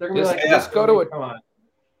 Exactly. They're going to be like, just go to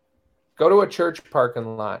a church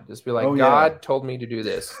parking lot. Just be like, God told me to do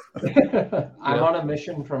this. I'm on a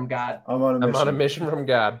mission from God. I'm on a mission from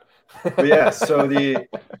God. But yeah, so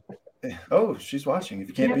she's watching. If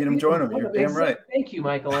you can't beat them, join them. You're damn right. Thank you,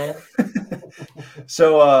 Michael Ann.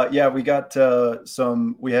 So we got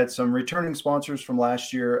we had some returning sponsors from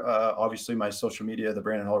last year. Obviously my social media, the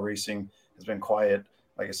Brandon Hall Racing, has been quiet.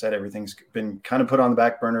 Like I said, everything's been kind of put on the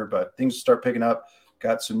back burner, but things start picking up.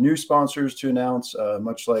 Got some new sponsors to announce,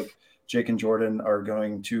 much like Jake and Jordan are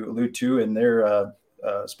going to allude to in their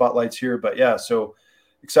spotlights here. But yeah, so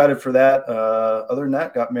excited for that. Other than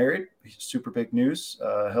that, got married. Super big news.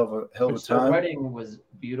 Hell of a time. The wedding was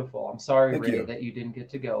beautiful. I'm sorry, Ray, that you didn't get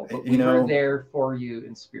to go, but we were there for you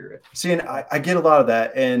in spirit. See, and I get a lot of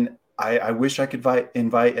that, and I wish I could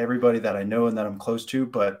invite everybody that I know and that I'm close to,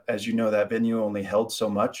 but as you know, that venue only held so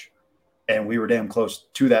much, and we were damn close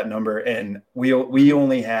to that number, and we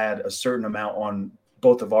only had a certain amount on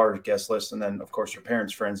both of our guest lists, and then of course your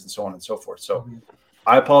parents, friends, and so on and so forth. So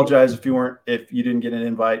I apologize if you didn't get an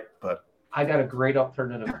invite, but I got a great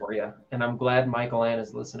alternative for you, and I'm glad Michael Ann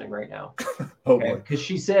is listening right now. Okay, because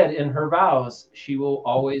she said in her vows she will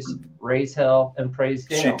always raise hell and praise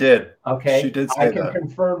Dale. She did. Okay, she did say I can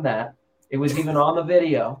confirm that. It was even on the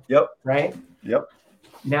video. Yep. Right. Yep.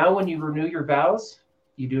 Now, when you renew your vows,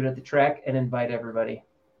 you do it at the track and invite everybody.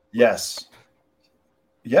 Yes.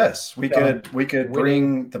 We could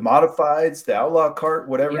bring the modifieds, the Outlaw cart,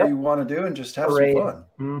 whatever you want to do, and just have some fun.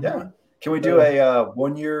 Mm-hmm. Yeah. Can we do a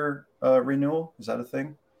 1-year renewal? Is that a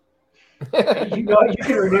thing? You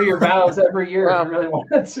can renew your vows every year if you really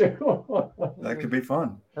wanted to. That could be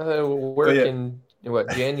fun. Work in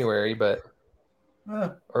January, but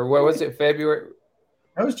or what was it? February?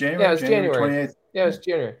 That was January. Yeah, it was January 28th. Yeah, it was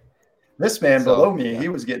January. This man below me, he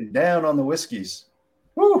was getting down on the whiskeys.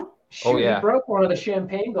 Woo! Shoot, he broke one of the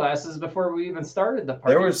champagne glasses before we even started the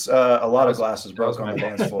party. There was a lot of glasses broke on the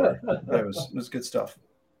dance floor. It was good stuff.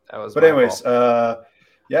 But anyways, so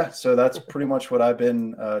that's pretty much what I've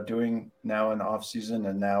been doing now in the off season,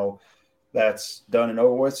 and now that's done and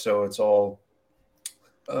over with. So it's all,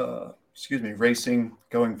 racing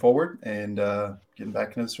going forward and getting back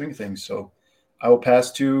into the swing of things. So I will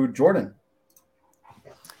pass to Jordan.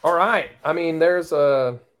 All right. I mean, there's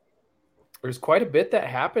quite a bit that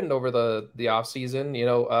happened over the off season.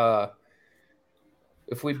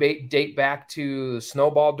 If we date back to the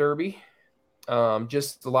Snowball Derby,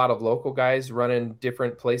 just a lot of local guys running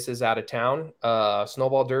different places out of town.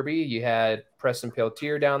 Snowball Derby, you had Preston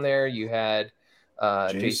Peltier down there. You had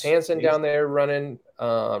Jace Hansen down there running,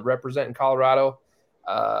 representing Colorado.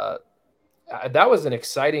 That was an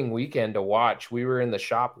exciting weekend to watch. We were in the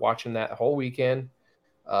shop watching that whole weekend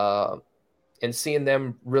and seeing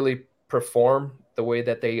them really perform the way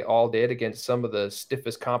that they all did against some of the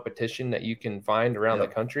stiffest competition that you can find around the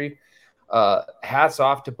country. Hats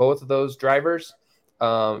off to both of those drivers.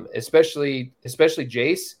 especially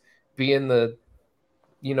Jace being the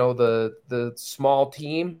small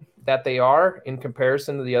team that they are in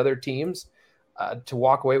comparison to the other teams. To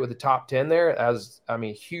walk away with the top 10 there,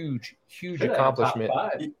 huge Should have accomplishment.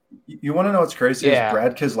 top 5. You want to know what's crazy? Yeah. Is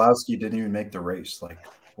Brad Keselowski didn't even make the race. Like,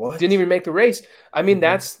 what? Didn't even make the race. I mean,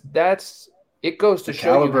 that's it goes to The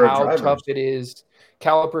show you caliber of how drivers. tough it is,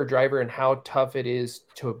 caliber driver, and how tough it is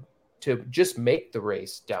to just make the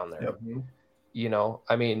race down there. Yep. You know,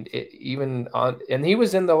 I mean, and he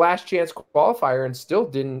was in the last chance qualifier and still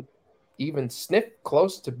didn't even sniff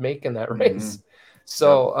close to making that race. Mhm.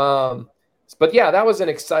 So, but yeah, that was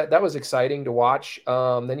exciting to watch.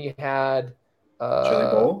 Then you had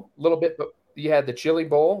Chili Bowl? a little bit, but you had the Chili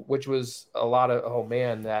Bowl, which was a lot of, oh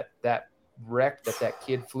man, that wreck that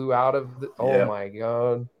kid flew out of. Oh my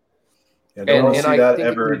God. Yeah, don't want to and see I that think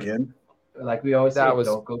ever it- again. Like we always say, That was-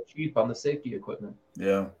 don't go cheap on the safety equipment.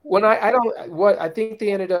 Yeah. When what I think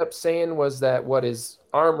they ended up saying was that his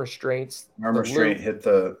arm restraints, Arm the restraint loop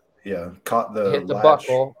caught the hit the latch.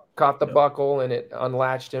 caught the Yeah. buckle, and it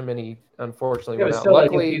unlatched him, and he unfortunately It went was out. still like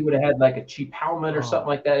if Luckily, he would have had like a cheap helmet or something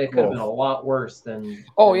like that, it could have been a lot worse than.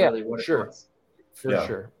 Oh, than yeah, really what it sure. was. for Yeah.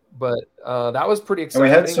 sure. But that was pretty And exciting. we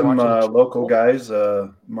had some watching the local Bowl. guys.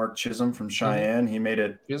 Mark Chisholm from Cheyenne. He made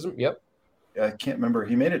it. Chisholm, yep. I can't remember.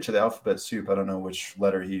 He made it to the alphabet soup. I don't know which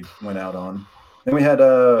letter he went out on. Then we had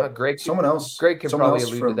Greg. someone else. Greg can someone probably else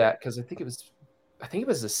allude from- to that because I think it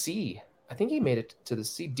was the C. I think he made it to the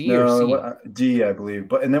C, D, No, or C. D, I believe.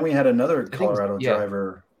 But and then we had another think it was- Colorado yeah.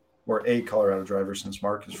 driver, or a Colorado driver, since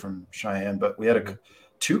Mark is from Cheyenne. But we had Mhm.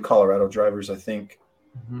 two Colorado drivers, I think.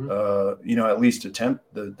 Mhm. At least attempt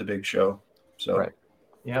the big show. So Right.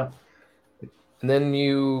 Yeah. And then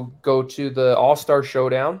you go to the All-Star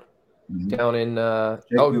Showdown mhm. down in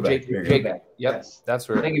Buback. Jake. There you Jake. go. Yep, Yes. that's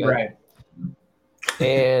right. Thank you, Brian.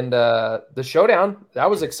 And the showdown, that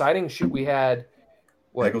was exciting. Shoot, we had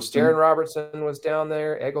Eggleston. Darren Robertson was down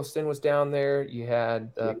there, Eggleston was down there. You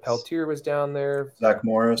had Yes. Peltier was down there. Zach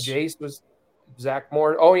Morris. Jace was Zach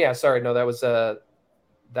Morris. Oh yeah, sorry, no, that was the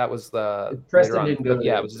Preston later on. didn't go to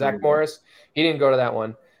Yeah, the- it was Zach Morris. He didn't go to that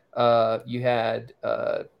one. You had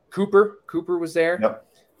Cooper. Cooper was there. Yep.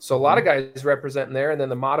 So a lot of guys representing there, and then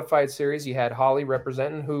the modified series, you had Holly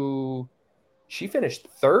representing, who she finished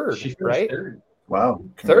third, She finished right? third. Wow.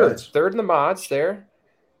 Congrats. Third in the mods there.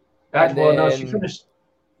 Well, no, she then- finished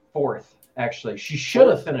fourth. Actually, she should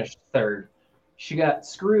have finished third. She got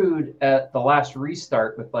screwed at the last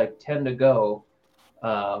restart with like 10 to go.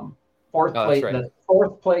 Fourth Oh, place, that's right. the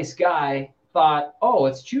fourth place guy thought, "Oh,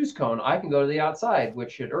 it's choose cone. I can go to the outside."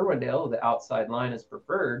 Which at Irwindale, the outside line is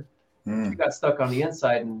preferred. Mm. She got stuck on the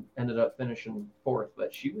inside and ended up finishing fourth.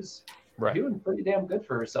 But she was Right. doing pretty damn good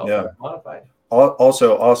for herself. Yeah. Modified.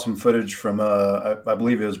 Also, awesome footage from I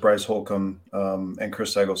believe it was Bryce Holcomb and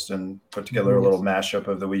Chris Eggleston put together a Yes. little mashup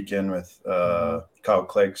of the weekend with Kyle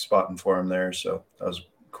Clegg spotting for him there. So that was a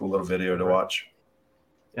cool little video to watch.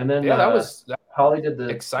 And then Yeah, that was Holly did the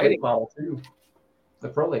exciting. late model too, the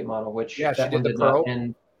pro late model, which Yeah, she that did one the did not pro.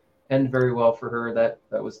 end very well for her. That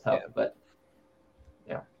was tough, Yeah. but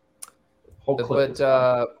yeah. Whole clip was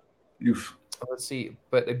but fun. Oof. let's see.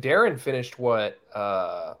 But Darren finished what?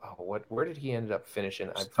 Where did he end up finishing?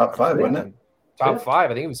 Top five, wasn't it? Top Fifth?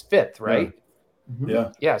 5. I think he was 5th, right? Mhm.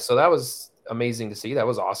 Yeah, Yeah. So that was amazing to see. That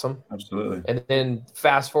was awesome. absolutely. And then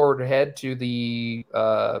fast forward ahead to the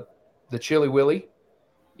Chili Willy.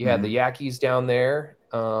 You had the Yankees down there.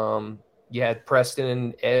 You had Preston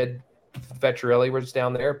and Ed Vettorelli was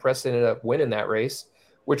down there. Preston ended up winning that race,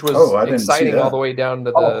 which was Oh, I didn't see exciting that. all the way down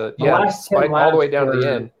to Oh, the last 10 all the way laps down to the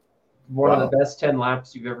were end. One Wow. of the best 10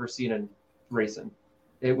 laps you've ever seen in racing.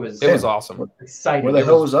 It was It was awesome. exciting. Where the It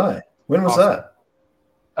hell was I? When was awesome.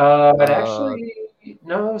 that? Actually,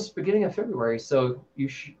 no, it was beginning of February. So you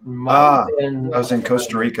might Ah, have been. I was in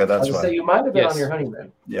Costa Rica. That's I was why. say you might have been Yes. on your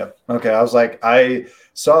honeymoon. Yep. Okay. I was like, I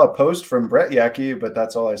saw a post from Brett Yaki, but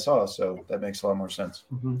that's all I saw. So that makes a lot more sense.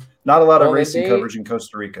 Mhm. Not a lot of Well, racing they- coverage in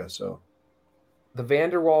Costa Rica. So The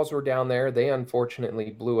Vanderwalls were down there. They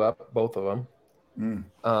unfortunately blew up, both of them.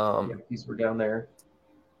 These were down there.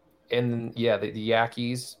 And yeah, the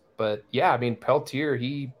Yankees. But yeah, I mean Peltier,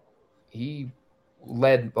 he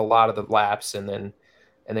led a lot of the laps, and then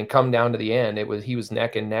come down to the end, he was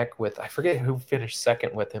neck and neck with, I forget who finished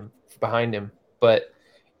second with him behind him, but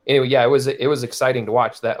anyway, yeah, it was exciting to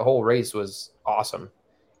watch. That whole race was awesome.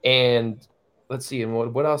 And let's see, and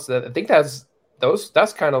what else? I think that's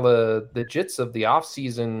kind of the gist of the off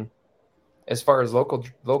season as far as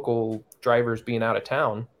local drivers being out of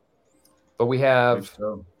town. But we have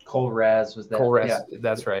so Cole Raz was that. Cole Raz, Yeah,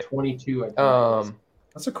 that's right. 22. I think it was.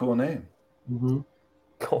 that's a cool name. Mhm.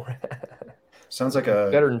 Cole Sounds like a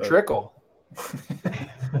better than Trickle.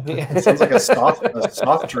 It sounds like a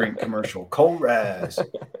soft drink commercial. Cold Raz.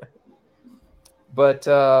 But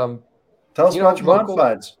tell us about your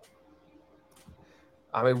modifieds.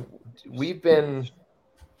 I mean, we've been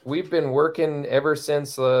working ever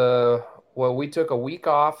since we took a week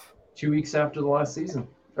off. 2 weeks after the last season,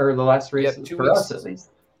 or the last race for us at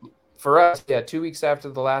least. For us, 2 weeks after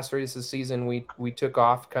the last race of the season, we took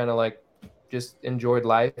off, kind of like just enjoyed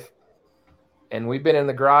life. And we've been in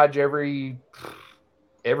the garage every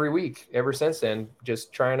week ever since then,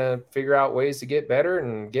 just trying to figure out ways to get better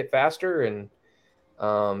and get faster, and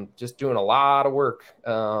just doing a lot of work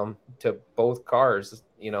to both cars,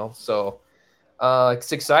 So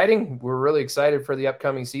it's exciting. We're really excited for the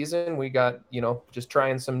upcoming season. We got, just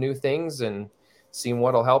trying some new things and seeing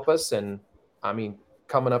what'll help us. And I mean,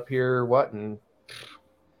 coming up here,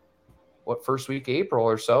 first week April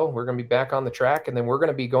or so, we're going to be back on the track, and then we're going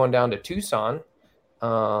to be going down to Tucson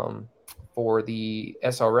for the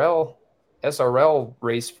SRL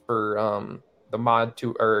race for the mod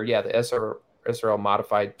tour, or the SRL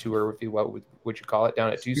modified tour, if you what would you call it,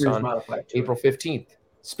 down at Tucson, April 15th.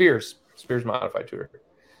 Spears modified tour.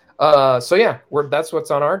 That's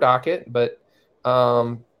what's on our docket. But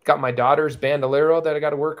got my daughter's Bandolero that I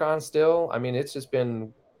got to work on still. I mean, it's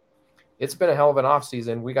been a hell of an off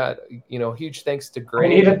season. We got, huge thanks to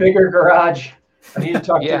Greg. I need a bigger garage. I need to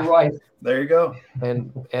talk to your wife. There you go.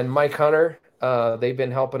 And Mike Hunter, they've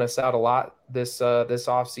been helping us out a lot this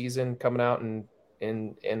off season, coming out and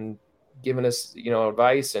giving us,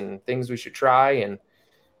 advice and things we should try.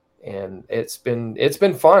 And it's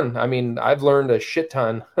been fun. I mean, I've learned a shit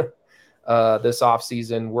ton this off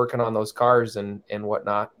season working on those cars and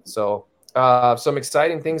whatnot. So some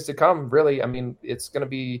exciting things to come, really. I mean, it's going to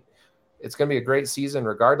be a great season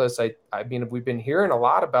regardless. I mean, we've been hearing a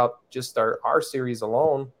lot about just our series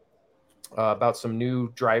alone, about some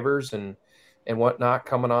new drivers and whatnot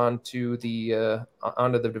coming onto the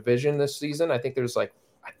division this season. I think there's like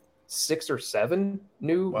 6 or 7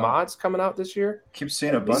 new mods coming out this year. Keep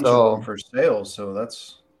seeing a bunch of them for sale, so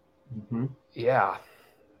that's yeah.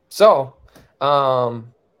 So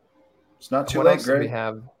it's not too late, Greg. We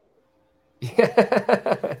have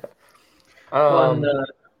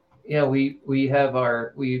we have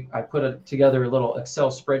I put together a little Excel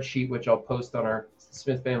spreadsheet, which I'll post on our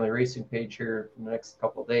Smith Family Racing page here in the next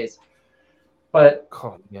couple of days. But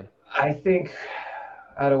I think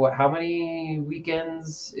out of how many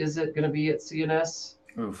weekends is it going to be at CNS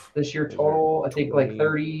this year total? I think like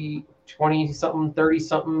 30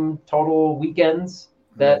 something total weekends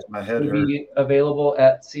that will be available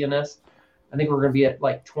at CNS. I think we're going to be at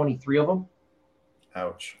like 23 of them.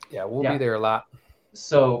 Ouch. Yeah, we'll be there a lot.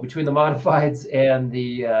 So between the modifieds and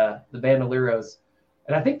the Bandoleros,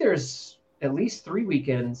 and I think there's at least 3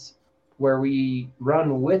 weekends where we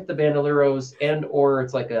run with the Bandoleros or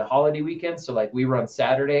it's like a holiday weekend. So like we run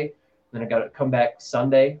Saturday, then I got to come back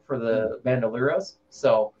Sunday for the Bandoleros.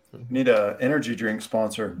 So need a energy drink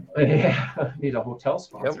sponsor. Yeah, need a hotel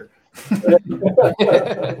sponsor. Yep.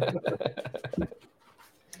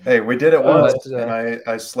 Hey, we did it once, and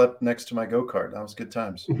I slept next to my go-kart. That was good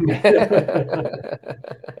times.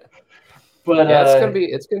 But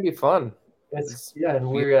it's gonna be fun. And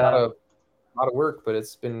we're a lot of work, but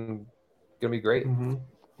it's been gonna be great. Mm-hmm.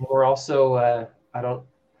 We're also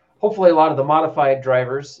hopefully a lot of the modified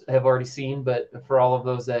drivers have already seen, but for all of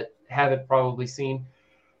those that haven't probably seen,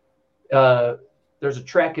 there's a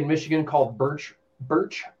track in Michigan called Birch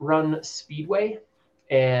Run Speedway,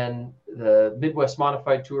 and the Midwest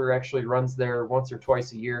Modified Tour actually runs there once or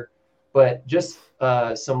twice a year. But just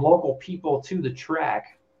some local people to the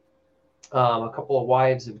track, a couple of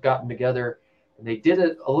wives have gotten together, and they did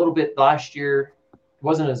it a little bit last year. It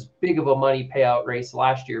wasn't as big of a money payout race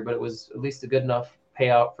last year, but it was at least a good enough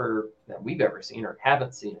payout that we've ever seen or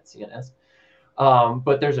haven't seen at CNS.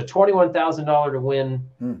 But there's a $21,000 to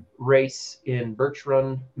win race in Birch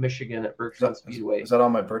Run, Michigan at Birch Run Speedway. Is that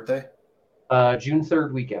on my birthday? June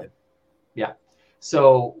 3rd weekend. Yeah.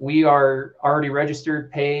 So we are already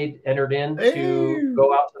registered, paid, entered in to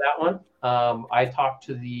go out to that one. I talked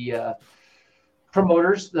to the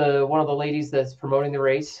promoters, one of the ladies that's promoting the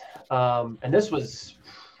race. And this was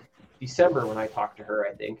December when I talked to her,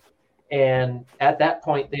 I think. And at that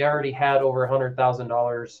point, they already had over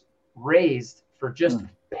 $100,000 raised for just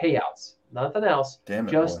payouts, nothing else. Damn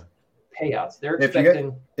it, just boy. Payouts. They're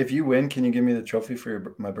expecting. If you win, can you give me the trophy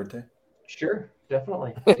for my birthday? Sure,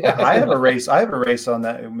 definitely. I have a race on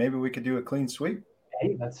that. Maybe we could do a clean sweep.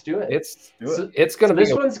 Hey, let's do it. It's going to be.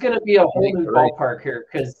 This one's going to be a whole new ballpark here,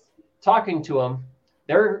 because talking to them,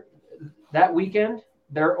 that weekend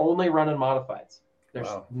they're only running modifieds. There's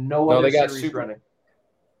Wow. no No, other they got series running.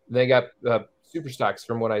 They got super stocks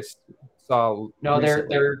from what I saw. No, recently.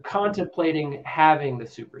 they're contemplating having the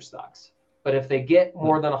super stocks, but if they get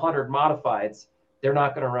more than 100 modifieds, they're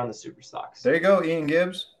not going to run the super stocks There you go, Ian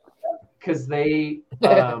Gibbs. because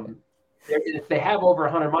if they have over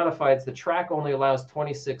 100 modifieds, the track only allows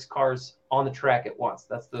 26 cars on the track at once.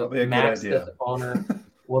 That's the Probably a good max idea. that the owner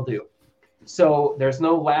will do. So there's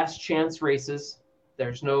no last chance races.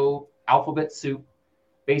 There's no alphabet soup.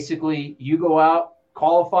 Basically, you go out,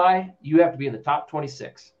 qualify, you have to be in the top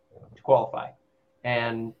 26 to qualify.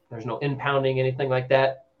 And there's no impounding, anything like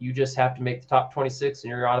that. You just have to make the top 26 and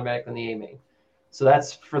you're automatic in the A main. So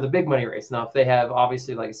that's for the big money race. Now, if they have,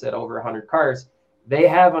 obviously, like I said, over 100 cars, they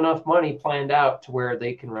have enough money planned out to where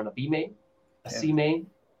they can run a B main, a C main,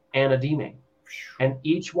 and a D main. And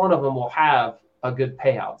each one of them will have a good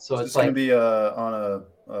payout. So Is it's this going to like, be on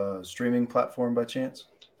a streaming platform by chance?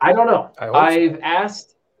 I don't know. I hope so. I've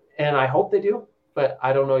asked, and I hope they do, but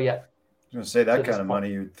I don't know yet. I was going to say that To this kind of point.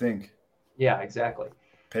 money you'd think. Yeah, exactly.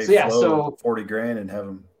 Pay So, yeah, Flo so- 40 grand and have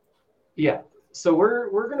them. Yeah. So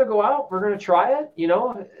we're gonna go out. We're gonna try it. You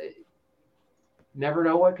know, never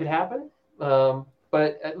know what could happen.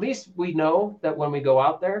 But at least we know that when we go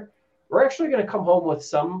out there, we're actually gonna come home with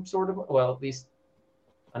some sort of, well, at least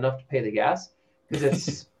enough to pay the gas, because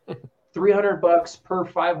it's $300 per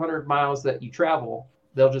 500 miles that you travel.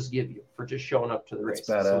 They'll just give you for just showing up to the race.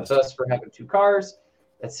 That's So badass. it's us for having 2 cars.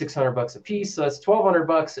 That's $600 a piece. So that's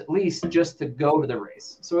 $1,200 at least just to go to the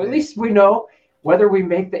race. So at least we know whether we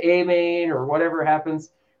make the A main or whatever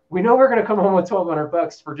happens, we know we're going to come home with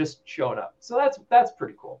 $1,200 for just showing up. So that's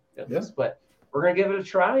pretty cool. Yeah. But we're going to give it a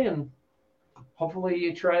try and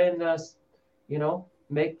hopefully try and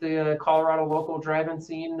make the Colorado local driving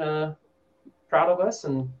scene proud of us,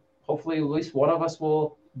 and hopefully at least one of us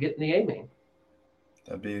will get in the A main.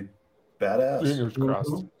 That'd be badass. Fingers crossed.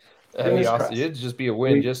 Mhm. That'd be Fingers awesome. crossed. It'd just be a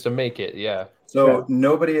win just to make it. Yeah. So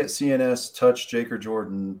nobody at CNS touched Jake or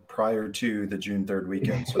Jordan prior to the June 3rd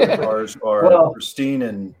weekend. So the cars are Well, pristine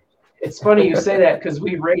and It's funny you say that because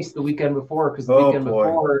we raced the weekend before, because the Oh, weekend boy.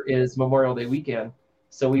 before is Memorial Day weekend.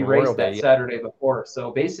 So we Memorial raced that Day, yeah. Saturday before. So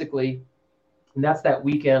basically, and that's that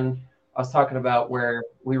weekend I was talking about where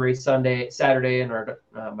we race Saturday, and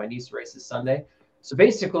my niece races Sunday. So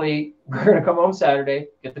basically, we're going to come home Saturday,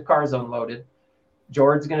 get the cars unloaded.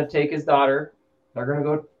 George's going to take his daughter. They're going to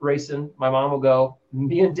go racing. My mom will go.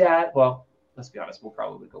 Me and Dad, well, let's be honest, we'll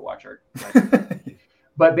probably go watch our.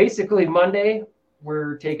 But basically, Monday,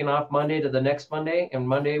 we're taking off Monday to the next Monday. And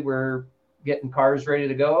Monday, we're getting cars ready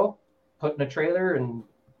to go, putting a trailer. And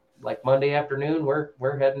like Monday afternoon,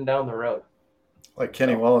 we're heading down the road. like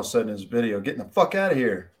Kenny Wallace said in his video, getting the fuck out of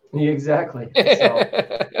here. Exactly.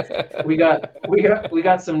 So we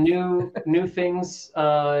got some new things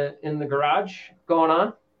in the garage going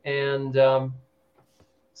on, and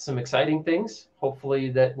some exciting things. Hopefully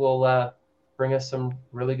that will bring us some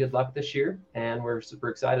really good luck this year, and we're super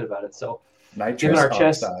excited about it. So Nitrous our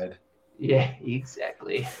chest- oxide. yeah,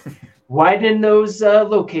 exactly. Widen those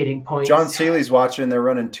locating points. John Seeley's watching. They're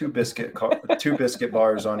running two biscuit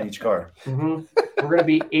bars on each car. Mhm. We're going to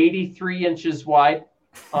be 83 inches wide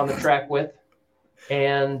on the track width,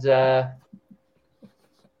 and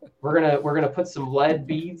we're gonna put some lead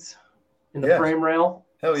beads in the Yeah. frame rail.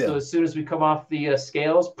 Hell yeah. So as soon as we come off the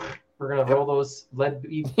scales, we're gonna roll those lead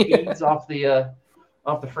beads off the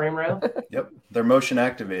frame rail. Yep. They're motion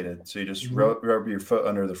activated. So you just rub your foot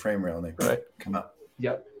under the frame rail and they come out.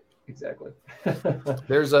 Yep, exactly.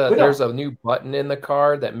 There's But no. there's a new button in the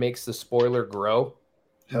car that makes the spoiler grow.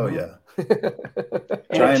 Hell Mhm. yeah. And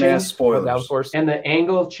Giant it ass changed- spoilers. Downforce. And the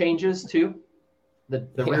angle changes too. The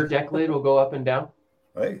rear deck lid will go up and down.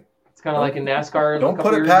 Right. It's kind of like in NASCAR. Don't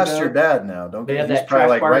put it past your dad now. Don't They get had he's that probably track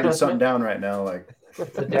like bar writing adjustment. something down right now. Like,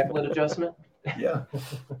 The deck lid adjustment. yeah.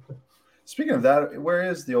 Speaking of that, where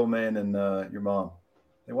is the old man and your mom?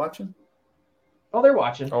 They watching? Oh, they're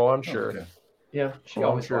watching. Oh, I'm sure. Okay. Yeah, she Oh, I'm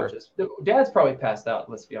always sure. watches. Dad's probably passed out.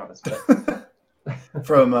 Let's be honest, but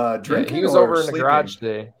From Yeah, drinking. he was or over in the sleeping? garage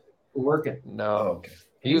today. working. No, Oh, okay.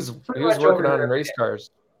 he was pretty much working over on there. race cars.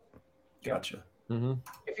 Gotcha. Hmm.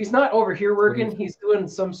 If he's not over here working, he's doing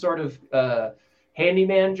some sort of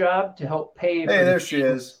handyman job to help pay. Hey, for there the- she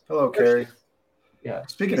is. Hello, There she Carrie. is. Yeah.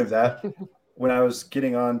 Speaking of that, when I was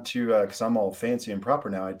getting on to, because I'm all fancy and proper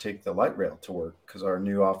now, I take the light rail to work because our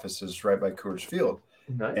new office is right by Coors Field.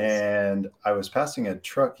 Nice. And I was passing a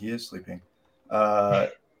truck. He is sleeping.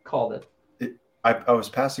 Called it. I was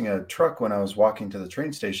passing a truck when I was walking to the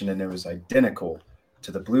train station, and it was identical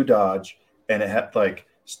to the blue Dodge, and it had like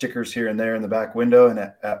stickers here and there in the back window. And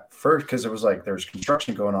at first, because it was like there's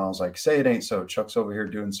construction going on, I was like, say it ain't so. Chuck's over here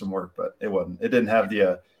doing some work, but it wasn't. It didn't have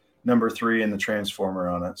the number 3 and the transformer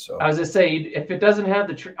on it. So I was just saying, if it doesn't have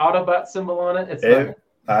the Autobot symbol on it, it's not.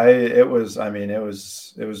 It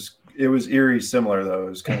was eerie similar though. It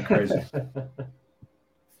was kind of crazy.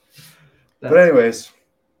 But anyways,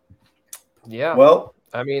 yeah. Well,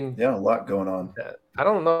 I mean, yeah, a lot going on. I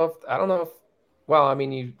don't know if. Well, I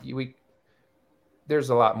mean, there's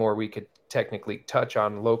a lot more we could technically touch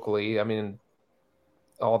on locally. I mean,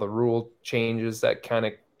 all the rule changes that kind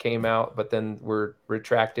of came out, but then were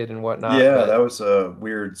retracted and whatnot. Yeah, that was a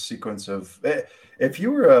weird sequence of. If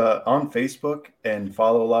you were on Facebook and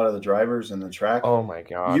follow a lot of the drivers in the track, oh my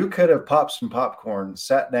god, you could have popped some popcorn,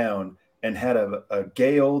 sat down, and had a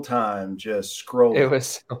gay old time just scrolling. It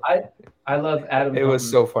was. I love Adam. It was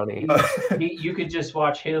so funny. You could just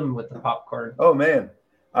watch him with the popcorn. Oh man,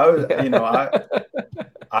 I was.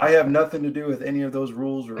 I have nothing to do with any of those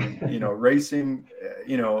rules or racing.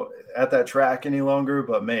 At that track any longer.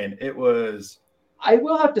 But man, it was. I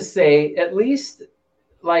will have to say, at least,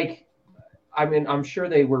 I'm sure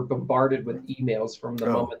they were bombarded with emails from the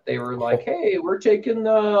moment they were like, "Hey, we're taking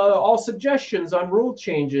all suggestions on rule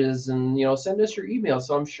changes, and send us your emails."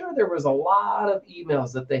 So I'm sure there was a lot of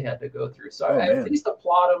emails that they had to go through. So I at least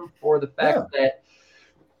applaud them for the fact that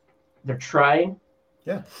they're trying.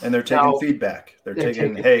 Yeah, and they're taking feedback. They're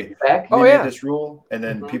taking feedback. We made this rule, and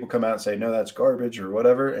then people come out and say, no, that's garbage or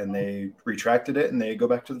whatever, and they retracted it, and they go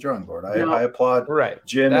back to the drawing board. I applaud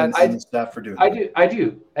Jim and the staff for doing that. I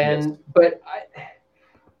do. And but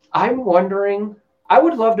I'm wondering, I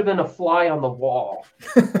would love to have been a fly on the wall,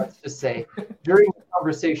 let's just say, during the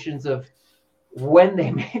conversations of when they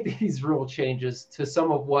made these rule changes to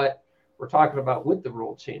some of what we're talking about with the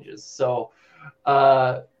rule changes. So,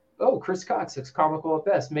 Chris Cox, it's comical at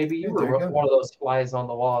best. Maybe you were one of those flies on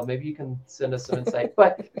the wall. Maybe you can send us some insight.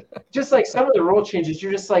 But just like some of the rule changes,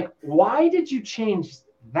 you're just like, why did you change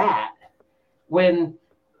that? And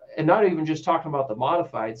not even just talking about the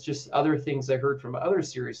modifieds, just other things I heard from other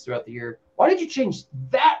series throughout the year. Why did you change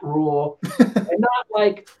that rule and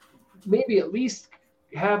not maybe at least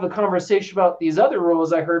have a conversation about these other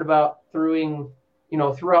rules I heard about throughout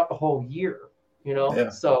the whole year, Yeah.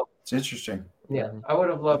 So it's interesting. Yeah, I would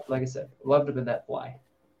have loved, like I said, loved to have been that fly.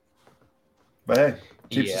 But hey,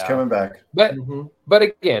 keeps us coming back. But but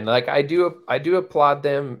again, I do applaud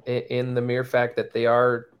them in the mere fact that they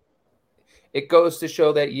are. It goes to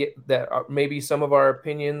show that maybe some of our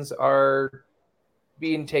opinions are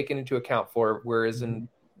being taken into account for, whereas in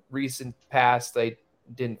recent past, I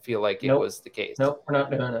didn't feel like it was the case. Nope, we're not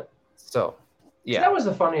doing it. So. Yeah, that was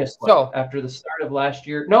the funniest one after the start of last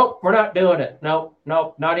year. Nope, we're not doing it. Nope,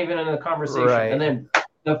 not even in the conversation. Right. And then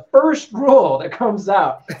the first rule that comes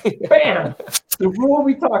out, bam, the rule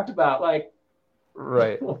we talked about,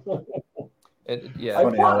 right. And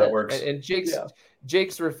funny how that works. And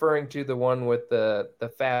Jake's referring to the one with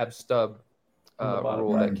the fab stub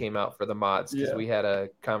rule that came out for the mods, because we had a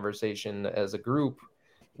conversation as a group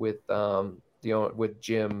with with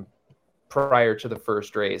Jim prior to the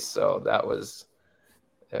first race. So that was.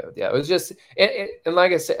 It was just, and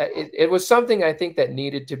like I said, it was something I think that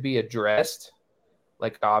needed to be addressed,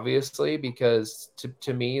 obviously, because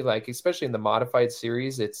to me, especially in the modified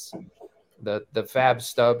series, it's the fab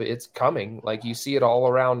stub, it's coming. You see it all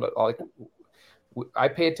around. I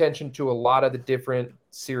pay attention to a lot of the different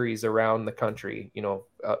series around the country,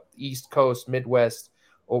 East Coast, Midwest,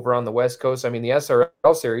 over on the West Coast. I mean, the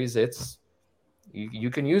SRL series, it's, you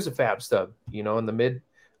can use a fab stub, in the mid,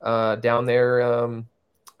 down there,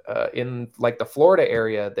 in the Florida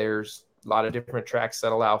area, there's a lot of different tracks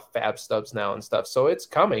that allow fab stubs now and stuff. So it's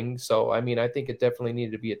coming. So, I mean, I think it definitely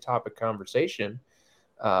needed to be a topic conversation.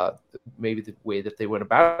 Maybe the way that they went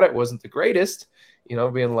about it wasn't the greatest,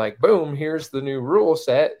 being like, boom, here's the new rule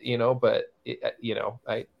set, but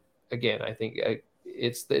I think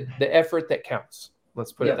it's the effort that counts.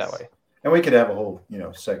 Let's put it that way. And we could have a whole,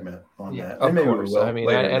 segment on that. Of course. I mean,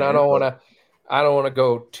 and I don't want to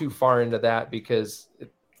go too far into that, because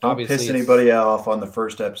don't piss anybody off on the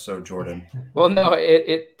first episode, Jordan. Well, no,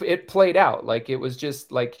 it played out. It was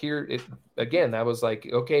just here. That was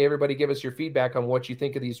okay, everybody give us your feedback on what you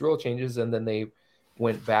think of these rule changes. And then they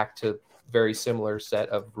went back to very similar set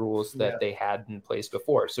of rules that they had in place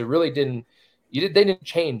before. So it really they didn't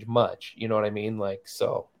change much. You know what I mean?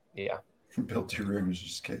 So, yeah. Build 2 rooms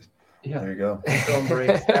just in case. Yeah. There you go.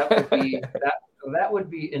 That would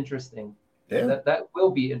be interesting. Yeah. That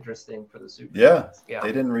will be interesting for the Super. Yeah.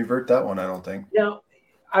 They didn't revert that one, I don't think. Now,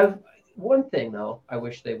 one thing though, I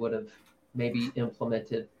wish they would have maybe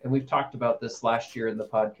implemented, and we've talked about this last year in the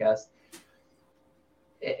podcast.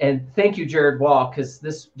 and thank you, Jared Wall, because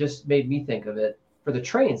this just made me think of it. For the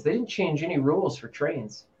trains, they didn't change any rules for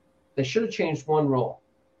trains. They should have changed one rule.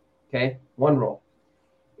 Okay, one rule.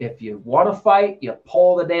 If you want to fight, you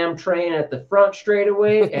pull the damn train at the front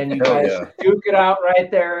straightaway, and you guys duke it out right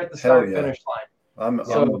there at the start finish line. I'm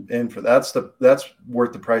in for that's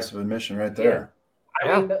worth the price of admission right there.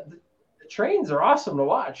 Yeah. I mean, the trains are awesome to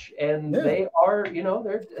watch, and they are,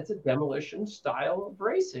 it's a demolition style of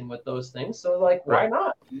racing with those things. So, like, why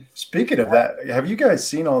not? Speaking of that, have you guys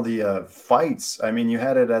seen all the fights? I mean, you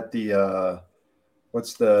had it at the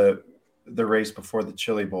what's the race before the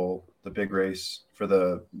Chili Bowl, the big race for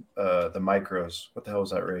the micros. What the hell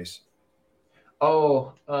was that race?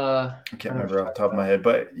 Oh, I can't remember off the top of my head,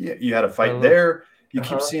 but you had a fight there. You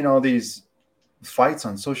keep seeing all these fights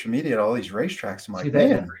on social media at all these racetracks. I'm like,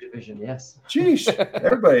 man, division, yes. Geez,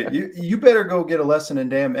 everybody, you better go get a lesson in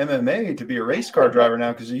damn MMA to be a race car driver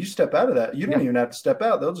now, because you step out of that, you don't even have to step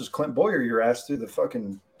out. They'll just Clint Boyer your ass through the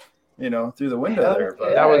fucking, through the window there.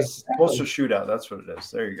 But that was postal shootout. That's what it is.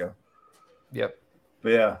 There you go. Yep. But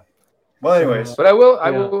yeah. Well, anyways, but I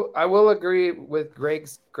will agree with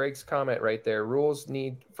Greg's comment right there. Rules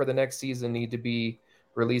for the next season need to be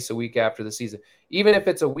released a week after the season, even if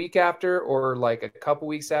it's a week after or like a couple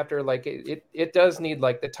weeks after. Like it does need,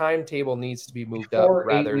 like, the timetable needs to be moved up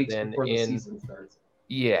rather than in the season starts.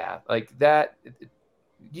 Yeah, like that.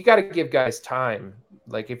 You got to give guys time.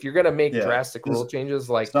 Like, if you're gonna make drastic rule changes,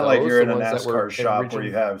 like, it's not like you're in a NASCAR shop where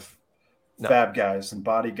you have fab guys and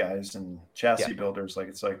body guys and chassis builders. Like,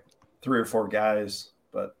 it's like 3 or 4 guys.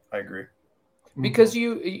 But I agree. Because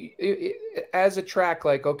you as a track,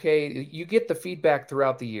 like, okay, you get the feedback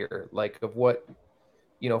throughout the year, like, of what,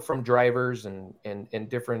 from drivers and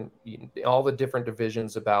different, all the different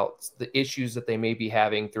divisions about the issues that they may be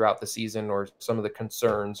having throughout the season, or some of the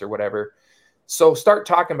concerns or whatever. So start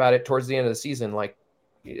talking about it towards the end of the season. Like,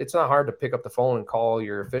 it's not hard to pick up the phone and call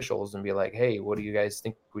your officials and be like, hey, what do you guys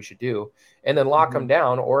think we should do? And then lock them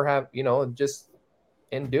down, or have,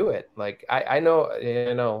 and do it. Like, I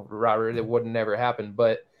know, Robert, it would never happen,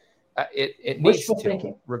 but it needs to,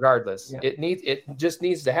 thinking. Regardless. Yeah. It just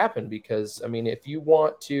needs to happen, because, I mean, if you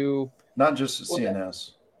want to, not just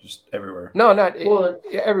CNS, just everywhere. No, not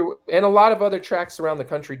everywhere. And a lot of other tracks around the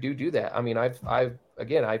country do that. I mean, I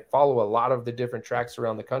follow a lot of the different tracks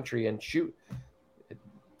around the country, and shoot,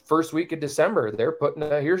 first week of December, they're putting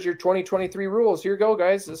here's your 2023 rules. Here you go,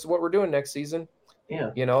 guys. This is what we're doing next season.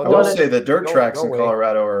 Yeah, I will say the dirt tracks in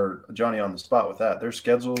Colorado are Johnny on the spot with that. Their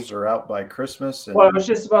schedules are out by Christmas. And I was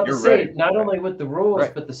just about to say, not only with the rules,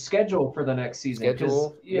 but the schedule for the next season.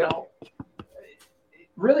 Because,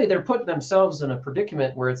 really, they're putting themselves in a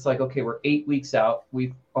predicament where it's like, okay, we're 8 weeks out.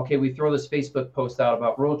 We throw this Facebook post out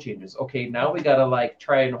about rule changes. Okay, now we got to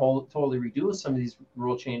try and totally redo some of these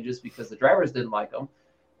rule changes because the drivers didn't like them.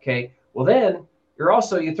 Okay, well then,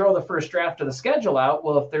 you throw the first draft of the schedule out.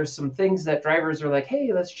 Well, if there's some things that drivers are like,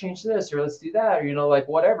 hey, let's change this, or let's do that, or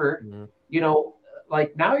whatever,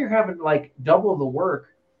 now you're having double the work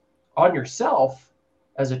on yourself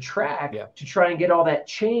as a track to try and get all that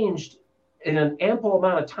changed in an ample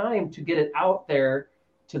amount of time to get it out there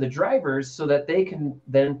to the drivers so that they can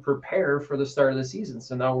then prepare for the start of the season.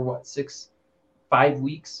 So now we're 5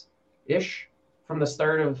 weeks ish from the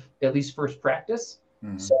start of at least first practice.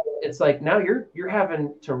 Mm-hmm. So it's like now you're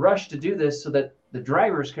having to rush to do this so that the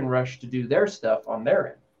drivers can rush to do their stuff on their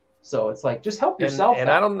end. So it's like, just help yourself. And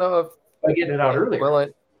I don't know if by getting it out earlier. Well,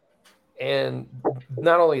 and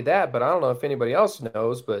not only that, but I don't know if anybody else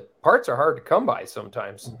knows, but parts are hard to come by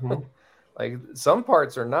sometimes. Mm-hmm. Like, some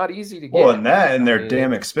parts are not easy to get. Well, and they're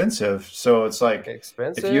damn expensive. So it's like,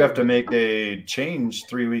 if you have to make a change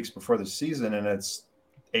 3 weeks before the season and it's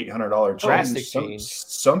 $800 change.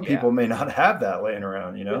 Some people may not have that laying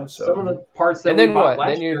around, So some of the parts that we bought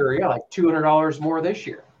last year are like $200 more this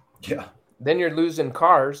year. Yeah. Then you're losing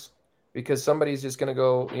cars because somebody's just going to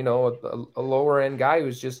go, a lower end guy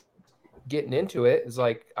who's just getting into it is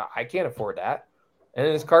like, I can't afford that, and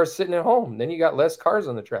then his car's sitting at home. Then you got less cars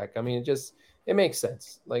on the track. I mean, it makes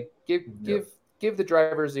sense. Like, give the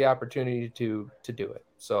drivers the opportunity to do it.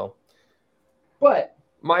 So, but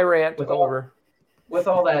my rant over. With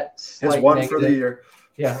all that slight one for the year.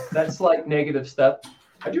 Yeah, that slight negative stuff.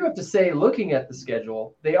 I do have to say, looking at the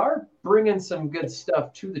schedule, they are bringing some good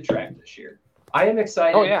stuff to the track this year. I am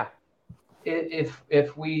excited. Oh, yeah.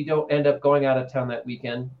 If we don't end up going out of town that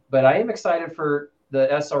weekend, but I am excited for the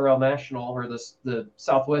SRL National or the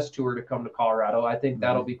Southwest Tour to come to Colorado. I think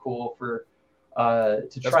that'll be cool for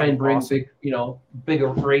to try and bring bigger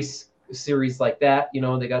race series like that.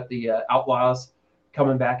 They got the Outlaws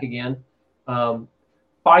coming back again.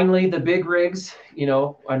 finally the big rigs, I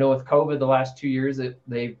know with COVID the last 2 years that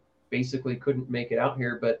they basically couldn't make it out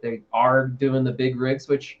here, but they are doing the big rigs,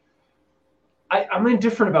 which I'm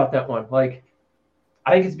indifferent about that one. Like,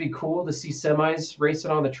 I think it'd be cool to see semis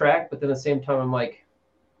racing on the track, but then at the same time, I'm like,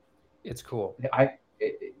 it's cool. I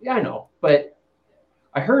know, but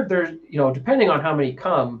I heard there's, depending on how many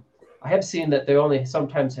come, I have seen that they only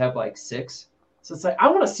sometimes have like 6. So it's like, I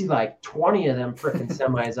want to see like 20 of them freaking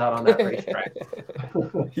semis out on that racetrack.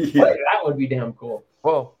 Yeah. Like, that would be damn cool.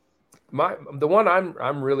 Well, the one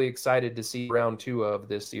I'm really excited to see round 2 of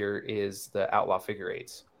this year is the Outlaw Figure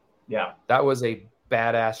 8s. Yeah. That was a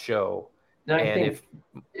badass show. And I think if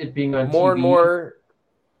it being on more TV, and more,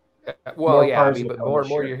 well, more yeah, I cars mean, will but come, more and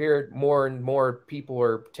more sure. you hear, more and more people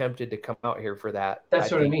are tempted to come out here for that.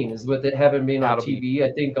 That's what I think mean, is with it having been on that'll TV,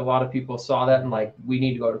 I think a lot of people saw that and like, we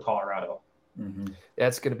need to go to Colorado. Mm-hmm.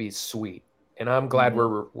 That's going to be sweet. And I'm glad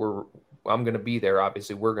I'm going to be there.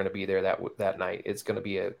 Obviously, we're going to be there that night. It's going to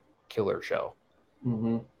be a killer show.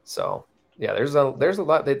 Mm-hmm. So yeah, there's a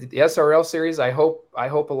lot. The SRL series, I hope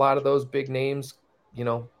a lot of those big names,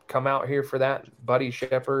 come out here for that. Buddy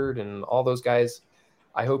Shepherd and all those guys.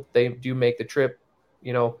 I hope they do make the trip.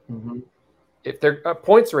 Mm-hmm. If they're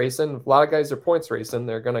points racing, a lot of guys are points racing.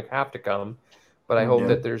 They're going to have to come, but I hope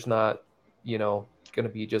that there's not, going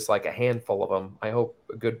to be just like a handful of them. I hope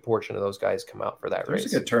a good portion of those guys come out for that race.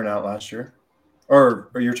 There's a good turnout last year. Or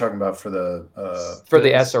you're talking about for the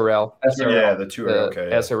SRL. Yeah, the tour. Okay,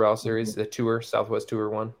 SRL series, the tour, Southwest Tour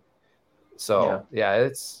one. So yeah,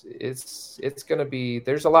 it's gonna be.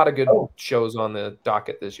 There's a lot of good shows on the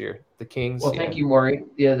docket this year. The Kings. Well, thank you, Maury.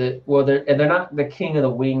 Yeah, they're not the king of the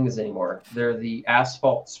wings anymore. They're the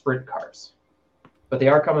asphalt sprint cars, but they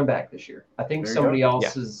are coming back this year. I think somebody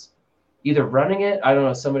else is either running it. I don't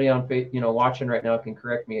know. Somebody on watching right now can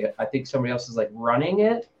correct me. I think somebody else is like running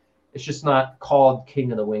it. It's just not called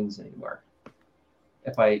King of the Wings anymore.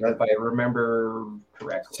 If I remember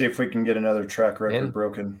correctly. See if we can get another track record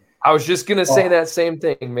broken. I was just gonna say that same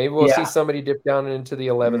thing. Maybe we'll see somebody dip down into the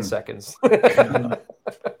 11 seconds.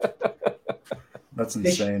 That's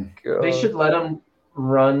insane. They should let them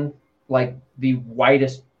run like the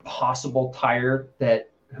widest possible tire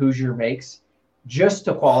that Hoosier makes, just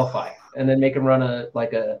to qualify, and then make them run a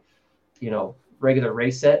regular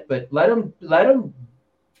race set. But let them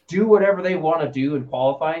do whatever they want to do in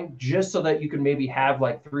qualifying, just so that you can maybe have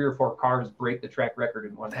like 3 or 4 cars break the track record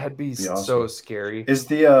in one. That'd be awesome. So scary. Is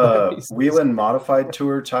the Whelen Modified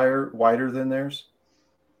Tour tire wider than theirs?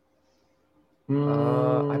 I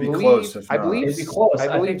believe close. If I not. believe it'd be close.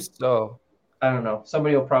 I believe so. I don't know.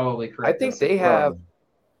 Somebody will probably correct. I think they have.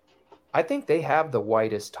 I think they have the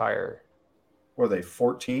widest tire. Were they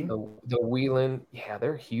 14? The Whelen, yeah,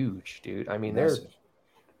 they're huge, dude. I mean, Massive.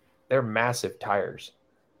 they're massive tires.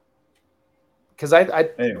 Because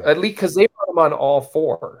at least because they put them on all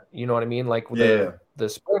 4. You know what I mean? Like the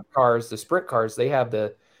sprint cars, they have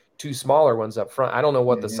the 2 smaller ones up front. I don't know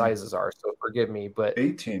what the sizes are, so forgive me, but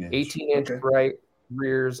 18-inch right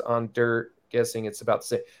rears on dirt. Guessing it's about the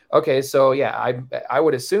same. Okay, so yeah, I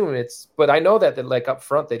would assume it's, but I know that like up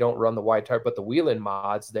front they don't run the wide tire, but the Whelen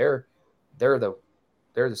mods they're the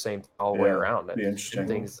same all the way around. Be interesting.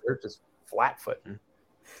 Things they're just flat footing.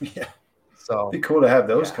 Yeah. So it'd be cool to have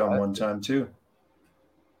those come one time too.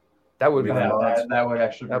 That would be that would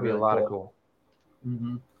actually be a lot of cool.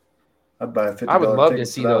 Mm-hmm. I'd buy a $50. I would love to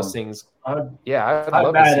see those things. I'd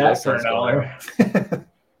love to see those for $1.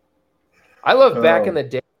 I love back in the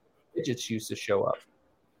day. Midgets used to show up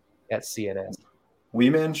at CNS.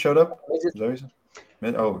 Weeman showed up?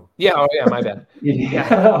 Yeah, my bad.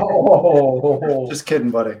 Just kidding,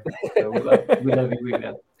 buddy. We love you,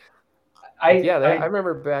 Weeman. I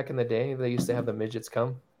remember back in the day they used to have the midgets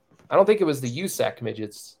come. I don't think it was the USAC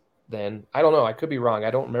midgets then. I don't know. I could be wrong. I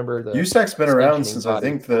don't remember the USAC's been around since I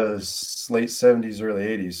think the late 70s, early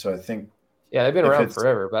 80s. So I think they've been around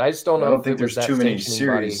forever, but I just don't know. I don't think there's too many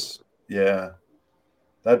series. Body. Yeah.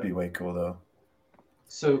 That'd be way cool though.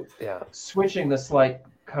 So switching the slight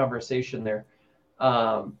conversation there,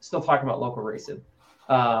 still talking about local racing.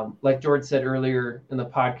 Like George said earlier in the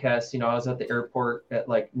podcast, I was at the airport at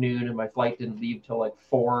like noon and my flight didn't leave till like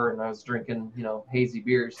 4 and I was drinking, hazy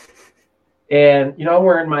beers. And, I'm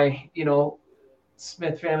wearing my,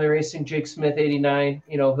 Smith Family Racing, Jake Smith 89,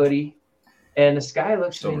 hoodie. And this guy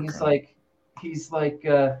looks at me, he's like,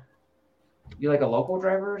 you like a local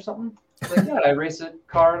driver or something? Like, yeah, I race at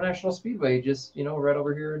Colorado National Speedway, just right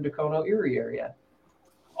over here in Dacono, Erie area.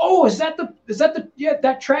 Oh, is that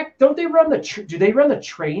that track? Don't they run do they run the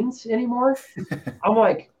trains anymore? I'm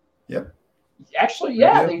like, yep. Actually,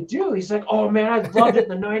 yeah, they do. He's like, oh man, I loved it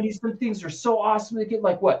in the '90s. Them things are so awesome. They get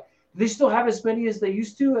like what they still have as many as they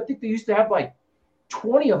used to? I think they used to have like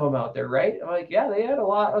 20 of them out there, right? I'm like, yeah, they had a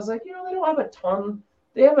lot. I was like, they don't have a ton.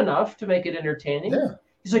 They have enough to make it entertaining. Yeah.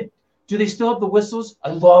 He's like, do they still have the whistles? I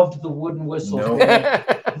loved the wooden whistles. No.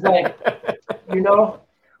 He's like,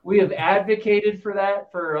 we have advocated for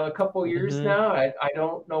that for a couple years now. I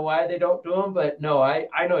don't know why they don't do them, but no, I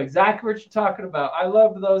know exactly what you're talking about. I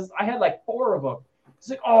loved those. I had like 4 of them. It's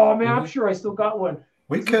like, oh man, I'm sure I still got one.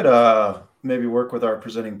 We could maybe work with our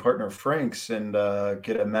presenting partner Franks and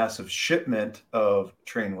get a massive shipment of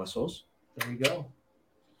train whistles. There you go.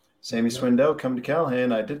 Sammy Swindell come to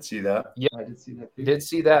Callahan. I did see that. Yeah, I did see that. You did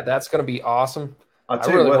see that. That's going to be awesome. I'll I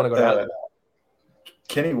tell really you want to what, go down there.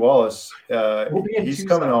 Kenny Wallace, We'll be in he's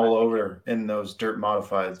Tucson. coming all over in those dirt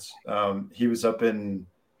modifieds. He was up in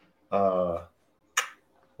what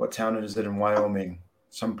town is it in Wyoming?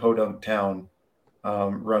 Some podunk town,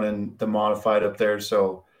 running the modified up there.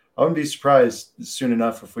 So I wouldn't be surprised soon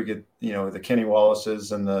enough if we get, the Kenny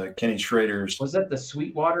Wallaces and the Kenny Schraders. Was that the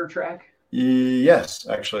Sweetwater track? Yes,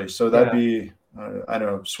 actually. So that'd be, I don't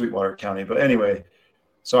know, Sweetwater County. But anyway,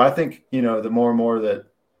 so I think, the more and more that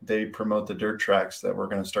they promote the dirt tracks, that we're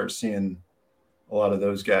going to start seeing a lot of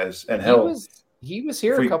those guys. And hell, he was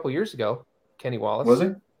here a couple years ago, Kenny Wallace. Was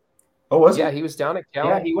he? Oh, was he? Yeah, he was down at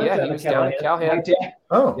Callahan. Yeah, he was down at Callahan.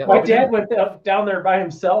 My dad went down there by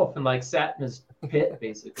himself and like sat in his pit,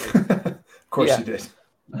 basically. Of course he did.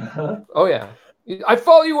 Oh, yeah. I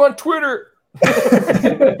follow you on Twitter.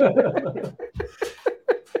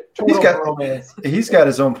 He's got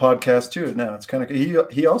his own podcast too now. It's kind of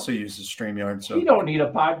he also uses StreamYard. So he don't need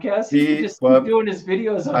a podcast. He can just keep doing his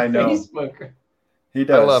videos on Facebook. He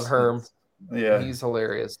does. I love Herm. Yeah, he's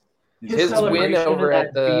hilarious. His win over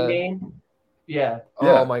at the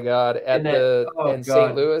Oh my God, in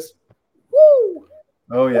St. Louis. Woo!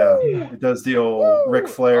 Oh yeah, it does the old Ric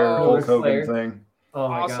Flair, Hulk Hogan thing. Oh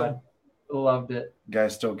my God, loved it. Guy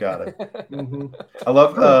still got it. I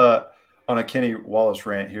love on a Kenny Wallace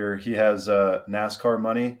rant here. He has NASCAR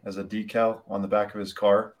money as a decal on the back of his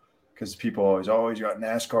car because people always got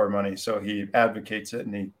NASCAR money. So he advocates it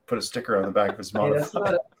and he put a sticker on the back of his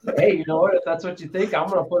modified. Hey, you know what? If that's what you think, I'm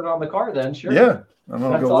going to put it on the car then. Sure. Yeah, I'm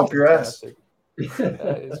going to go whoop your ass.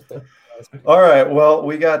 All right. Well,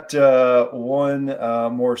 we got one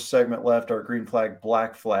more segment left, our green flag,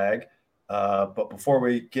 black flag. But before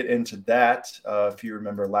we get into that, if you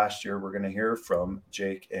remember last year, we're going to hear from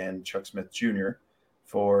Jake and Chuck Smith Jr.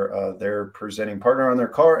 for their presenting partner on their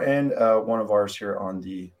car and one of ours here on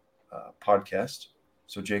the podcast.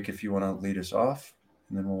 So, Jake, if you want to lead us off,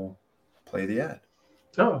 and then we'll play the ad.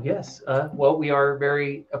 Oh, yes. Well, we are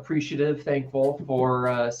very appreciative, thankful for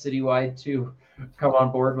Citywide to come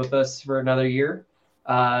on board with us for another year.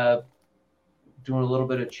 Doing a little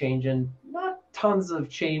bit of changing, not tons of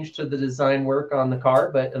change to the design work on the car,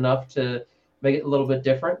 but enough to make it a little bit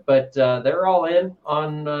different. But they're all in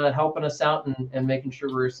on helping us out and making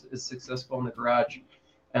sure we're as successful in the garage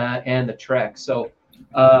and the trek. So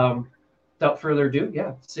without further ado,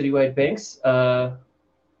 Citywide Banks. Can't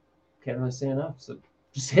really say enough. So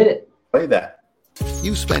just hit it. Play that.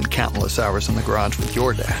 You spent countless hours in the garage with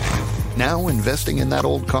your dad. Now investing in that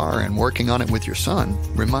old car and working on it with your son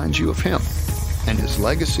reminds you of him. And his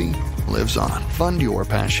legacy lives on. Fund your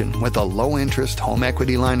passion with a low-interest home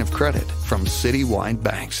equity line of credit from Citywide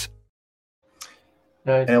Banks.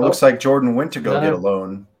 And it looks like Jordan went to go get a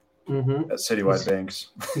loan at Citywide Banks.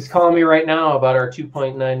 He's calling me right now about our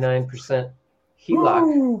 2.99%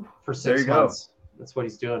 HELOC for 6 months. That's what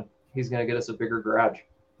he's doing. He's going to get us a bigger garage.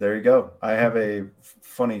 There you go. I have a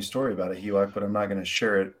funny story about a HELOC, but I'm not going to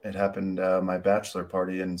share it. It happened at my bachelor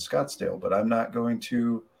party in Scottsdale, but I'm not going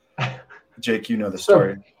to. Jake, you know the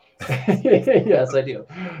story. Yes, I do.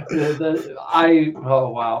 Oh,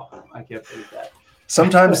 wow. I can't believe that.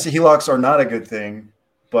 Sometimes HELOCs are not a good thing,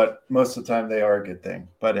 but most of the time they are a good thing.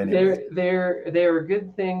 But anyway. They're a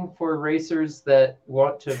good thing for racers that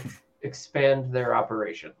want to expand their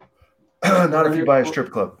operation. Not if you buy a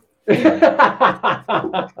strip club. It's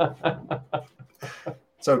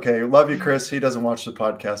okay. Love you, Chris. He doesn't watch the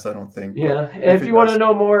podcast, I don't think. Yeah. If you want to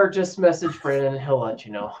know more, just message Brandon and he'll let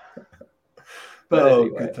you know. But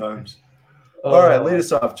anyway. Good times. All right, lead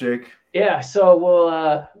us off, Jake. Yeah, so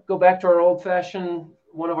we'll go back to our old-fashioned,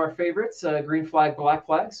 one of our favorites, green flag, black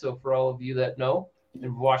flag. So for all of you that know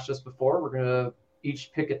and watched us before, we're going to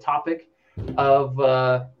each pick a topic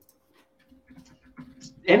of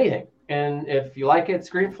anything. And if you like it, it's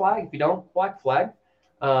green flag. If you don't, black flag.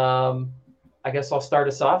 I guess I'll start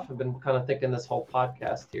us off. I've been kind of thinking this whole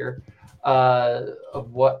podcast here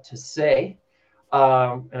of what to say.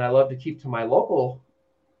 And I love to keep to my local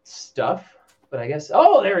stuff. but I guess.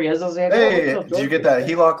 Oh, there he is. I was like, Hey, oh, did you get that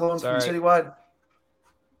HELOC loan from Sorry. Citywide?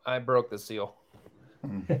 I broke the seal.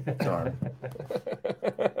 Sorry.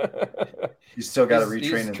 You still got to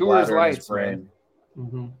These retrain his Coors bladder and his Lights, brain.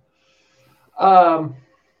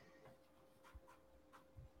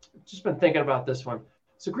 Just been thinking about this one.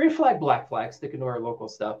 So green flag, black flag, sticking to our local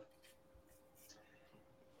stuff.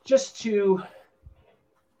 Just to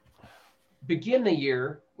begin the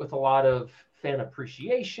year with a lot of fan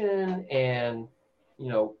appreciation and,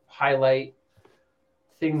 highlight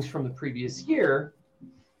things from the previous year.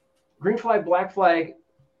 Green flag, black flag,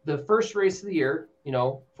 the first race of the year,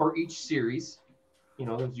 for each series,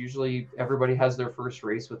 there's usually everybody has their first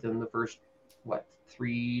race within the first,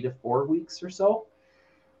 3 to 4 weeks or so.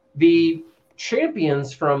 The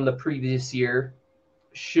champions from the previous year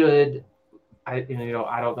should, I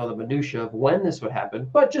don't know the minutia of when this would happen,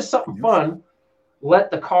 but just something fun.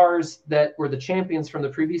 Let the cars that were the champions from the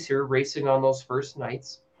previous year racing on those first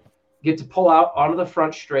nights get to pull out onto the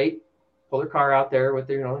front straight, pull their car out there with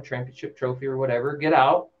their, championship trophy or whatever, get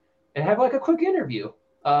out and have like a quick interview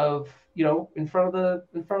of, in front of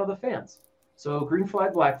the fans. So green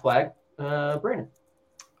flag, black flag, Brandon.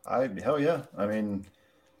 Hell yeah. I mean,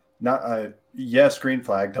 yes, green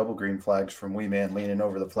flag, double green flags from Wee Man leaning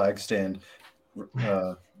over the flag stand.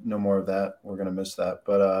 No more of that. We're going to miss that.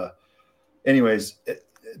 But anyways,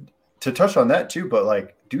 to touch on that too,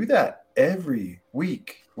 but do that every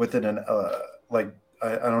week within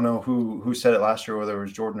I don't know who said it last year, whether it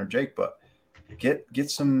was Jordan or Jake, but get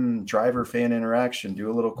some driver fan interaction, do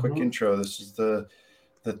a little quick intro. This is the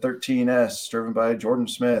 13S driven by Jordan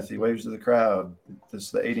Smith. He waves to the crowd. This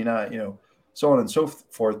is the 89, so on and so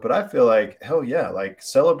forth. But I feel like, hell yeah,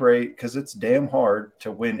 celebrate, because it's damn hard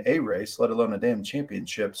to win a race, let alone a damn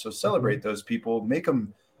championship. So celebrate those people, make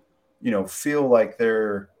them, feel like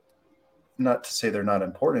they're, not to say they're not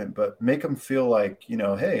important, but make them feel like,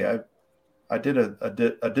 hey, I did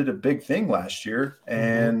a big thing last year.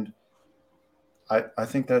 And I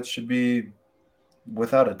think that should be,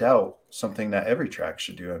 without a doubt, something that every track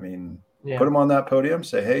should do. I mean, put them on that podium,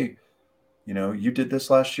 say, hey, you did this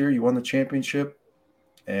last year, you won the championship,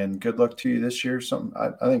 and good luck to you this year. Something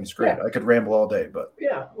I think it's great. I could ramble all day, but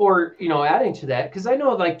or adding to that, because I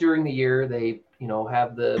know during the year they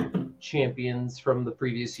have the champions from the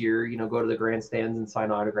previous year go to the grandstands and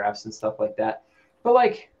sign autographs and stuff like that, but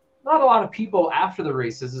not a lot of people after the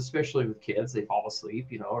races, especially with kids, they fall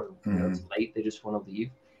asleep, or it's late, they just want to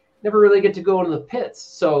leave, never really get to go into the pits.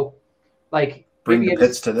 So bring the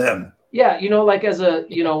pits to them. Yeah, as a,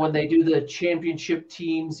 when they do the championship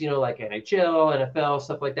teams, like NHL, NFL,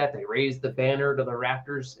 stuff like that, they raise the banner to the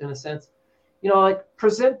rafters in a sense.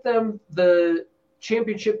 Present them the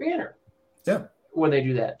championship banner. Yeah. When they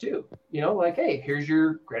do that too. Hey, here's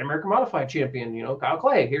your Great American Modified champion, Kyle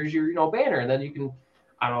Clay. Here's your, banner. And then you can,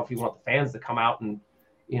 I don't know if you want the fans to come out and,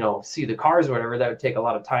 see the cars or whatever. That would take a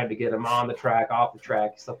lot of time to get them on the track, off the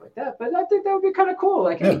track, stuff like that. But I think that would be kind of cool.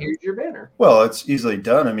 Hey, here's your banner. Well, it's easily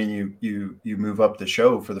done. I mean, you move up the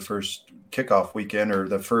show for the first kickoff weekend or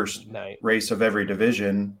the first race of every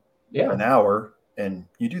division, an hour, and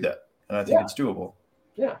you do that. And I think it's doable.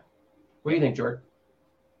 Yeah. What do you think, Jordan?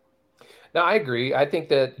 No, I agree. I think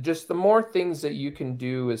that just the more things that you can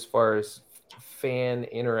do as far as fan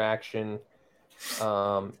interaction,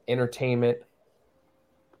 entertainment,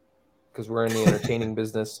 because we're in the entertaining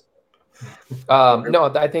business.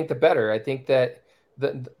 No, I think the better. I think that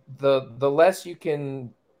the less you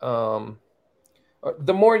can, the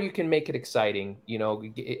more you can make it exciting,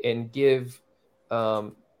 and give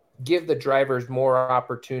the drivers more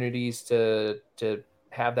opportunities to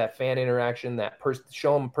have that fan interaction,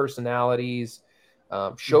 show them personalities,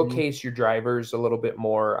 showcase your drivers a little bit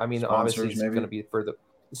more. I mean, Sponsors, obviously it's going to be for the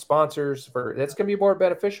sponsors, that's going to be more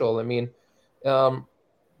beneficial. I mean,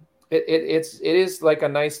 it is like a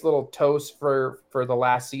nice little toast for the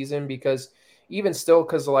last season, because even still,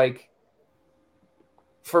 because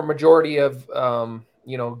for majority of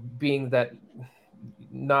being that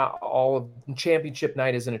not all of championship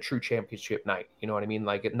night isn't a true championship night. You know what I mean?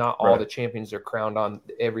 Not all the champions are crowned on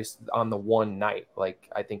the one night.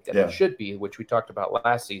 I think that it should be, which we talked about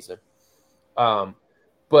last season. But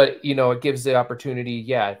it gives the opportunity,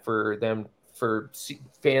 for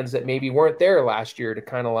fans that maybe weren't there last year to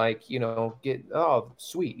kind of get, oh,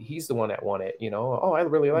 sweet, he's the one that won it. Oh, I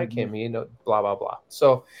really like him. Blah blah blah.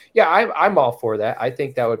 So I'm all for that. I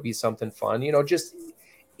think that would be something fun. Just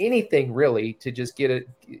anything really to just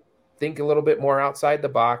think a little bit more outside the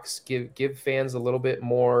box, give fans a little bit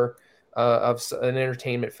more of an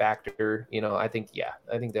entertainment factor. I think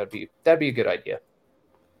that'd be a good idea.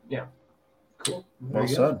 Yeah. Cool. Well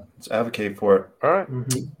said. Let's advocate for it. All right.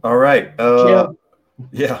 All right. Jim.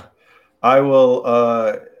 Yeah. I will,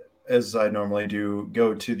 as I normally do,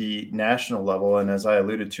 go to the national level. And as I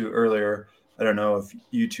alluded to earlier, I don't know if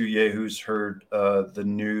you two yahoos heard the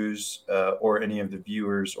news or any of the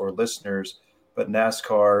viewers or listeners, but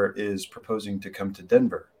NASCAR is proposing to come to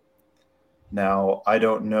Denver. Now, I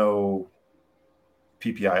don't know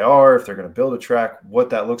PPIR, if they're going to build a track, what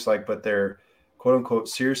that looks like, but they're quote unquote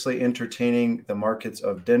seriously entertaining the markets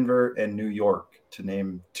of Denver and New York, to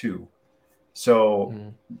name two.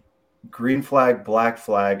 So green flag, black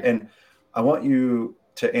flag. And I want you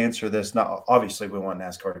to answer this. Now, obviously we want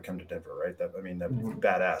NASCAR to come to Denver, right? That'd be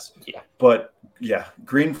badass. Yeah. But yeah,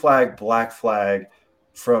 green flag, black flag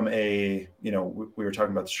from a, we were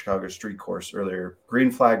talking about the Chicago street course earlier,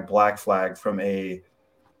 green flag, black flag from maybe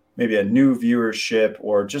a new viewership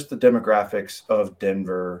or just the demographics of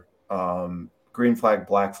Denver. Green flag,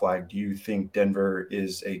 black flag. Do you think Denver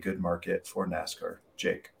is a good market for NASCAR?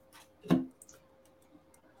 Jake?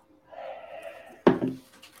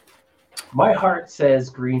 My heart says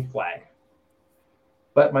green flag,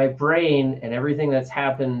 but my brain and everything that's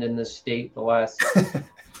happened in this state the last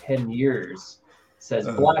 10 years says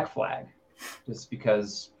black flag, just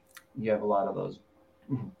because you have a lot of those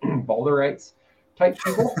Boulderites type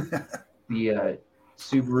people. The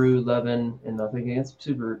Subaru loving, and nothing against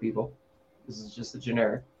Subaru people. This is just a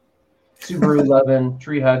generic Subaru loving,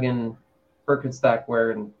 tree hugging, Birkenstock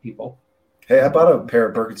wearing people. Hey, I bought a pair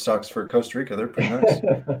of Birkenstocks for Costa Rica. They're pretty nice.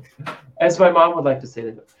 As my mom would like to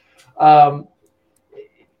say that.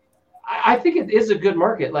 I think it is a good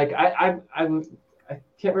market. Like I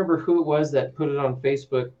can't remember who it was that put it on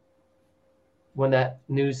Facebook when that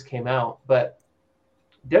news came out, but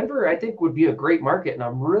Denver, I think, would be a great market. And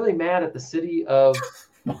I'm really mad at the city of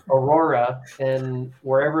Aurora and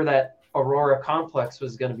wherever that Aurora complex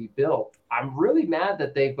was going to be built. I'm really mad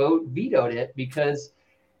that they vetoed it, because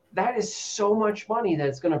that is so much money that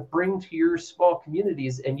it's going to bring to your small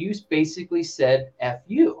communities. And you basically said, F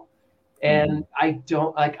you. And I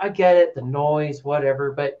don't I get it, the noise,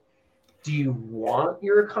 whatever, but do you want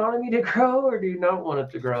your economy to grow or do you not want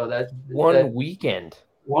it to grow? One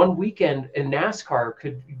weekend in NASCAR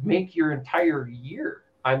could make your entire year.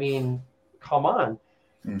 I mean, come on.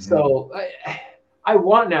 So I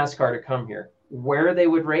want NASCAR to come here. Where they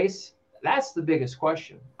would race, that's the biggest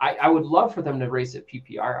question. I would love for them to race at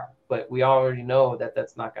PPR, but we already know that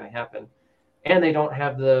that's not going to happen. And they don't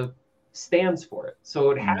have the stands for it. So it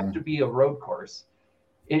would have to be a road course.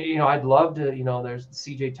 I'd love to, there's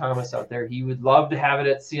CJ Thomas out there. He would love to have it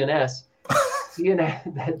at CNS.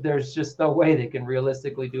 There's just no way they can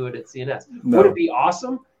realistically do it at CNS. No. Would it be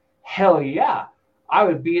awesome? Hell yeah. I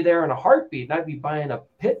would be there in a heartbeat, and I'd be buying a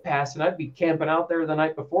pit pass, and I'd be camping out there the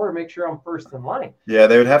night before to make sure I'm first in line. Yeah,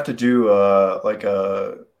 they would have to do like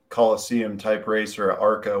a Coliseum type race or an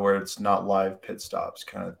ARCA where it's not live pit stops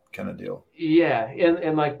kind of deal. Yeah,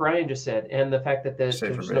 and like Brian just said, and the fact that there's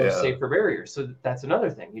no safer barriers. So that's another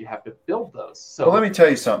thing. You'd have to build those. So let me tell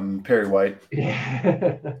you something, Perry White.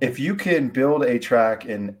 If you can build a track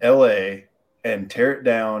in LA and tear it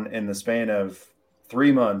down in the span of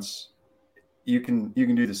 3 months, you can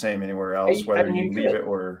do the same anywhere else, whether you leave it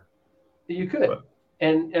or you could. But.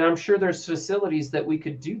 And I'm sure there's facilities that we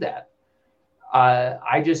could do that.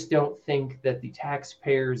 I just don't think that the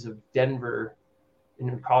taxpayers of Denver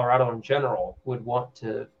and Colorado in general would want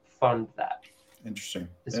to fund that. Interesting.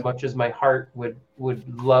 As much as my heart would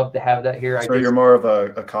love to have that here. So you're more of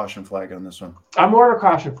a caution flag on this one. I'm more of a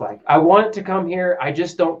caution flag. I want it to come here. I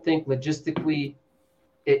just don't think logistically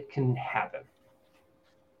it can happen.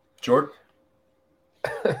 Jordan?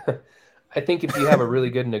 I think if you have a really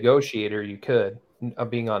good negotiator, you could,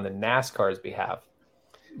 being on the NASCAR's behalf.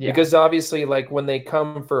 Yeah. Because obviously, like when they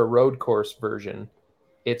come for a road course version,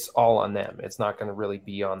 it's all on them. It's not going to really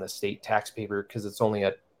be on the state taxpayer because it's only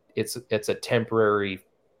it's a temporary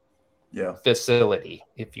facility,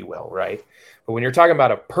 if you will, right? But when you're talking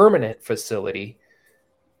about a permanent facility,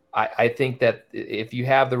 I think that if you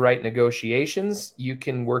have the right negotiations, you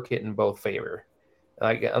can work it in both favor.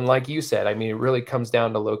 And like you said, I mean, it really comes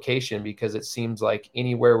down to location, because it seems like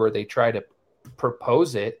anywhere where they try to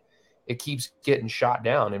propose it, it keeps getting shot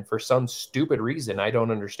down. And for some stupid reason, I don't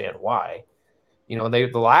understand why. The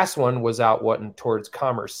last one was out towards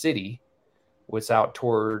Commerce City, was out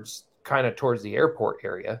towards the airport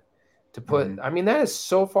area to put. I mean, that is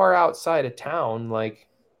so far outside of town. Like,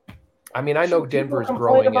 I mean, I know Denver is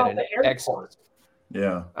growing at an excellent.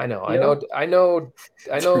 Yeah, I know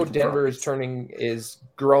Denver is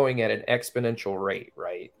growing at an exponential rate,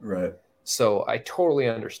 right? Right. So I totally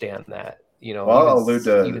understand that. Well, I'll allude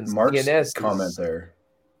to Mark's comment there.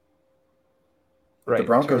 If the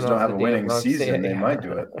Broncos don't have a winning season, they might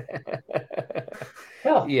do it.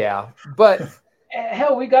 Hell, yeah, but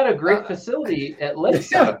hell, we got a great facility at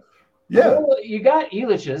Lakeside. Yeah. Well, you got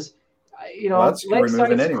Elitch's.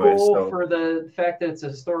 Lakeside is cool for the fact that it's a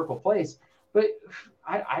historical place, but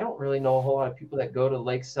I don't really know a whole lot of people that go to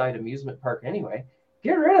Lakeside Amusement Park anyway.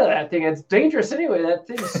 Get rid of that thing. It's dangerous anyway. That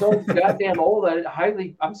thing is so goddamn old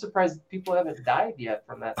that I'm surprised people haven't died yet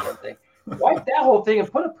from that damn thing. Wipe that whole thing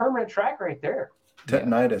and put a permanent track right there.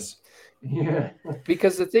 Tetanitis. Yeah.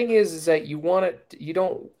 Because the thing is that you want it. You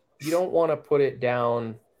don't want to put it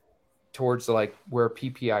down towards like where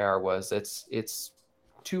PPIR was. It's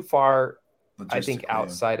too far. I think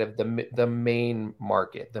outside of the main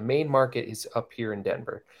market. The main market is up here in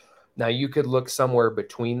Denver. Now you could look somewhere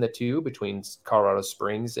between the two, between Colorado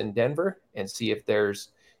Springs and Denver, and see if there's,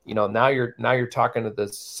 now you're talking to the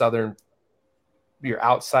southern, you're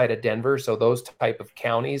outside of Denver. So those type of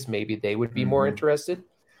counties, maybe they would be more interested,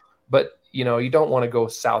 but you don't want to go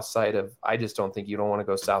south side of, I just don't think you don't want to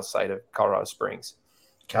go south side of Colorado Springs.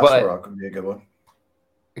 Castle Rock would be a good one.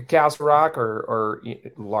 Castle Rock or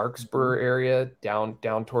Larkspur area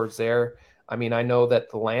down towards there. I mean, I know that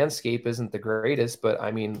the landscape isn't the greatest, but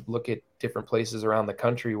I mean, look at different places around the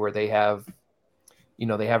country where they have,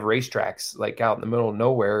 they have racetracks like out in the middle of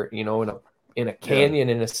nowhere, in a canyon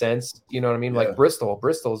in a sense, you know what I mean? Like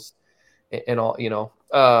Bristol's and all,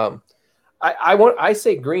 I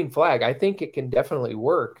say green flag. I think it can definitely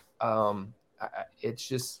work. It's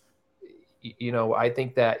just, I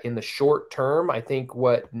think that in the short term, I think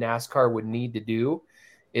what NASCAR would need to do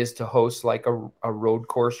is to host like a road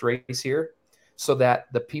course race here so that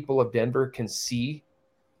the people of Denver can see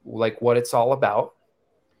like what it's all about,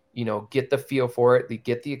 get the feel for it,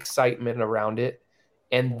 get the excitement around it,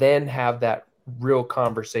 and then have that real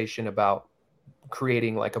conversation about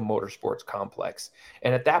creating like a motorsports complex.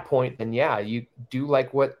 And at that point, then you do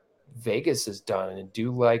like what Vegas has done and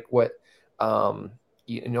do like what, a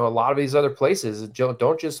lot of these other places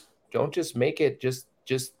don't just make it just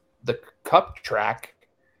the cup track.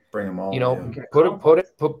 Bring them all.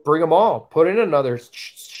 Bring them all. Put in another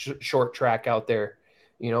short track out there.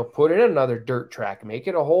 Put in another dirt track. Make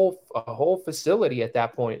it a whole facility at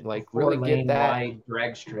that point. Like really get that wide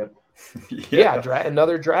drag strip.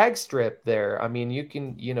 Another drag strip there. I mean, you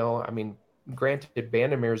can. Granted,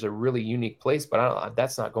 Bandimere is a really unique place, but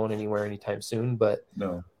that's not going anywhere anytime soon. But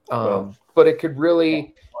no. But it could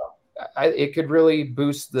really. It could really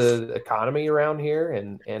boost the economy around here,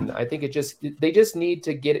 and I think they just need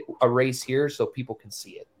to get a race here so people can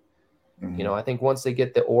see it. Mm-hmm. I think once they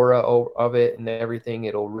get the aura of it and everything,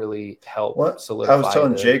 it'll really help solidify. I was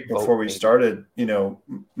telling Jake before we started,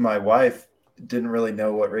 my wife didn't really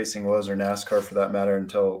know what racing was or NASCAR for that matter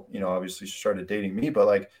until, obviously she started dating me, but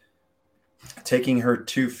like taking her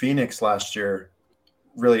to Phoenix last year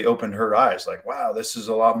really opened her eyes, like, wow, this is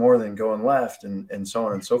a lot more than going left and so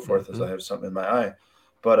on and so forth, as I have something in my eye.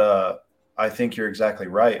 But I think you're exactly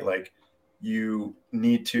right. Like you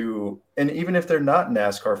need to, and even if they're not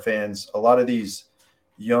NASCAR fans, a lot of these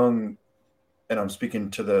young, and I'm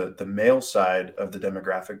speaking to the male side of the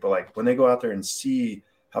demographic, but like when they go out there and see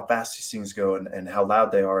how fast these things go and how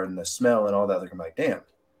loud they are and the smell and all that, they're gonna be like, damn,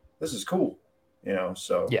 this is cool.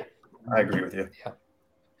 So yeah, I agree with you.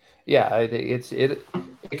 Yeah,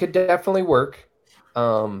 it could definitely work,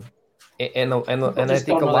 and I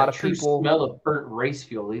think a lot of people smell of burnt race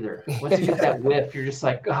fuel either. Once you get that whiff, you're just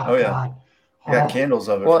like, God. I got candles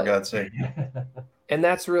of it, for God's sake. And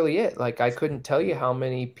that's really it. Like I couldn't tell you how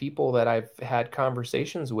many people that I've had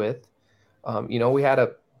conversations with. We had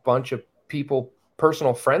a bunch of people,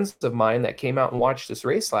 personal friends of mine, that came out and watched this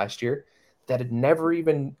race last year that had never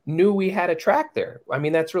even knew we had a track there. I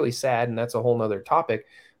mean, that's really sad, and that's a whole nother topic.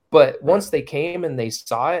 But once they came and they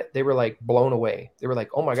saw it, they were like blown away. They were like,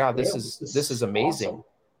 "Oh my God, this is amazing. Awesome.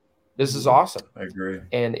 This is awesome." I agree.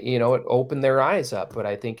 And it opened their eyes up. But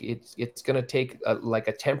I think it's going to take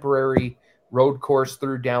a temporary road course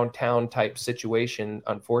through downtown type situation,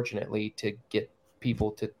 unfortunately, to get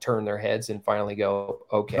people to turn their heads and finally go,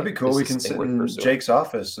 "Okay, that'd be cool. We can sit in Jake's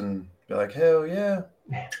office and be like, hell yeah."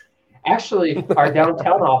 Actually, our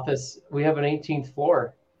downtown office, we have an 18th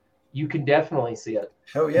floor. You can definitely see it.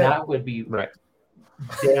 Hell yeah. That would be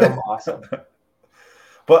damn awesome.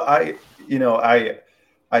 But I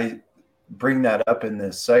bring that up in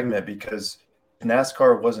this segment because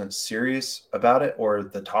NASCAR wasn't serious about it, or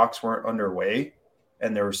the talks weren't underway,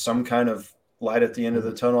 and there was some kind of light at the end of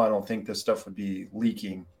the tunnel. I don't think this stuff would be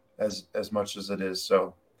leaking as much as it is.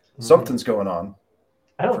 So something's going on.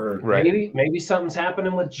 Maybe something's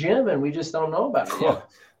happening with Jim and we just don't know about it.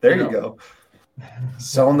 There you go.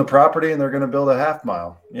 selling the property and they're going to build a half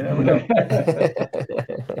mile. You never know.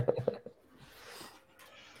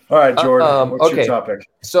 All right, Jordan, what's your topic?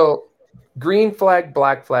 So green flag,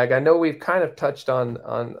 black flag. I know we've kind of touched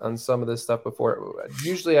on some of this stuff before.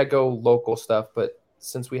 Usually I go local stuff, but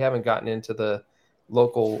since we haven't gotten into the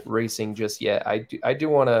local racing just yet, I do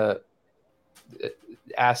want to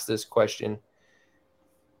ask this question.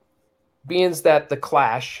 Being that the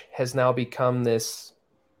Clash has now become this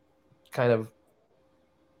kind of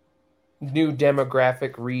new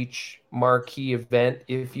demographic reach marquee event,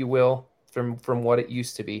 if you will, from what it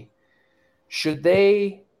used to be, should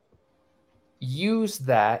they use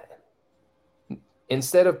that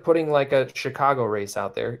instead of putting like a Chicago race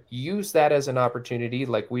out there, use that as an opportunity,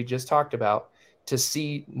 like we just talked about, to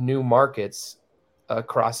see new markets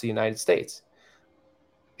across the United States?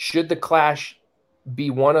 Should the Clash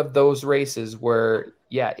be one of those races where,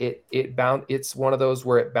 yeah, it's one of those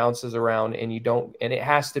where it bounces around and and it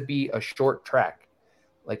has to be a short track.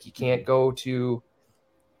 Like you can't go to,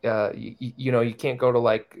 you can't go to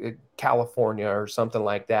like California or something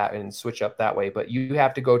like that and switch up that way, but you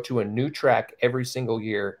have to go to a new track every single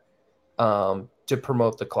year to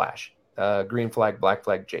promote the Clash. Green flag, black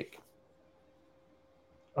flag, Jake.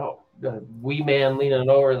 Oh, the wee man leaning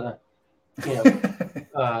over the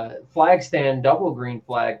flag stand, double green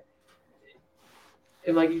flag.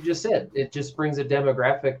 And like you just said, it just brings a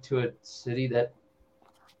demographic to a city that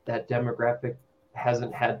demographic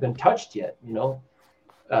hasn't been touched yet. I know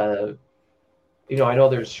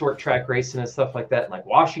there's short track racing and stuff like that in like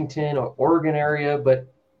Washington or Oregon area, but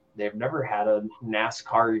they've never had a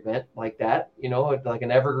NASCAR event like that, like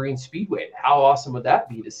an Evergreen Speedway. How awesome would that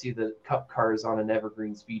be to see the Cup cars on an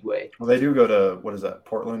Evergreen Speedway? Well, they do go to, what is that,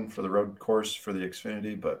 Portland for the road course for the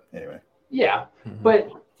Xfinity, but anyway. Yeah, but,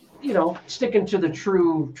 sticking to the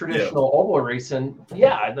true traditional oval racing,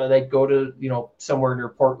 they go to, somewhere near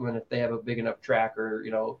Portland if they have a big enough track or,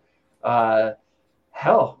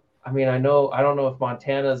 hell, I mean, I don't know if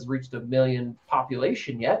Montana's reached 1 million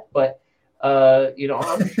population yet, but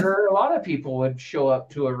I'm sure a lot of people would show up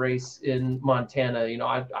to a race in Montana.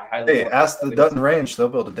 I highly ask the Dutton Ranch; they'll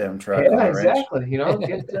build a damn track. Yeah, exactly.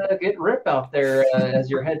 Get Rip out there as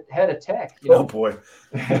your head of tech. Oh boy.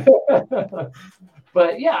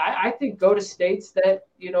 But yeah, I think go to states that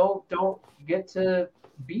don't get to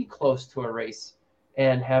be close to a race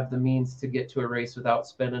and have the means to get to a race without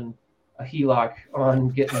spending a HELOC on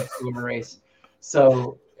getting to a race.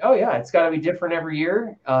 So. Oh yeah, it's got to be different every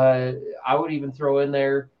year. I would even throw in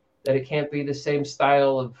there that it can't be the same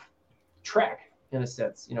style of track in a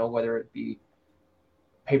sense. Whether it be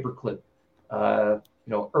paperclip,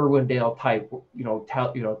 Irwindale type,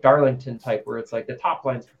 Darlington type, where it's like the top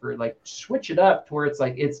lines preferred. Like switch it up to where it's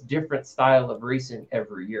like it's different style of racing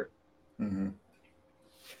every year. Mm-hmm.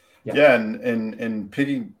 Yeah, and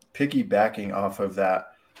piggybacking off of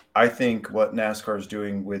that, I think what NASCAR is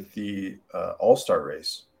doing with the All-Star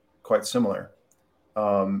race. Quite similar.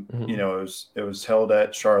 It was held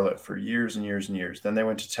at Charlotte for years and years and years. Then they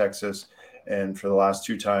went to Texas, and for the last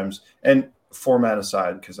 2 times, and format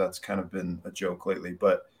aside, because that's kind of been a joke lately,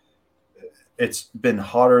 but it's been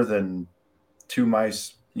hotter than 2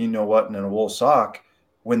 mice, in a wool sock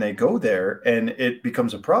when they go there, and it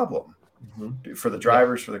becomes a problem for the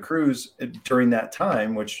drivers, for the crews during that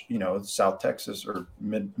time, which, South Texas or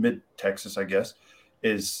mid Texas, I guess,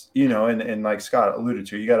 is, and like Scott alluded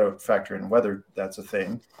to, you got to factor in weather. That's a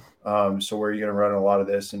thing. So where are you going to run a lot of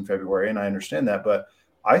this in February? And I understand that, but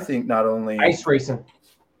I think not only ice racing,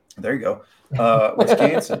 there you go,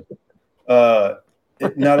 Wisconsin,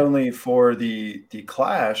 not only for the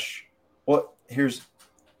Clash. Well, here's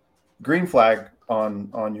green flag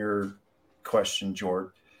on your question, George.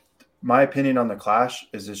 My opinion on the Clash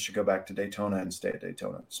is this should go back to Daytona and stay at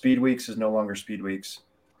Daytona. Speed Weeks is no longer Speed Weeks.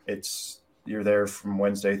 You're there from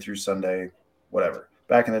Wednesday through Sunday, whatever.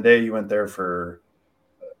 Back in the day, you went there for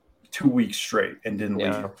 2 weeks straight and didn't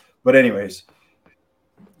leave. But anyways,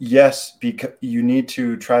 yes, because you need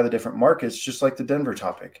to try the different markets, just like the Denver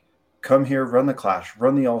topic. Come here, run the Clash,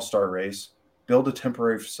 run the All-Star race, build a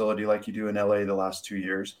temporary facility like you do in LA the last 2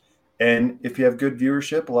 years. And if you have good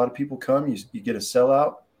viewership, a lot of people come, you get a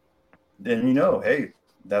sellout, then hey,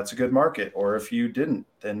 that's a good market. Or if you didn't,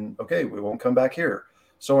 then okay, we won't come back here.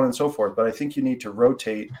 So on and so forth. But I think you need to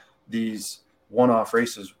rotate these one-off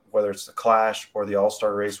races, whether it's the Clash or the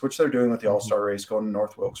All-Star race, which they're doing with the All-Star race going to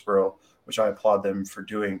North Wilkesboro, which I applaud them for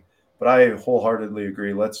doing. But I wholeheartedly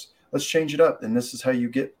agree. Let's change it up. And this is how you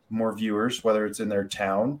get more viewers, whether it's in their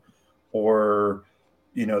town or,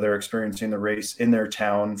 they're experiencing the race in their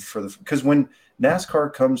town because when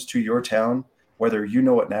NASCAR comes to your town whether you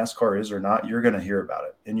know what NASCAR is or not, you're going to hear about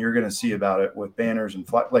it, and you're going to see about it with banners and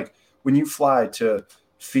fly. Like when you fly to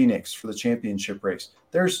Phoenix for the championship race,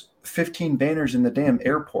 there's 15 banners in the damn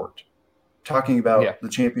airport talking about the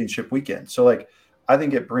championship weekend. So like, I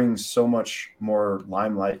think it brings so much more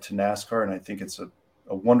limelight to NASCAR, and I think it's a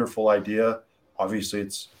wonderful idea. Obviously,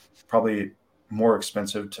 it's probably more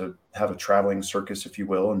expensive to have a traveling circus, if you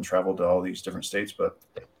will, and travel to all these different states, but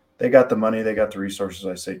they got the money, they got the resources.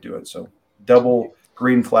 I say do it. So double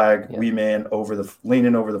green flag, wee man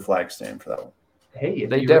leaning over the flag stand for that one. Hey,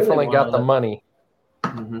 they definitely got the money.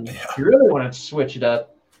 Mm-hmm. Yeah. If you really want to switch it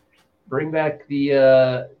up, bring back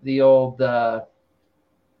the old oh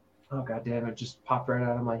god damn, it just popped right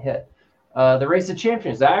out of my head. The Race of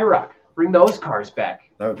Champions, the IROC. Bring those cars back.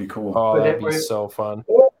 That would be cool. Oh, that'd be so fun.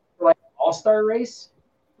 Or like all-star race,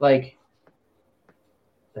 like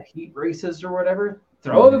the heat races or whatever.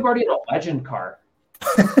 Throw everybody in a legend car.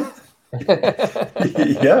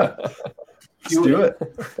 Yeah. Let's do it.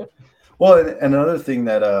 Well, and another thing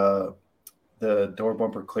that the Door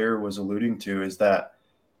Bumper Clear was alluding to is that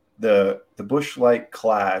the Busch Light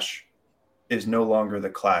Clash is no longer the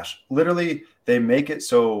Clash. Literally, they make it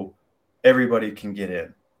so everybody can get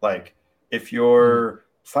in. Like, if your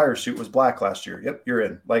fire suit was black last year, yep, you're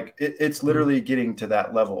in. Like, it's literally getting to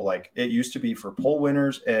that level. Like, it used to be for pole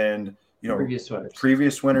winners and, you know,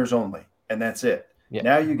 previous winners only, and that's it. Yeah.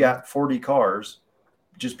 Now you got 40 cars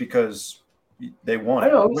just because they want it.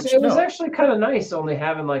 I know. It was actually kind of nice only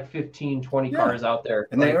having like 15, 20 cars out there.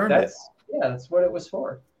 And they earned it. Yeah, that's what it was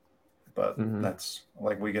for. But that's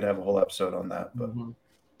like, we could have a whole episode on that. But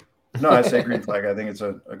no, I say green flag. I think it's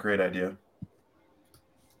a great idea.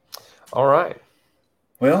 All right.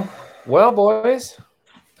 Well, boys,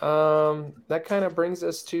 that kind of brings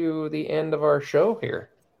us to the end of our show here.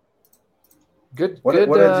 What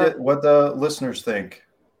the listeners think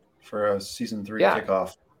for a season 3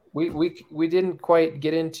 kickoff? We didn't quite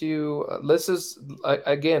get into this is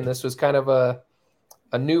again, this was kind of a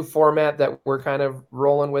new format that we're kind of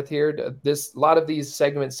rolling with here. A lot of these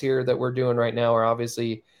segments here that we're doing right now are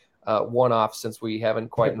obviously one-off, since we haven't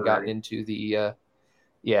quite gotten into the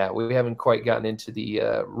we haven't quite gotten into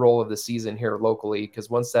the roll of the season here locally, because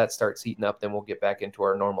once that starts heating up, then we'll get back into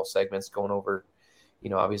our normal segments, going over, you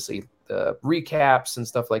know, obviously the recaps and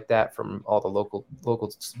stuff like that from all the local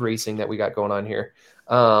racing that we got going on here.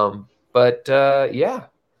 Hope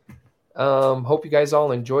you guys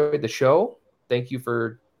all enjoyed the show. Thank you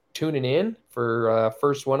for tuning in for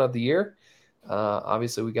first one of the year.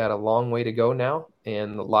 Obviously, we got a long way to go now,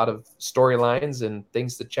 and a lot of storylines and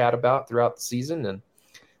things to chat about throughout the season. And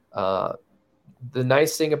the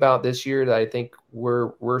nice thing about this year that I think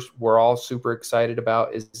we're all super excited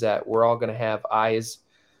about is that we're all going to have eyes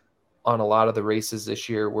on a lot of the races this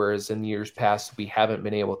year, whereas in years past we haven't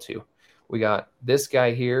been able to. We got this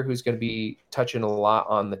guy here who's going to be touching a lot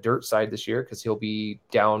on the dirt side this year, because he'll be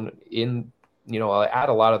down in, you know, at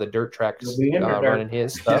a lot of the dirt tracks running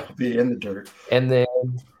his stuff. Yeah, be in the dirt. And then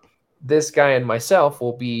this guy and myself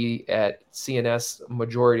will be at CNS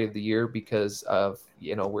majority of the year, because of,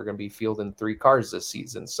 you know, we're going to be fielding 3 cars this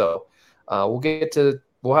season. So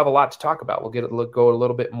we'll have a lot to talk about. We'll go a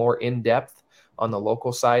little bit more in depth on the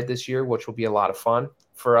local side this year, which will be a lot of fun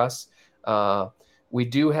for us. We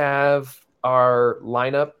do have our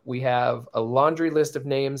lineup. We have a laundry list of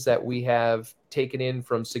names that we have taken in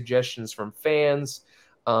from suggestions from fans,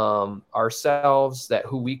 ourselves,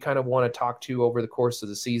 who we kind of want to talk to over the course of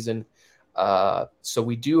the season. So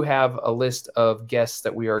we do have a list of guests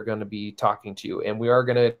that we are going to be talking to, and we are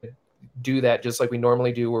going to do that just like we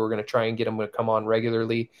normally do, where we're going to try and get them to come on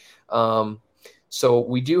regularly. So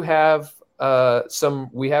we do have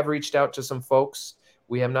we have reached out to some folks.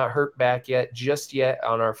 We have not heard back just yet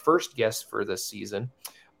on our first guest for this season,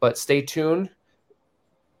 but stay tuned.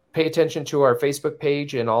 Pay attention to our Facebook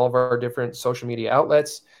page and all of our different social media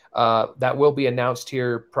outlets. That will be announced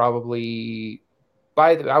here probably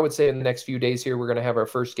I would say in the next few days here. We're going to have our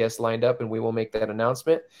first guest lined up, and we will make that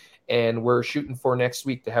announcement. And we're shooting for next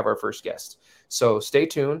week to have our first guest. So stay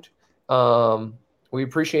tuned. We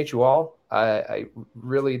appreciate you all. I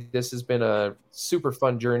really, this has been a super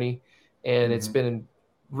fun journey, and it's been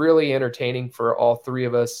really entertaining for all 3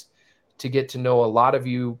 of us to get to know a lot of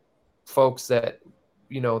you folks that,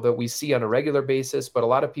 you know, that we see on a regular basis, but a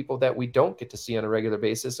lot of people that we don't get to see on a regular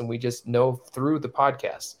basis, and we just know through the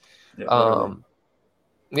podcast.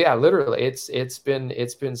 Literally, it's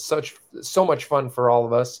been so much fun for all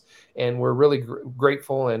of us, and we're really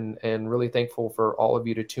grateful and really thankful for all of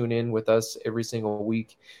you to tune in with us every single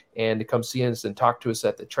week, and to come see us and talk to us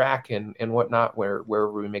at the track and whatnot,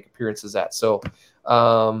 wherever we make appearances at. So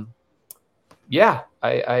yeah,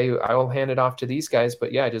 I will hand it off to these guys.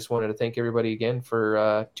 But yeah, I just wanted to thank everybody again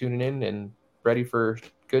for tuning in and ready for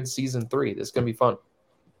good season 3. This is going to be fun.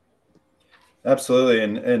 Absolutely.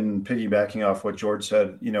 And piggybacking off what George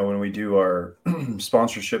said, when we do our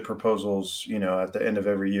sponsorship proposals, at the end of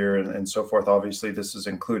every year and so forth, obviously this is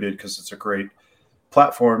included because it's a great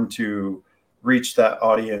platform to reach that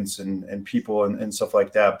audience and people and stuff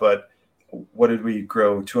like that. But what did we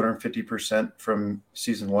grow 250% from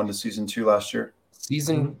season 1 to season 2 last year?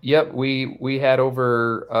 Yep. We had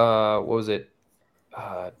over, what was it?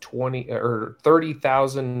 20 or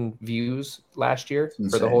 30,000 views last year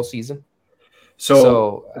for the whole season.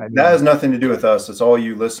 So that has nothing to do with us. It's all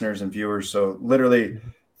you listeners and viewers. So literally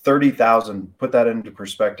 30,000, put that into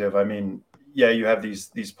perspective. I mean, yeah, you have these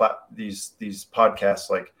podcasts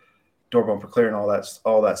like Door Bumper Clear and all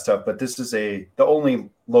that stuff, but this is the only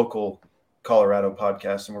local Colorado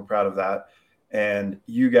podcast, and we're proud of that. And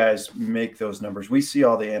you guys make those numbers. We see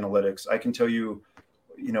all the analytics. I can tell you,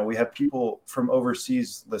 we have people from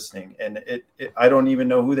overseas listening, and I don't even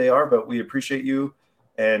know who they are, but we appreciate you.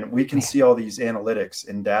 And we can see all these analytics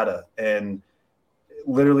and data. And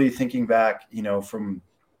literally thinking back, from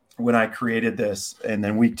when I created this, and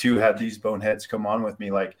then week 2 had these boneheads come on with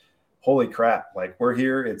me, like, holy crap, like, we're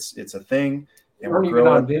here. It's a thing. And we're even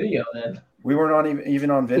on video then. We were not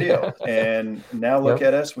even on video. And now look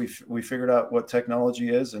at us. We figured out what technology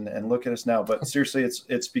is, and look at us now. But seriously,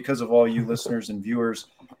 it's because of all you listeners and viewers.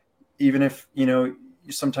 Even if,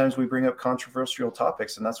 sometimes we bring up controversial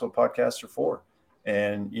topics, and that's what podcasts are for.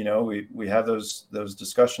 And, we have those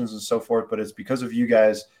discussions and so forth, but it's because of you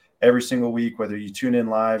guys every single week, whether you tune in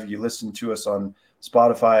live, you listen to us on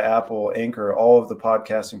Spotify, Apple, Anchor, all of the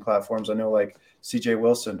podcasting platforms. I know, like CJ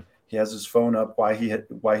Wilson, he has his phone up. Why he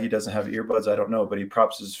doesn't have earbuds, I don't know, but he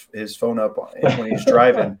props his phone up when he's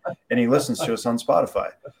driving and he listens to us on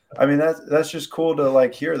Spotify. I mean, that's just cool to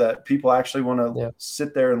hear that people actually want to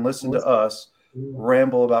sit there and listen to us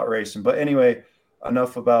ramble about racing. But anyway,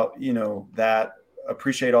 enough about, that.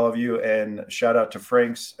 Appreciate all of you, and shout out to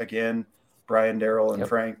Franks again, Brian, Daryl, and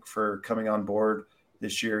Frank for coming on board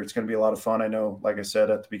this year. It's going to be a lot of fun. I know, like I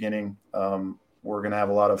said at the beginning, we're going to have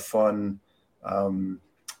a lot of fun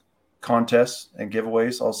contests and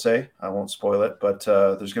giveaways, I'll say. I won't spoil it, but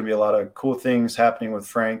there's going to be a lot of cool things happening with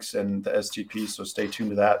Franks and the STP, so stay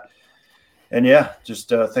tuned to that. And yeah,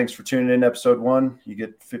 just thanks for tuning in episode 1. You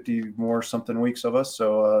get 50 more something weeks of us,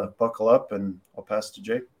 so buckle up, and I'll pass it to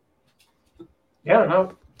Jake. Yeah,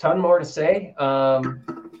 no, ton more to say. I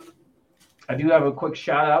do have a quick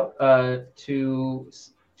shout out to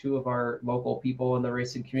 2 of our local people in the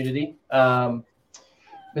racing community.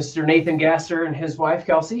 Mr. Nathan Gasser and his wife,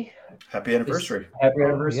 Kelsey. Happy anniversary. Happy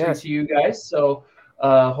anniversary to you guys. So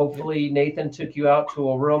hopefully Nathan took you out to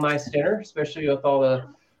a real nice dinner, especially with all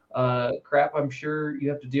the crap I'm sure you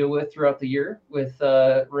have to deal with throughout the year with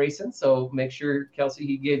racing. So make sure, Kelsey,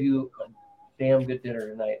 he gave you a damn good dinner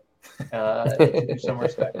tonight. Do some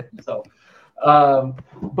respect. So, and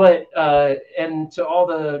to all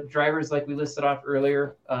the drivers, like we listed off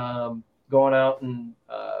earlier, going out and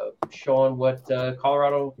showing what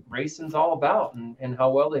Colorado racing's all about and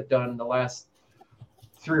how well they've done in the last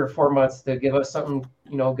 3 or 4 months to give us something,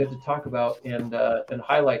 good to talk about and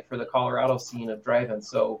highlight for the Colorado scene of driving.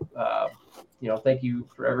 So, thank you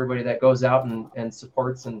for everybody that goes out and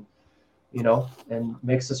supports and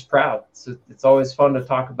makes us proud. So it's always fun to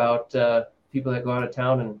talk about people that go out of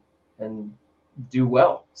town and do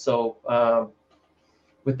well. So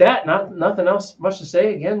with that, nothing else much to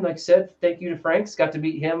say. Again, like I said, thank you to Franks. Got to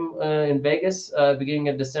meet him in Vegas beginning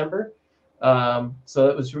of December. So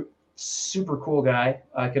it was super cool guy.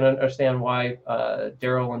 I can understand why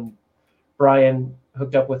Daryl and Brian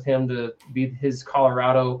hooked up with him to be his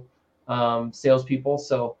Colorado salespeople.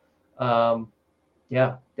 So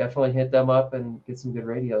yeah, definitely hit them up and get some good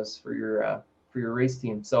radios for your race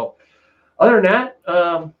team. So other than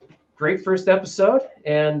that, great first episode,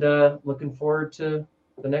 and looking forward to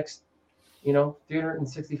the next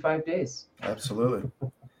 365 days. Absolutely.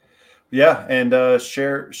 Yeah, and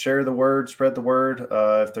share the word, spread the word.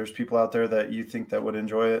 If there's people out there that you think that would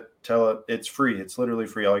enjoy it, tell it. It's free. It's literally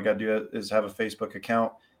free. All you got to do is have a Facebook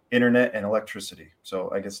account, internet, and electricity. So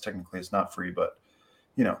I guess technically it's not free, but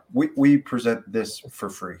we present this for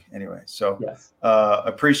free anyway. So yes.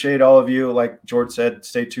 Appreciate all of you. Like George said,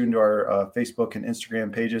 stay tuned to our Facebook and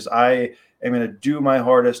Instagram pages. I am going to do my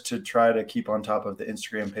hardest to try to keep on top of the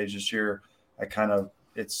Instagram page this year.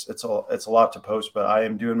 It's a lot to post, but I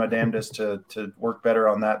am doing my damnedest to work better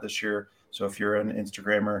on that this year. So if you're an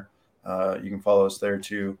Instagrammer, you can follow us there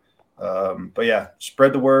too. But yeah,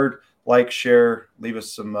 spread the word, like, share, leave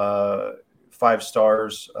us some 5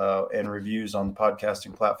 stars and reviews on the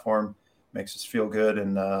podcasting platform. Makes us feel good,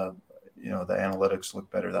 and the analytics look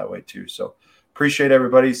better that way too. So appreciate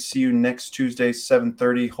everybody. See you next Tuesday,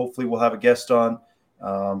 7:30. Hopefully we'll have a guest on.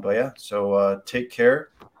 So take care,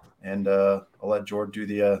 and I'll let Jordan do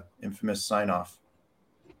the infamous sign off.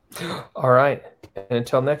 All right. And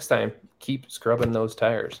until next time, keep scrubbing those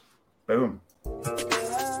tires. Boom.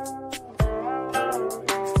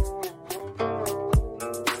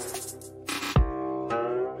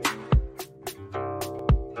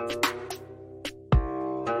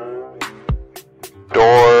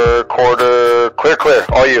 Door, quarter, clear.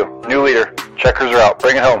 All you. New leader. Checkers are out.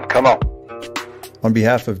 Bring it home. Come on. On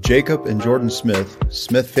behalf of Jacob and Jordan Smith,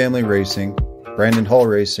 Smith Family Racing, Brandon Hall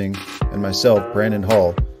Racing, and myself, Brandon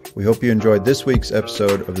Hall, we hope you enjoyed this week's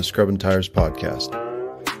episode of the Scrubbin' Tires podcast.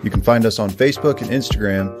 You can find us on Facebook and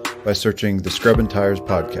Instagram by searching the Scrubbin' Tires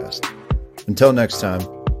podcast. Until next time,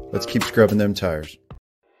 let's keep scrubbing them tires.